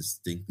a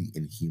distinctly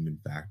inhuman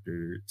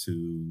factor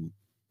to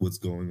what's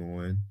going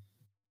on.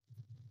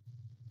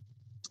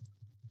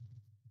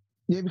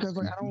 Yeah, because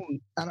like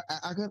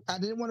I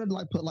didn't want to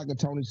like put like a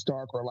Tony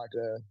Stark or like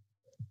a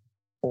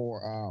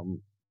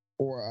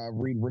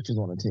Reed Richards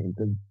on the team,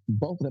 because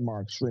both of them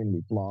are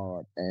extremely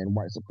flawed and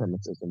white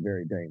supremacists and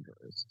very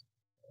dangerous.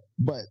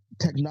 But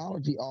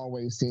technology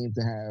always seems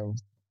to have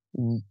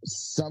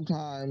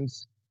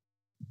sometimes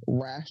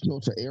rational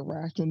to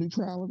irrational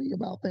neutrality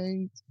about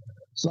things.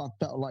 So I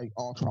felt like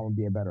Ultron would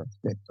be a better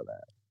fit for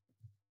that,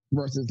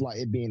 versus like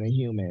it being a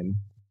human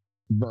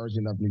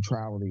version of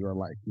neutrality or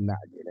like not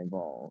getting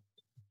involved.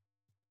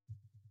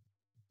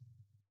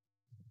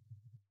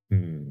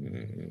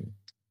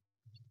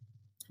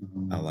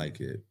 I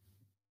like it.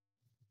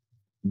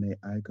 May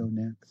I go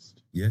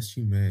next? Yes,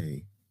 you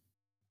may.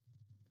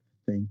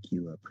 Thank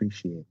you.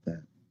 Appreciate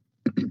that.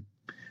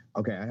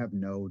 Okay, I have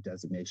no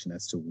designation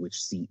as to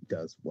which seat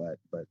does what,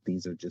 but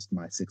these are just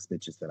my 6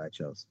 bitches that I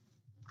chose.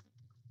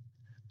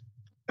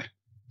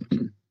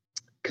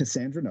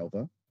 Cassandra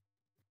Nova,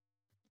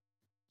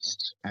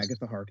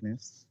 Agatha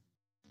Harkness,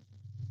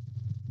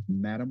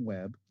 Madam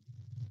Web,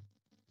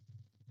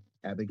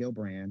 Abigail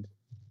Brand,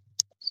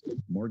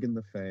 Morgan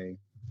Le Fay,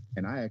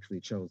 and I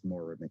actually chose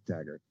Moira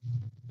McTaggart.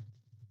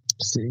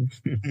 See,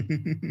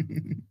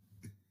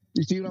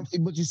 you see what I'm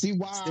saying? But you see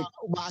why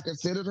I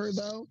considered her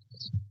though?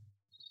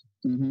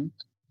 Mm-hmm.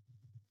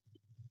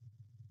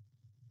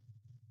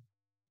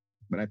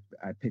 But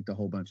I picked a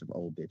whole bunch of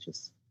old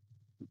bitches.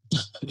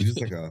 It's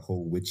just like a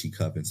whole witchy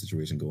coven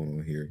situation going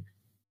on here.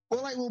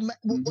 Well, like,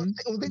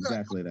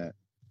 exactly that.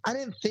 I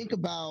didn't think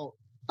about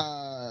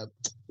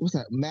what's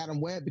that, Madam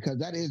Web, because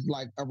that is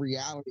like a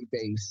reality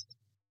based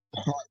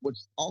part, which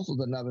also is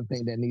another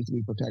thing that needs to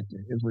be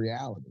protected is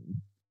reality.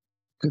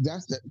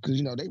 Because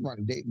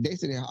they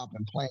sit and hop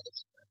in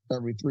planets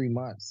every 3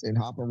 months and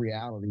hop in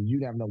reality. You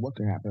never know what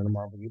could happen in the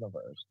Marvel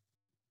universe.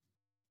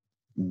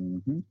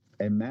 Mm-hmm.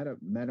 And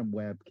Madam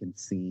Web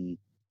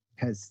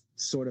has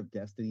sort of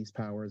Destiny's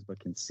powers, but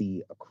can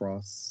see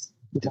across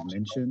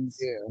dimensions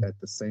at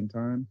the same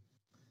time.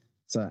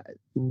 So,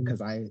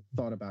 because I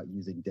thought about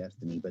using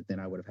Destiny, but then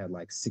I would have had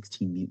like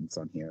 16 mutants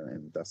on here,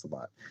 and that's a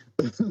lot.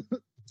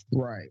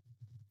 Right.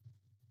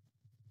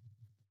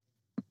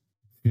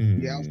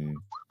 Yeah.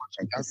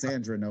 And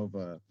Cassandra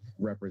Nova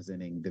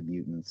representing the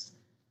mutants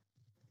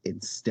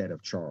instead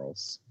of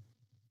Charles.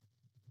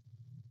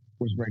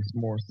 Which makes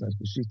more sense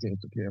because she seems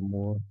to care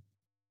more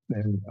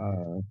than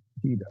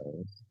he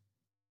does.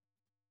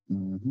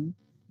 Mm-hmm.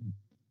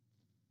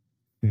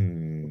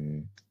 Hmm.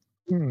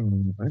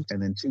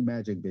 And then 2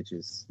 magic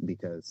bitches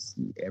because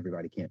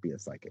everybody can't be a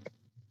psychic.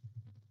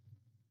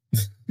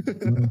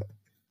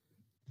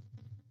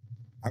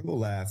 I'll go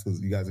last because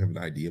you guys have an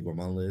idea about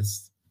my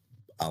list.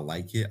 I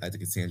like it. I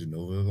think it's Cassandra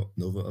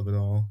Nova of it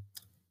all.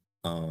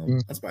 I'm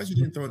surprised you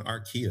didn't throw in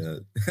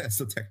Archaea as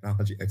a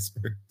technology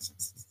expert.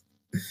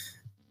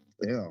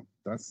 Yeah,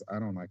 I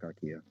don't like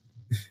Archaea.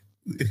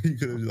 You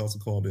could have also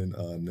called in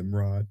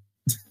Nimrod.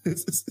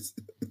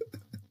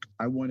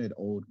 I wanted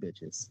old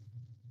bitches.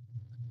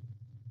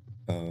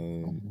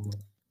 All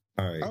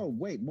right. Oh,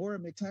 wait, Moira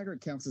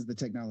McTaggart counts as the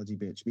technology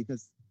bitch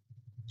because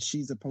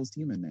she's a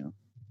post-human now.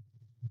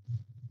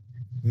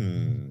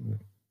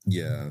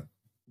 Yeah.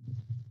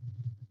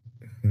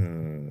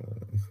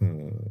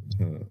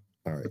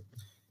 All right.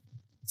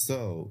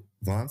 So,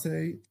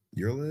 Vontae,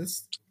 your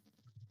list?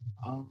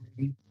 I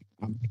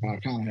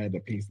kind of had to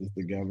piece this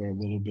together a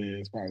little bit.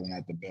 It's probably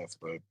not the best,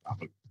 but I'm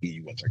gonna give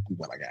you what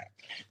I got.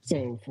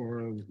 So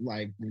for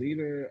like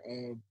leader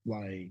of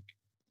like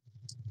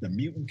the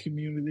mutant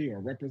community or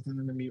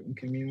representing the mutant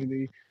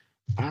community,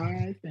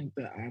 I think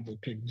that I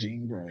would pick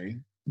Jean Grey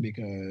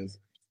because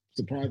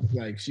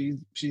like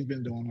she's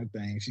been doing her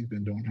thing. She's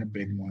been doing her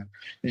big one,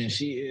 and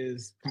she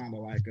is kind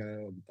of like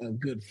a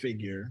good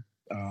figure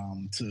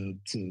to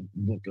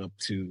look up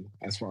to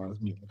as far as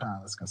mutant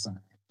kind is concerned.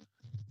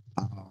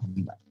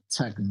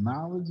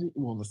 Technology,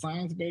 well, the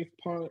science-based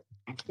part,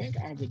 I think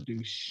I would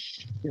do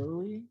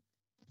Shuri.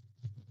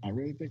 I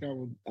really think I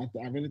would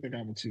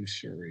choose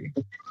Shuri.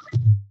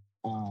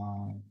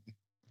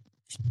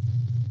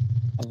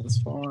 As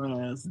far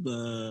as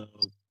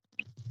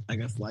I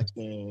guess like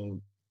the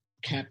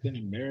Captain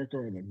America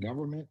or the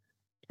government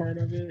part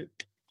of it,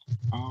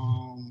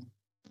 I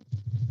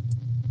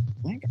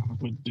think I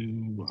would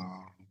do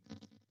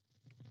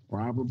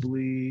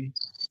probably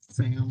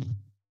Sam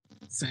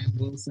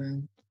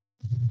Wilson.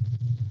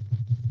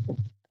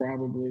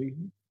 Probably.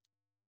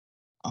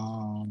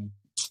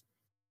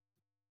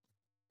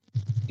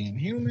 In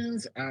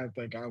humans, I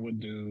think I would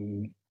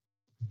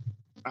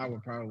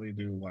probably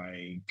do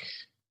like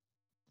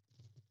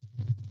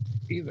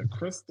either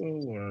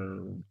Crystal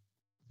or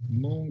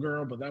Moon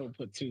Girl, but that would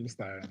put 2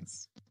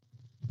 science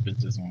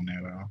bitches on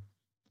there though.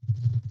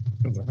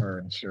 Because of her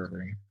and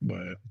Shuri.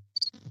 But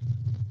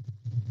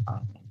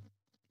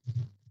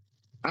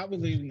I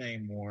would leave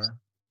Namor.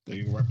 So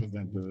you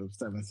represent the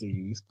 7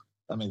 seas.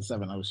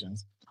 7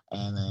 oceans.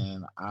 And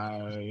then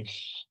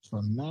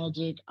for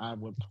magic, I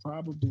would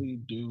probably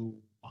do.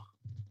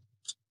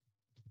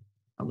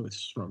 I really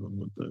struggled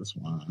with this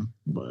one,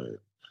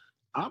 but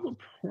I would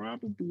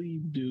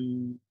probably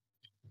do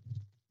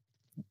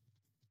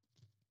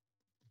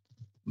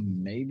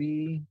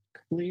maybe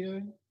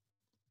Clea.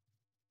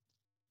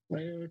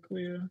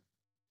 Clea.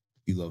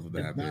 You love a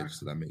bad bitch,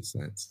 so that makes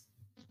sense.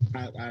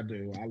 I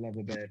do. I love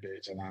a bad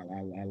bitch, and I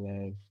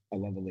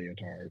love a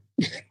leotard.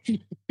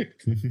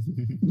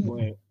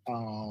 But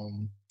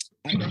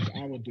I think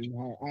I would do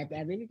her. I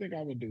really think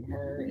I would do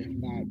her. If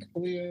not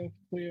Clea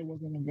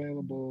wasn't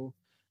available,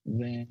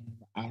 then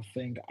I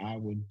think I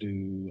would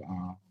do.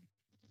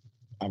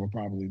 I would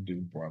probably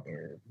do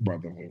Brother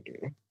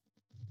Voodoo.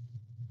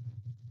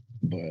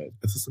 But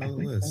it's a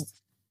solid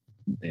list.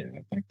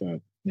 I think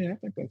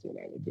that's what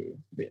I would do.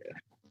 Yeah.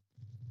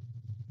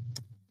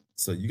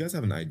 So you guys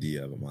have an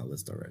idea of my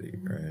list already,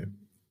 right?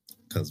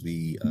 Because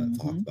we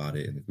talked about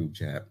it in the group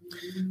chat.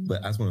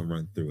 But I just want to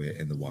run through it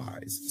and the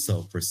whys.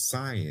 So for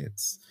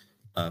science,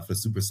 for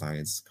super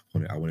science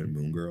component, I wanted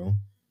Moon Girl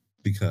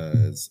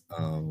because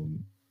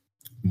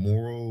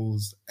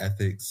morals,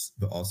 ethics,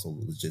 but also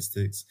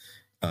logistics.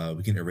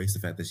 We can erase the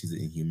fact that she's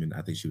an inhuman.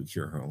 I think she would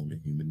cure her own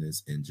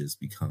inhumanness and just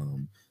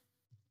become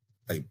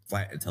like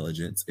flat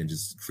intelligence and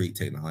just create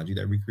technology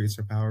that recreates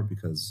her power,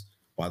 because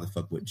why the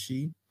fuck wouldn't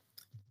she?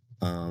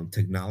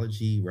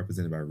 Technology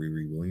represented by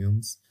Riri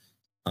Williams.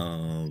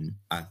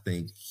 I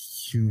think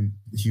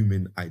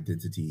human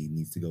identity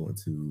needs to go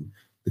into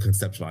the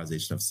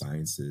conceptualization of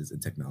sciences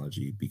and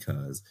technology,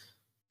 because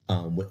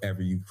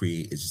whatever you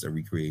create is just a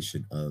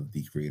recreation of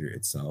the creator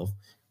itself.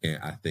 And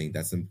I think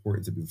that's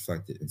important to be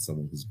reflected in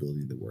someone who's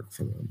building the work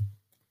for them.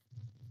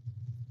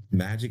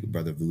 Magic,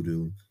 Brother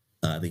Voodoo,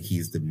 I think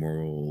he's the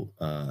moral,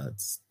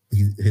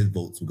 his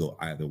votes will go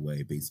either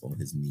way based on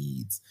his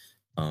needs.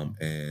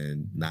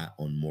 And not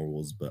on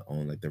morals, but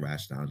on like the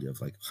rationality of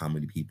like how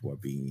many people are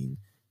being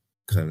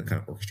kind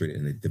of orchestrated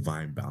in a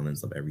divine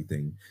balance of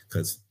everything.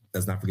 Because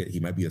let's not forget, he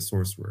might be a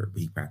sorcerer,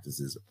 but he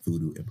practices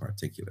voodoo in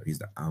particular. He's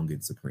the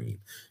Angan Supreme.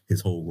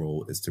 His whole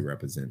role is to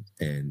represent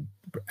and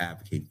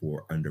advocate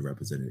for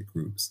underrepresented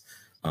groups,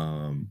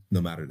 no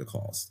matter the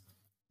cost.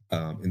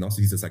 And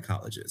also he's a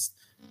psychologist,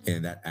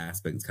 and that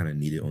aspect is kind of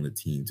needed on the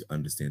team to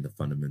understand the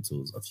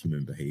fundamentals of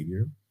human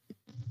behavior.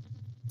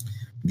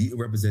 The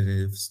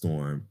Representative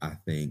Storm, I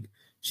think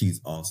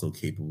she's also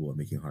capable of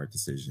making hard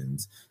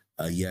decisions.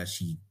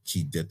 She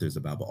dithers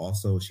about, but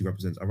also she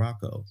represents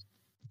Arakko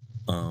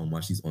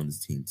while she's on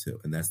this team too.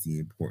 And that's the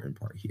important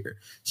part here.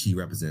 She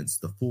represents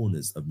the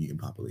fullness of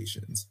mutant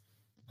populations.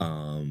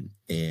 And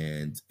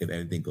if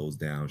anything goes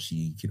down,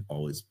 she can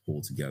always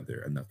pull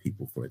together enough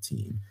people for a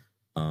team.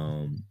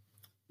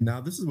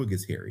 Now, this is what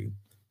gets hairy.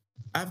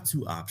 I have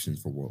two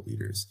options for world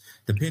leaders,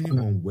 depending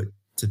on what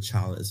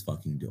T'Challa is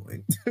fucking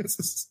doing.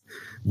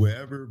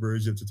 Wherever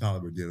version of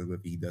T'Challa we're dealing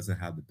with, he doesn't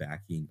have the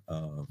backing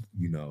of,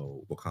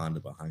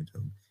 Wakanda behind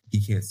him.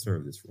 He can't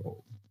serve this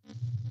role.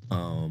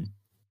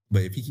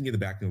 But if he can get the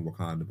backing of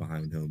Wakanda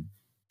behind him,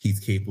 he's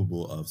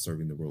capable of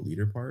serving the world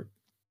leader part.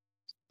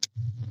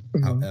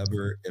 Mm-hmm.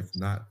 However, if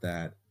not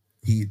that,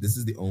 this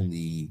is the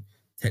only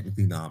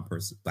technically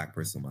black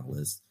person on my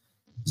list,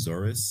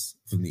 Zorus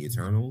from the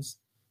Eternals,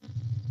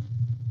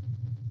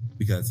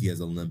 because he has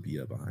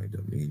Olympia behind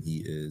him and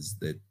he is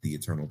the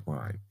Eternal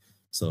Prime.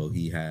 So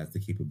he has the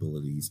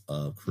capabilities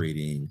of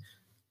creating,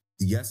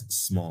 yes,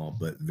 small,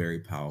 but very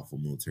powerful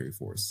military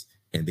force.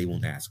 And they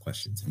won't ask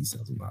questions if he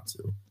tells them not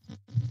to.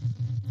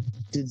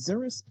 Did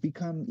Zorus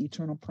become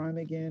Eternal Prime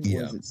again? Yeah.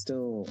 Or is it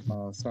still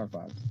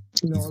Starfox?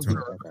 No,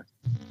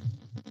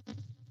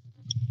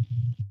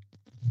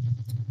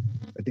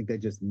 I think they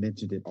just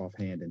mentioned it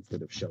offhand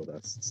instead of showed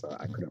us, so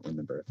I couldn't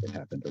remember if it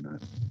happened or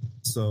not.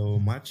 So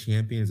my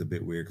champion is a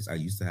bit weird because I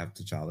used to have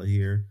T'Challa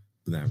here,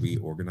 but then I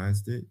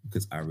reorganized it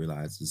because I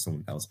realized there's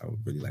someone else I would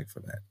really like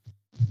for that.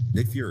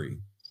 Nick Fury.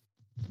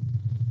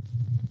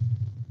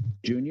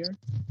 Junior?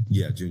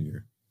 Yeah,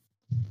 Junior.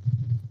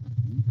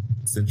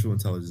 Central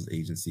Intelligence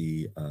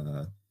Agency.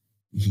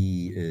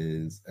 He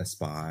is a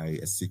spy,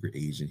 a secret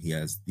agent. He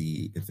has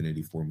the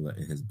Infinity Formula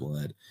in his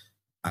blood.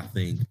 I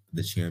think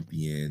the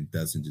champion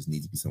doesn't just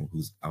need to be someone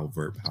who's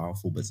overt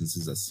powerful, but since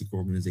it's a secret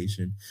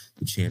organization,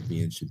 the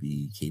champion should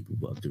be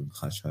capable of doing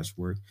hush-hush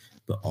work,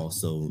 but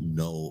also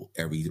know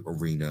every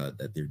arena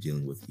that they're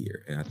dealing with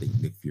here. And I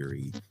think Nick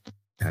Fury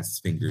has his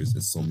fingers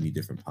in so many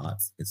different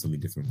pots and so many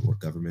different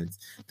governments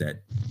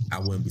that I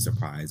wouldn't be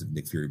surprised if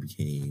Nick Fury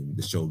became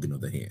the Shogun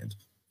of the Hand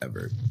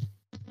ever,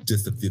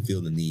 just to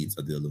fulfill the needs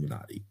of the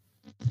Illuminati.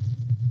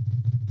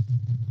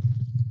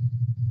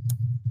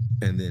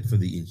 And then for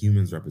the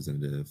Inhumans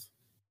representative,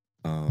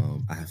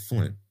 I have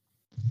Flint.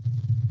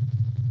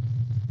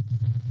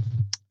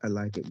 I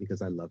like it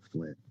because I love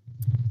Flint.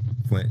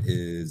 Flint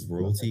is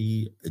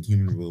royalty,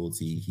 Inhuman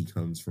royalty. He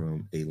comes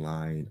from a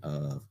line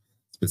of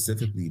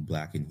specifically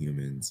Black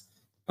Inhumans.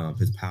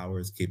 His power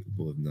is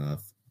capable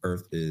enough.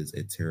 Earth is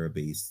a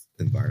Terra-based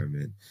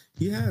environment.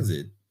 He has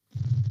it.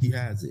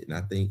 And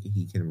I think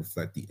he can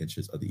reflect the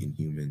interests of the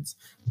Inhumans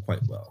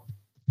quite well.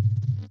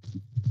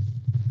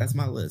 That's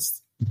my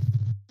list.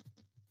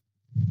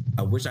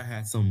 I wish I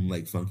had some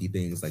like funky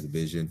things like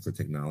vision for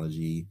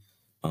technology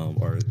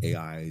or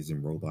AIs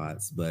and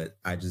robots, but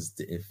I just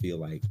didn't feel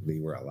like they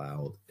were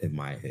allowed in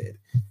my head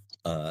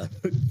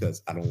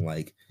because I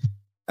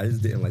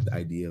just didn't like the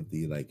idea of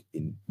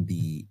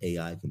the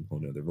AI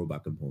component, the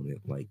robot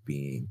component, like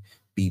being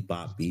beep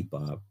bop,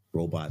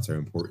 robots are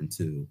important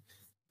too.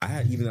 I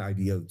had even the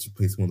idea to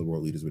place one of the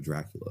world leaders with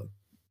Dracula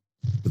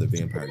for the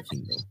Vampire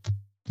Kingdom.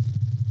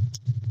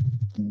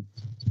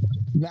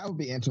 That would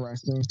be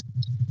interesting.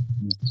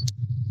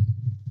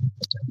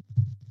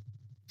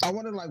 I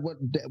wonder, like,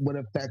 what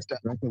affects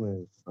that.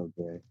 Dracula is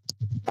okay.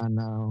 I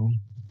know.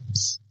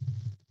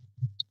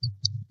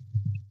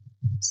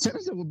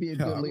 Citizen would be a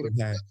good leader.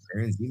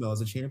 Aaron Zemo as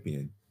a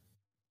champion,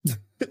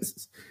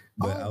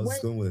 but I was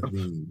going with a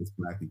theme with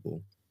Black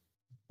people.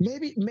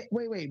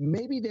 Wait.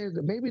 Maybe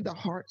the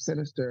heart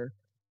Sinister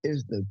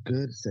is the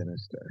good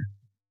Sinister.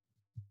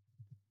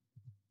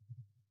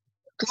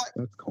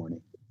 That's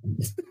corny.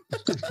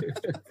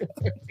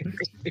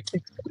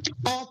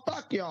 Oh,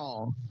 fuck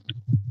y'all.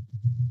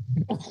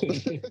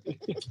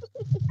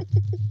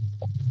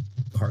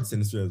 Heart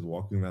Sinister is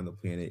walking around the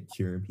planet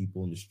curing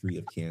people in the street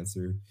of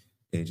cancer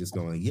and just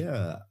going,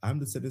 yeah, I'm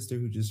the Sinister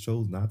who just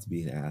chose not to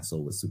be an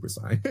asshole with super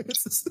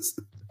science.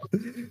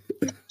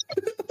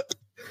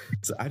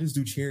 So I just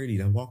do charity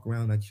and I walk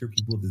around and I cure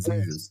people of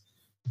diseases.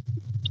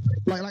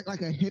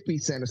 Like a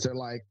hippie Sinister,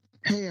 like,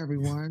 hey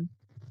everyone.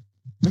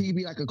 He'd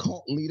be like a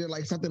cult leader,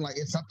 like something like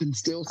it's something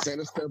still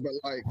sinister, but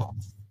like,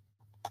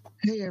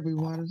 hey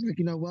everyone, it's like,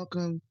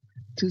 welcome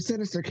to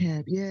Sinister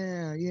Camp.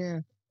 Yeah.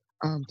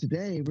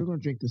 Today we're gonna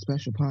drink the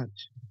special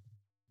punch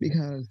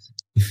because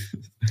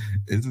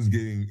this is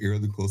getting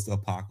eerily close to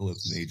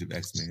Apocalypse and Age of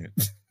X-Men.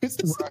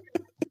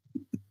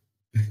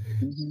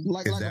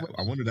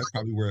 I wonder that's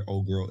probably where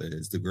old girl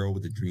is. The girl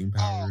with the dream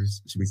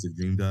powers. She makes her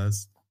dream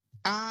dust.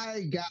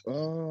 I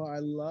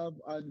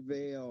love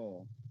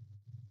Unveil.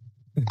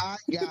 I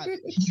got it.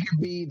 He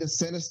could be the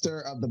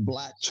Sinister of the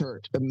Black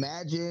Church.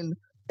 Imagine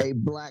a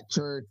Black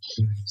Church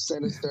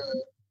Sinister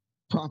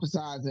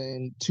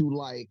prophesizing to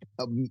like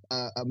a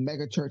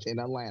mega church in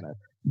Atlanta.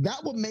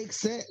 That would make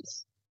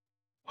sense.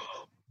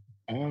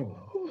 Oh.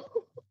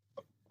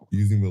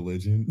 Using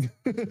religion.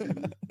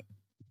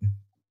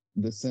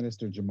 The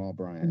Sinister Jamal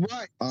Bryant.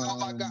 Right. Oh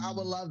my God. I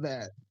would love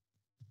that.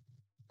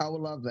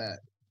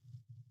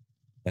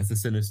 That's the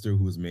Sinister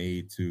who was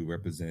made to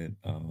represent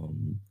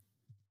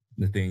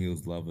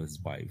Nathaniel's love of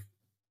his wife.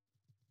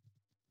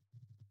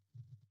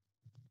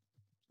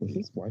 Was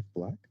his wife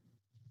black?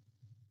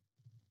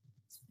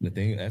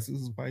 Nathaniel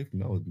Essex's wife?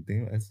 No,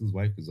 Nathaniel Essex's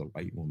wife is a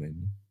white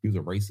woman. He was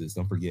a racist.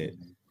 Don't forget.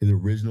 His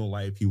original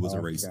life, he was a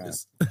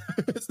racist.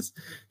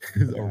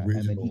 His original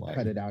and then he life.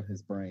 cut it out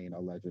his brain,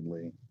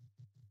 allegedly.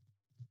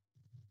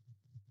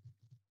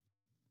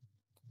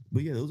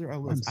 But yeah, those are our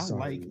lists. I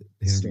like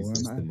Storm,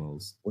 Henry's list the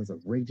most. Was a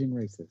raging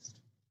racist.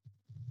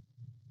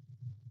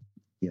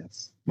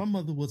 Yes. My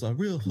mother was a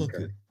real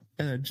hooker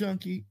and a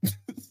junkie.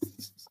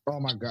 Oh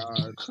my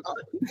God.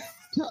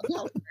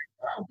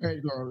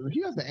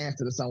 He has to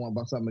answer to someone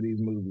about some of these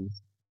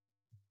movies.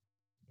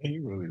 He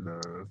really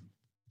does.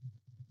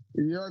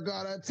 You're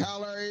gonna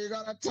tell her now. You're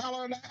gonna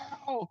tell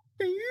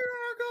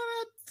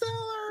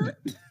her.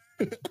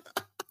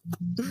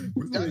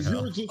 Because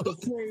you're just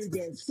afraid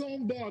that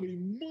somebody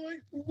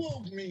might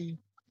love me.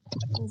 I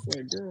was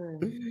like, girl.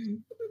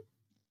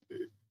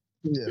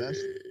 Yeah,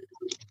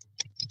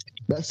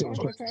 that shit was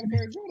Go to hell.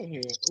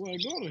 Like,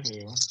 go to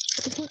hell.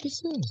 What the fuck is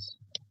this?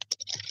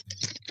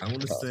 I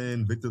want to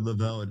send Victor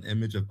Lavelle an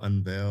image of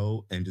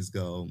Unveil and just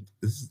go,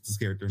 this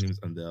character, her name is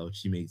Unveil.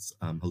 She makes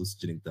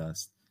hallucinogenic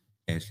dust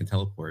and she can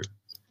teleport.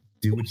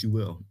 Do what you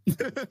will.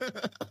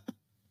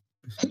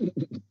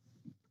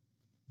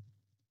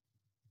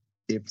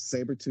 If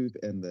Sabretooth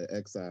and the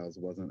Exiles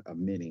wasn't a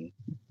mini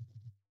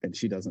and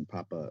she doesn't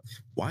pop up.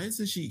 Why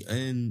isn't she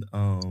in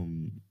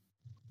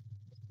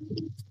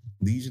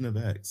Legion of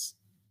X?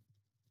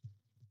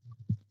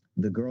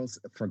 The girls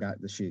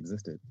forgot that she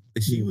existed.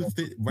 She would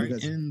fit right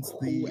Because in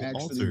who the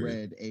actually altar.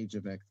 read Age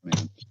of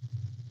X-Men?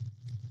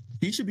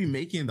 He should be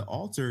making the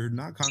altar,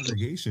 not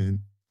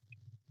congregation.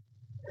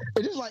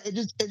 It really,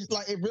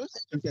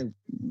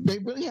 they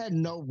really had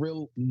no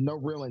real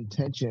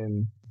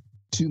intention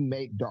to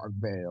make Dark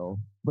Veil,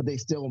 but they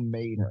still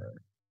made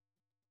her.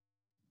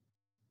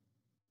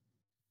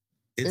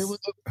 It's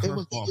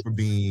her fault for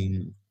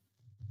being.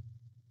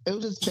 It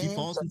was just she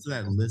falls into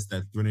that list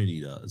that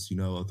Trinity does.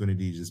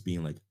 Trinity just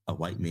being like a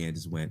white man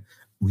just went,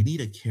 we need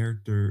a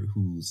character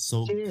who's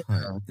so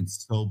cunt and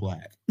so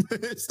black.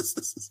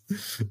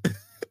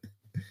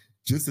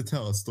 Just to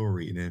tell a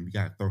story, and then we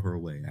gotta throw her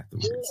away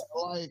afterwards.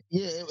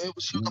 It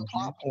was a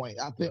plot point.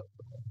 I feel.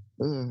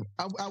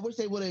 I wish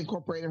they would have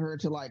incorporated her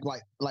to like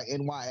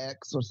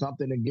NYX or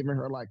something and given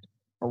her like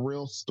a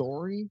real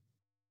story.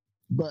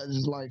 But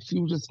it's like she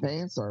was just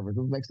fan service.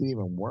 It makes it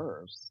even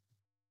worse.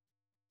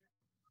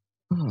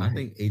 I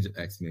think Age of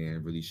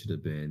X-Men really should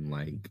have been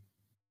like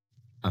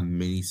a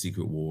mini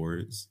Secret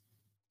Wars,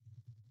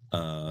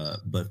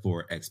 but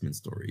for X-Men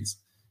stories.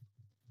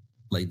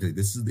 Like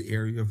this is the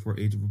area for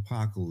Age of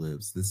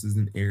Apocalypse. This is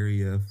an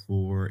area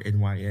for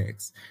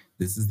NYX.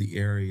 This is the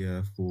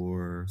area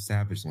for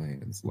Savage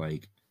Lands.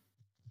 Like,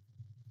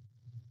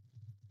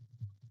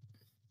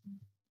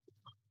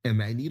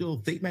 and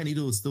Fake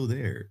Magneto is still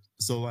there.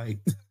 So like,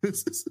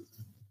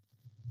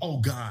 oh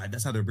God,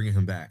 that's how they're bringing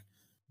him back.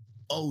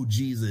 Oh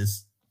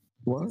Jesus!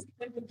 What?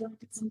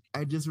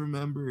 I just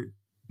remembered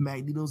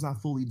Magneto's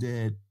not fully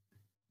dead.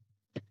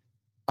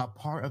 A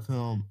part of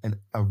him and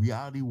a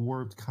reality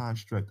warped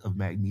construct of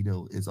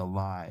Magneto is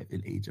alive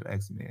in Age of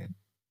X-Men.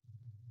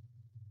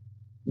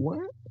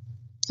 What?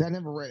 I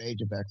never read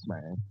Age of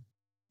X-Men.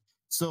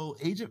 So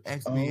Age of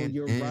X-Men. Oh,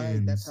 you're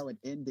right. That's how it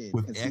ended.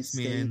 With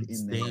X-Men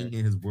staying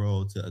in his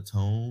world to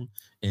atone,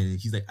 and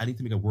he's like, "I need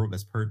to make a world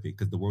that's perfect,"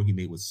 because the world he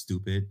made was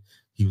stupid.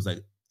 He was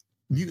like,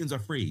 mutants are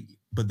free,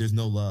 but there's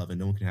no love, and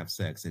no one can have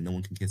sex, and no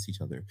one can kiss each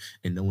other,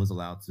 and no one's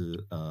allowed to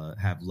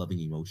have loving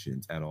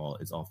emotions at all.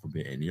 It's all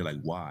forbidden. And you're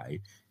like, why?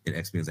 And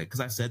X-Men's like, because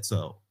I said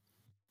so.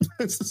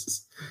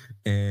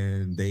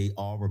 And they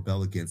all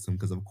rebel against him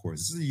because, of course,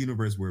 this is a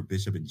universe where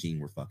Bishop and Jean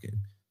were fucking.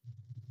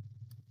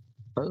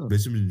 Oh.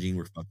 Bishop and Jean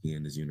were fucking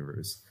in this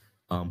universe.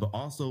 But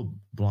also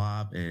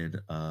Blob and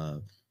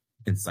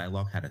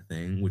Psylocke had a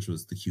thing, which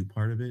was the cute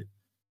part of it.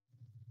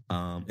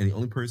 And the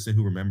only person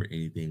who remembered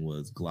anything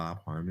was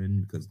Glob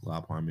Harmon, because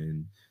Glob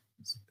Harmon,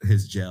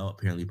 his gel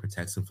apparently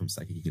protects him from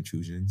psychic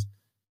intrusions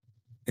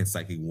and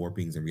psychic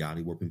warpings and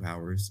reality warping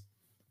powers.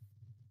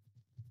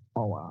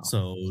 Oh, wow.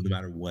 So no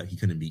matter what, he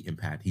couldn't be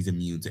impacted. He's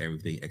immune to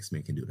everything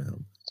X-Men can do to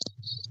him.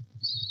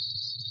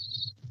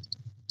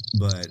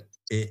 But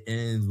it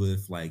ends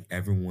with like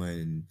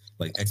everyone,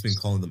 like X-Men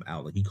calling them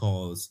out. Like he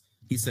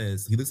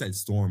looks at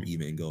Storm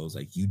even and goes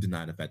like, you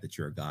deny the fact that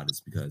you're a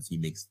goddess because he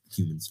makes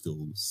humans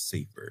feel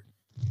safer.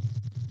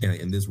 And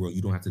in this world,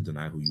 you don't have to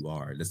deny who you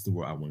are. That's the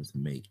world I wanted to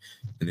make.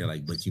 And they're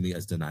like, but you made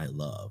us deny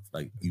love.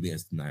 Like you made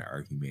us deny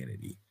our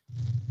humanity.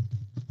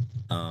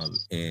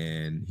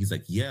 And he's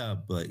like, yeah,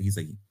 but he's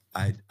like,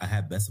 I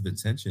had best of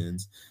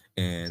intentions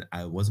and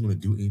I wasn't going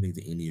to do anything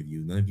to any of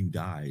you. None of you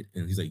died.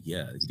 And he's like,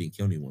 yeah, he didn't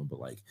kill anyone, but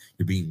like,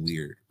 you're being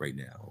weird right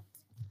now.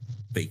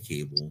 Fake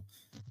Cable.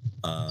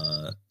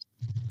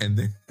 And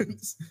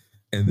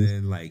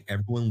then like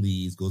everyone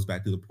leaves, goes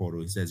back to the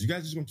portal. He says, you guys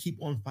are just going to keep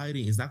on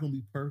fighting. It's not going to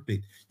be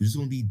perfect. You're just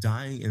going to be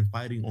dying and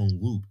fighting on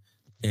loop.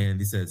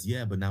 And he says,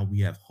 yeah, but now we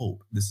have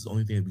hope. This is the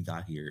only thing that we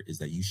got here is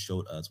that you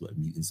showed us what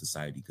mutant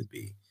society could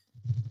be.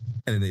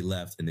 And then they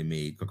left and they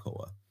made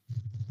Krakoa.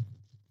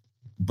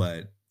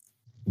 But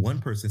one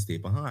person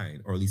stayed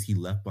behind, or at least he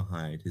left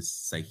behind his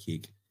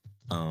psychic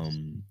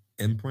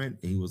imprint.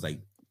 And he was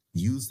like,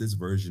 use this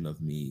version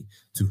of me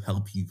to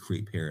help you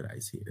create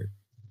paradise here.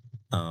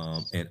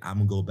 And I'm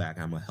going to go back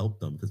and I'm going to help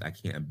them because I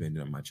can't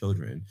abandon my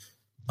children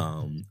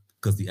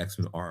because the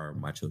X-Men are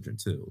my children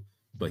too.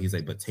 But he's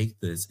like, but take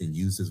this and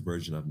use this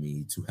version of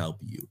me to help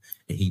you.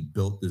 And he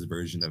built this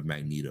version of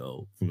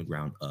Magneto from the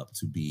ground up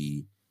to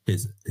be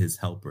his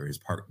helper, his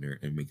partner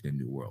in making a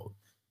new world.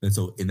 And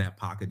so in that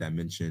pocket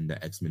dimension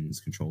that X-Men is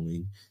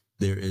controlling,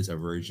 there is a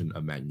version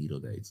of Magneto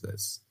that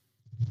exists.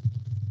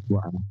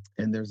 Wow.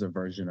 And there's a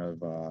version of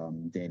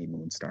Danny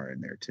Moonstar in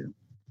there too.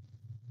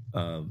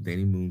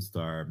 Danny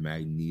Moonstar,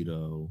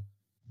 Magneto.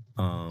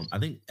 I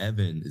think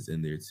Evan is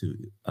in there too.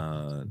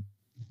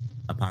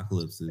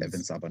 Apocalypse is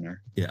Evan Sabanur.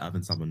 Yeah,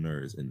 Evan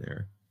Sabanur is in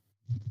there.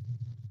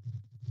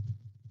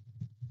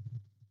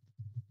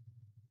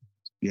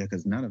 Yeah,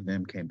 because none of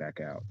them came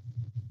back out.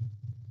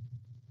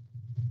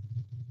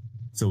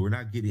 So we're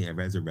not getting a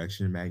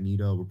resurrection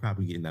Magneto. We're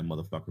probably getting that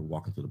motherfucker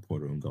walking through the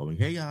portal and going,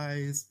 hey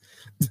guys,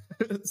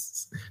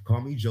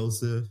 call me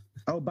Joseph.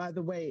 Oh, by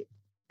the way,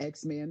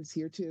 X-Man's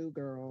here too,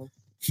 girl.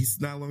 He's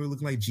not longer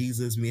looking like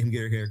Jesus. Me and him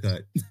get a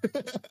haircut.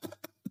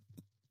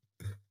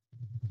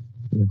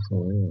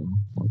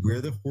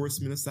 We're the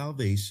Horsemen of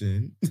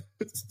Salvation.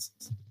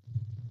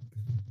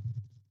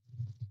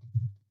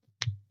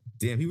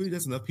 Damn, he really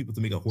does enough people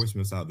to make a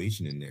Horseman of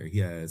Salvation in there. He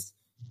has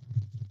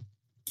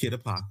Kid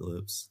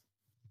Apocalypse.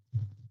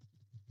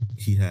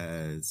 He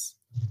has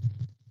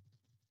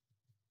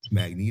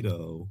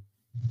Magneto.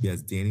 He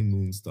has Danny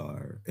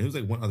Moonstar. And there was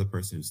like one other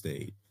person who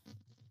stayed.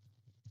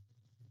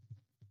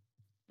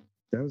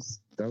 That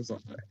was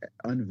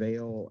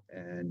Unveil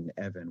and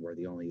Evan were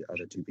the only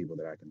other two people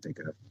that I can think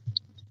of.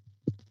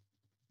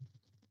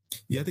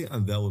 Yeah, I think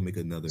Unveil would make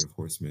another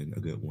Horseman a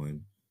good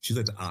one. She's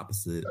like the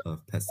opposite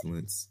of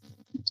Pestilence.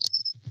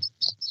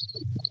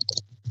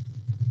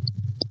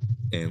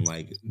 And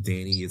like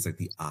Danny is like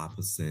the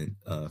opposite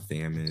of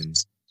Famine.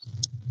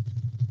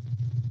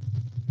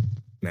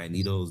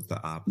 Magneto's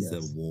the opposite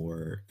of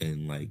War,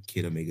 and like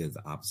Kid Omega is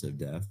the opposite of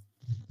Death.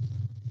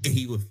 And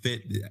he would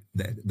fit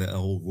that. The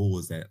whole rule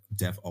is that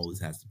Death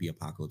always has to be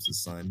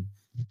Apocalypse's son.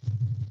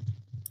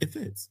 It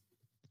fits.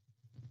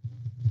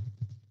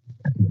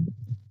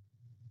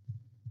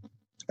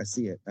 I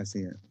see it.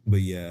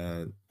 But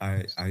yeah,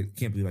 I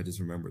can't believe I just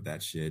remembered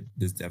that shit.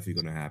 This is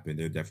definitely going to happen.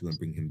 They're definitely going to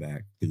bring him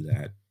back. Do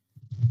that.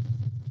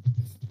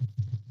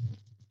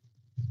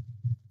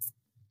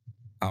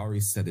 I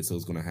already said it, so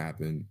it's going to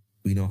happen.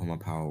 We know how my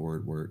power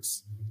word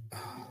works.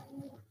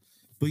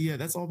 But yeah,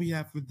 that's all we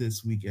have for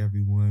this week,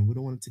 everyone. We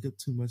don't want to take up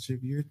too much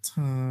of your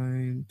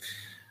time.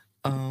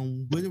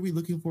 What are we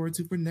looking forward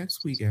to for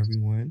next week,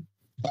 everyone?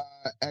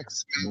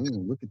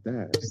 Ooh, look at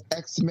that.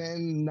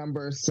 X-Men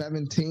number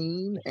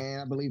 17,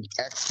 and I believe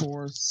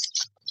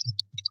X-Force.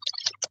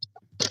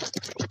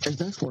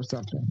 Is X-Force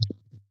something?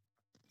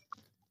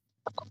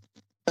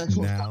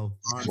 Now,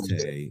 Fonte,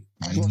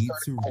 you need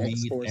to read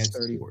X-Force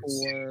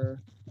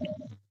 34.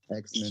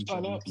 X-Men.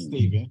 Shut up,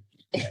 Steven.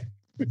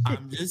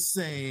 I'm just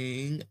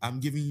saying, I'm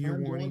giving you your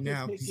warning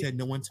now. You said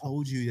no one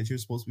told you that you're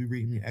supposed to be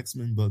reading the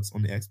X-Men books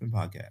on the X-Men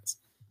podcast.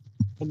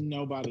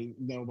 Nobody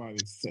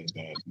said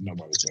that.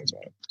 Nobody said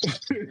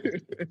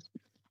that.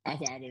 I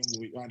thought I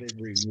didn't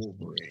read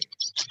Wolverine.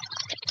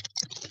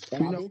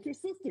 And I've been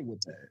consistent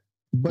with that.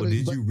 But, Well,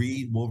 did but you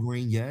read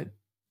Wolverine yet?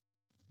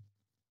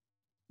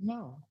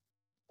 No.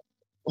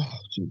 oh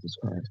Jesus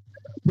Christ!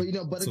 But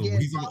but So again,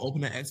 he's gonna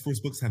open the X Force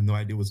books, have no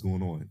idea what's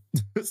going on.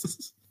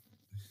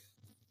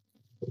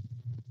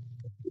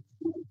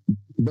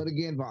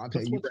 Vontae,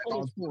 That's you what read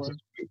all it's for.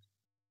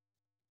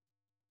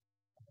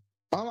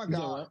 Oh my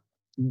God!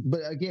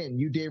 But again,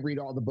 you did read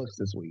all the books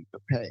this week.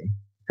 Hey,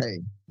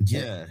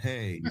 yeah,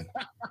 hey.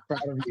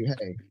 proud of you.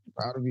 Hey,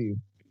 proud of you.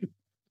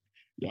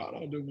 Y'all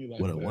don't do me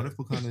like What that. a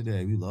wonderful kind of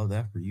day. We love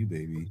that for you,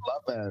 baby.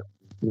 Love that.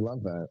 We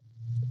love that.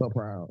 So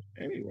proud.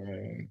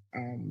 Anyway,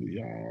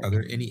 y'all. Are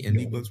there any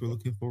indie books we're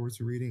looking forward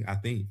to reading? I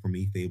think for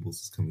me,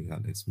 Fables is coming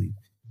out next week.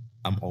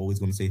 I'm always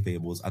going to say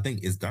Fables. I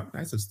think is Dark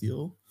Knights of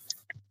Steel.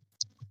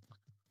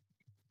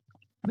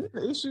 Did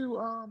the issue,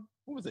 what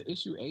was it?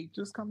 Issue 8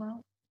 just come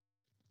out?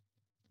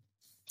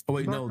 Oh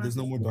wait, no, there's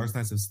no more Dark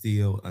Knights of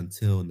Steel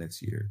until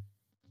next year.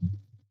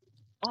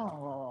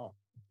 Oh,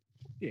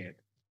 yeah.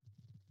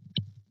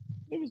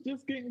 It was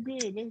just getting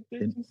good.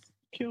 They just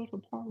killed the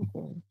power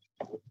thing.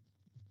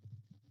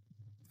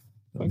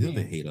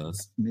 They hate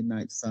us.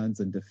 Midnight Suns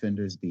and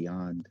Defenders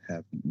Beyond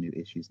have new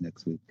issues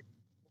next week.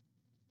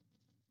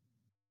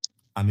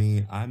 I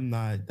mean, I'm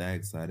not that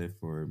excited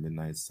for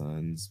Midnight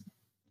Suns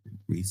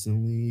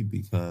recently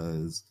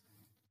because,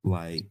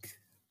 like,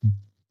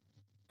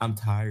 I'm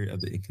tired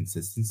of the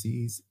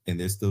inconsistencies, and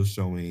they're still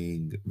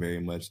showing very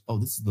much, oh,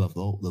 this is the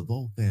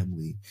Laveau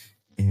family,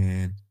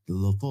 and the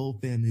Laveau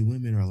family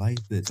women are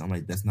like this. I'm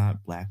like, that's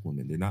not Black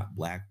women. They're not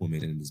Black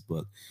women in this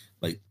book.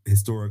 Like,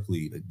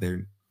 historically, like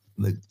they're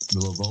like the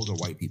Laveaus are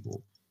white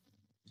people.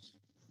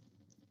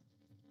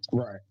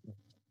 Right.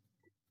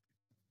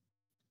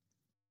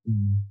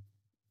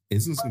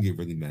 It's just gonna get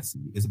really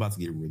messy. It's about to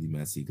get really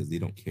messy because they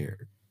don't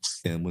care.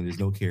 And when there's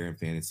no care in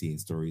fantasy and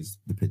stories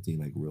depicting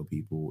like real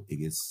people, it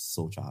gets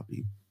so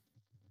choppy,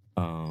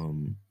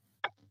 and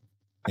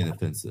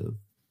offensive.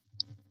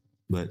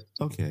 But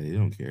okay, they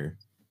don't care.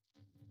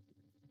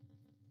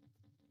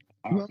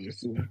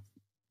 Obviously.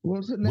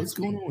 What's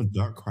going on with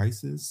Dark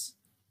Crisis?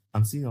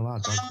 I'm seeing a lot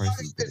of Dark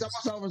Crisis.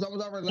 It's almost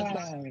over. Let's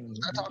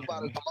not talk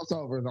about it. It's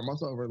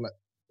almost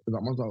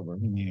over.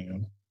 Yeah.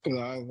 Because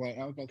I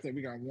was about to say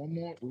we got one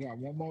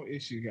more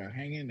issue. You got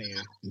hang in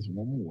there. Just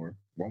one more.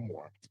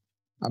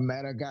 I'm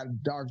mad I got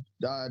Dark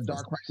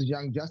Crisis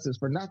Young Justice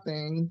for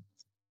nothing.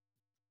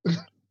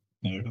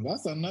 Yeah,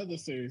 that's another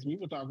series. We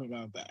were talking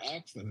about the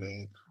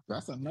accident.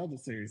 That's another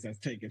series that's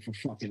taken for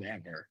fucking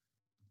ever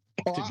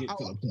to get to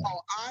the point.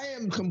 I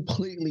am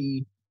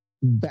completely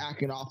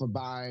backing off of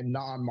buying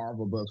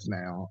non-Marvel books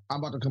now. I'm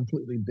about to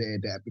completely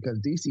dead that because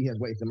DC has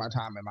wasted my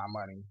time and my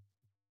money.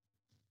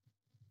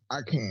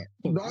 I can't.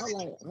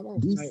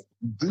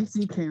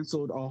 DC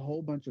canceled a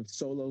whole bunch of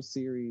solo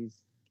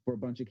series for a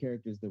bunch of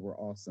characters that were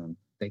awesome.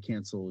 They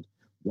canceled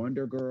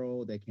Wonder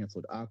Girl. They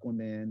canceled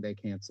Aquaman. They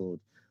canceled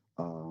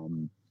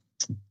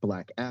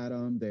Black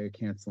Adam. They're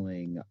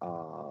canceling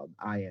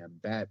I Am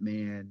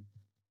Batman.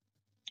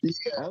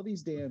 Yeah. All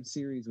these damn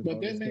series with all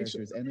these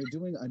characters, and they're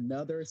doing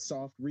another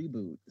soft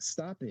reboot.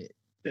 Stop it.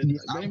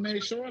 They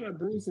made sure that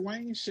Bruce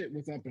Wayne shit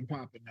was up and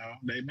popping now.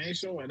 They made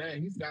sure that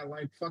he's got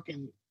like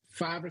fucking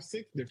 5 or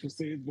 6 different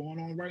series going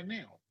on right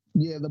now.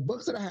 Yeah, the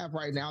books that I have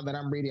right now that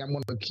I'm reading, I'm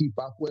going to keep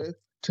up with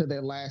to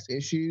their last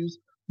issues.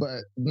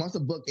 But once the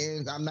book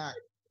ends, I'm not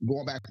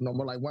going back to no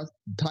more. Like once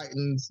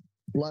Titans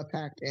Blood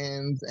Pact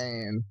ends,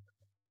 and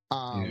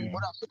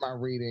what else am I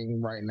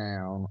reading right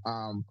now?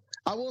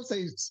 I will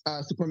say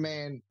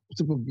Superman,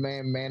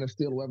 Man of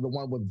Steel, whatever, the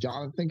one with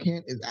Jonathan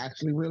Kent is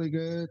actually really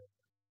good.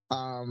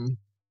 And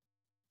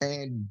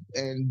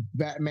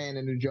Batman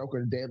and the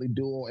Joker, Deadly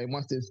Duel. And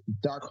once this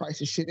Dark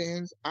Crisis shit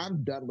ends,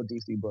 I'm done with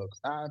DC books.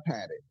 I've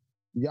had it.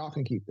 Y'all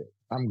can keep it.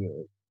 I'm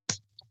good.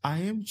 I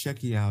am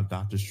checking out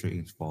Doctor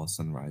Strange Fall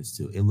Sunrise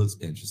too. It looks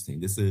interesting.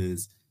 This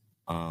is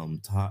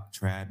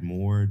Trad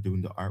Moore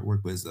doing the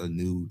artwork, but it's a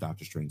new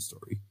Doctor Strange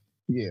story.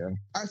 Yeah,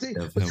 I see.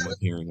 Of him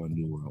appearing on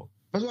New World.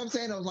 That's what I'm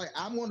saying. I was like,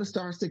 I'm going to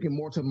start sticking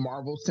more to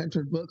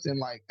Marvel-centered books and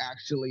like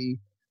actually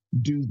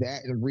do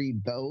that and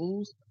read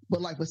those.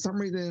 But like for some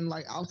reason,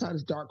 like outside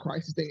this Dark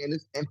Crisis thing and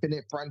this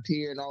Infinite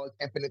Frontier and all this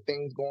infinite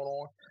things going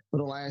on for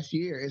the last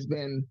year, it's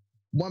been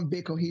one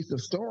big cohesive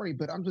story.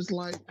 But I'm just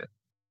like,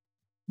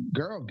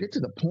 girl, get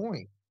to the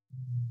point.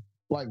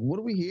 Like, what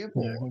are we here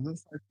for?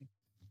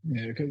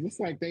 Because it's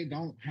like they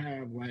don't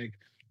have like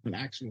an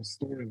actual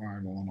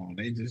storyline going on.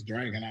 They just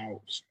dragging out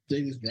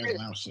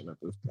shit at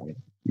this point.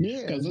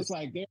 Yeah, because it's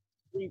like they're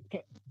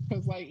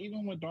because like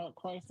even with Dark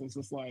Crisis,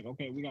 it's like,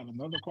 okay, we got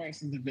another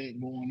crisis event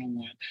going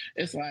on.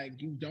 It's like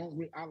you don't.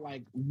 I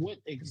like what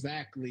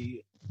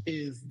exactly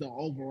is the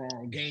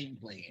overall game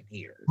plan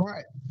here?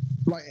 Right.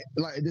 Like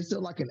there's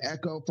still like an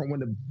echo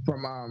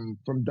from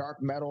from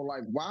Dark Metal.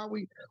 Like, why are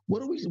we?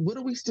 What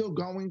are we still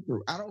going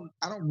through? I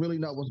don't really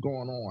know what's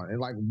going on and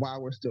like why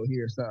we're still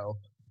here. So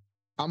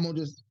I'm gonna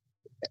just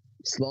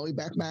slowly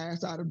back my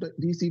ass out of the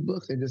DC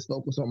books and just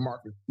focus on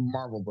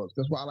Marvel books.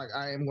 That's why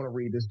I am going to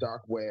read this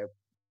Dark Web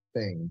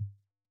thing.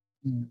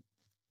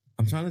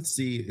 I'm trying to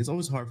see. It's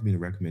always hard for me to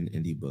recommend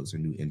indie books or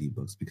new indie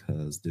books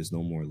because there's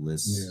no more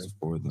lists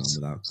for them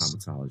without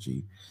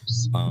Cometology.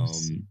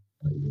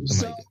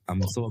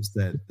 I'm so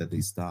upset that they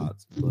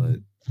stopped, but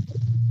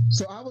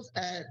so I was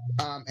at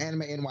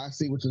Anime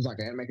NYC, which is like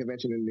an anime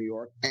convention in New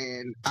York,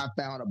 and I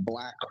found a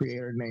Black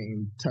creator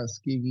named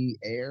Tuskegee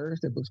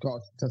Ayers. The book's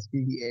called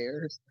Tuskegee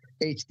Ayers,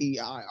 Heir.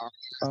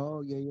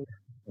 Oh yeah.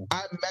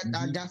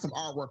 I got some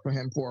artwork for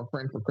him for a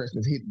friend for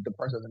Christmas. The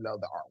person doesn't know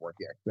the artwork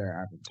yet. I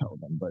haven't told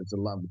them, but it's a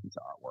lovely piece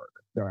of artwork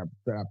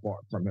that I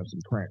bought from him,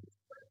 some prints.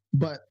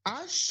 But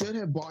I should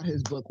have bought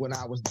his book when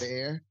I was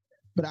there,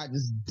 but I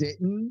just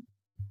didn't.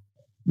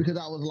 Because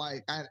I was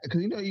like,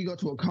 because you go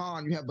to a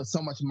con, you have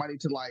so much money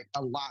to like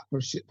allot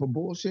for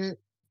bullshit,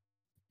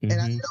 and I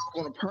said I was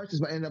going to purchase,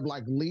 but I ended up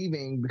like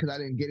leaving because I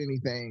didn't get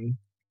anything,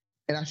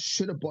 and I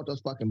should have bought those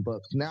fucking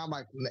books. Now I'm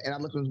like, and I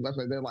looked at this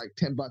website, they're like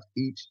 $10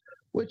 each,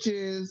 which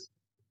is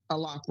a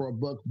lot for a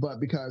book, but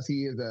because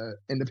he is an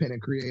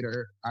independent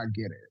creator, I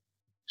get it.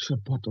 Should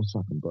have bought those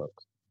fucking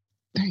books.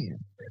 Damn,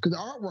 because the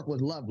artwork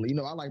was lovely.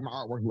 I like my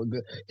artwork look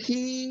good.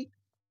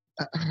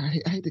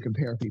 I hate to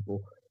compare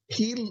people.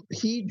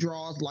 He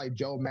draws like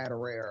Joe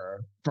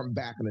Madureira from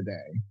back in the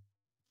day.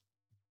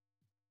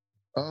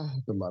 Oh, I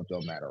love Joe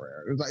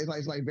Madureira.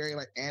 It's like very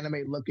like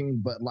anime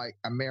looking, but like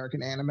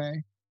American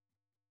anime.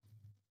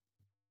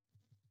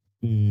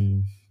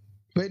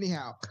 But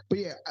anyhow,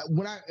 yeah,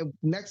 when I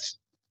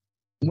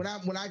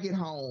get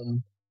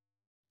home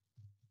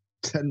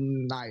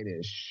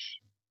tonight-ish,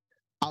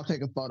 I'll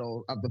take a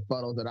photo of the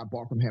photos that I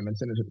bought from him and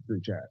send it to the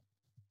group chat.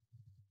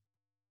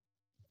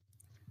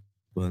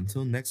 But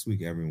until next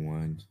week,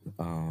 everyone,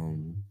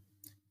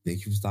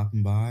 thank you for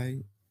stopping by.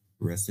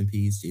 Rest in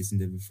peace, Jason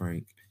David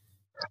Frank.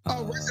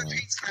 Rest in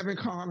peace, Kevin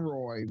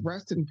Conroy.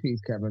 Rest in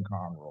peace, Kevin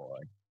Conroy.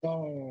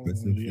 Oh,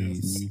 rest in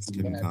peace,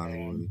 Kevin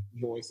Conroy.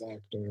 Voice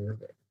actor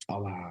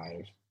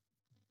alive.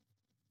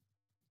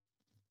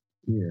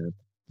 Yeah.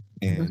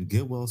 And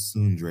get well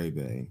soon, Dre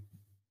Bay.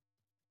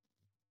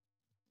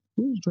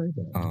 Who's Dre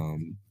Bay?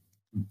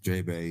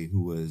 Dre Bay,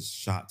 who was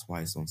shot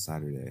twice on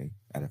Saturday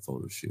at a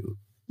photo shoot.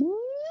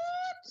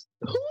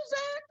 Who's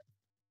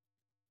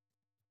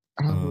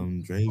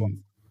that? Dre.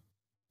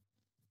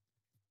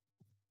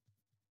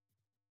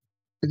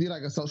 Is he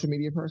like a social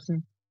media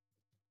person?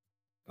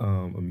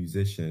 A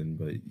musician,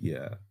 but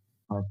yeah.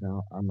 Okay,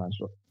 I'm not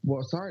sure.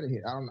 Well, sorry to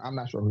hear. I'm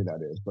not sure who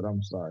that is, but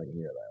I'm sorry to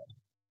hear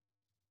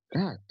that.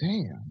 God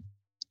damn.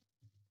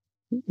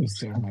 There's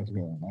so much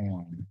going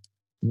on.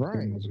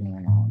 Right. So much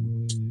going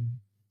on.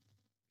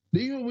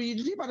 Did you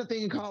see about the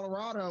thing in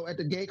Colorado at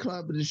the gay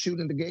club, the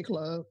shooting at the gay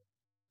club?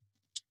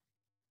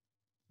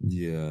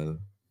 Yeah.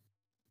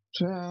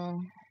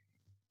 Child,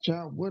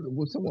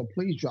 would someone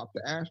please drop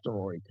the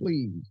asteroid,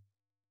 please?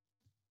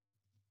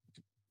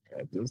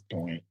 At this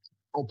point.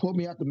 Or pull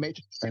me out the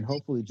matrix. And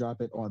hopefully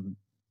drop it on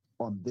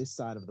this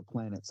side of the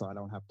planet so I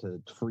don't have to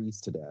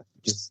freeze to death.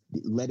 Just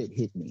let it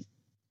hit me.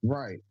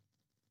 Right.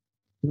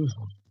 Jesus.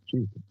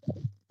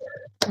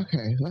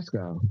 Okay, let's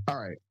go. All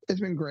right. It's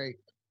been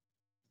great.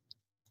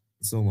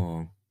 So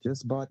long.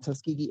 Just bought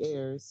Tuskegee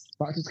Airs.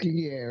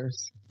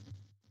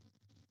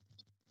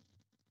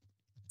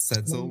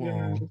 Said so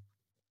long.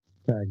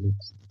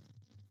 Faggots.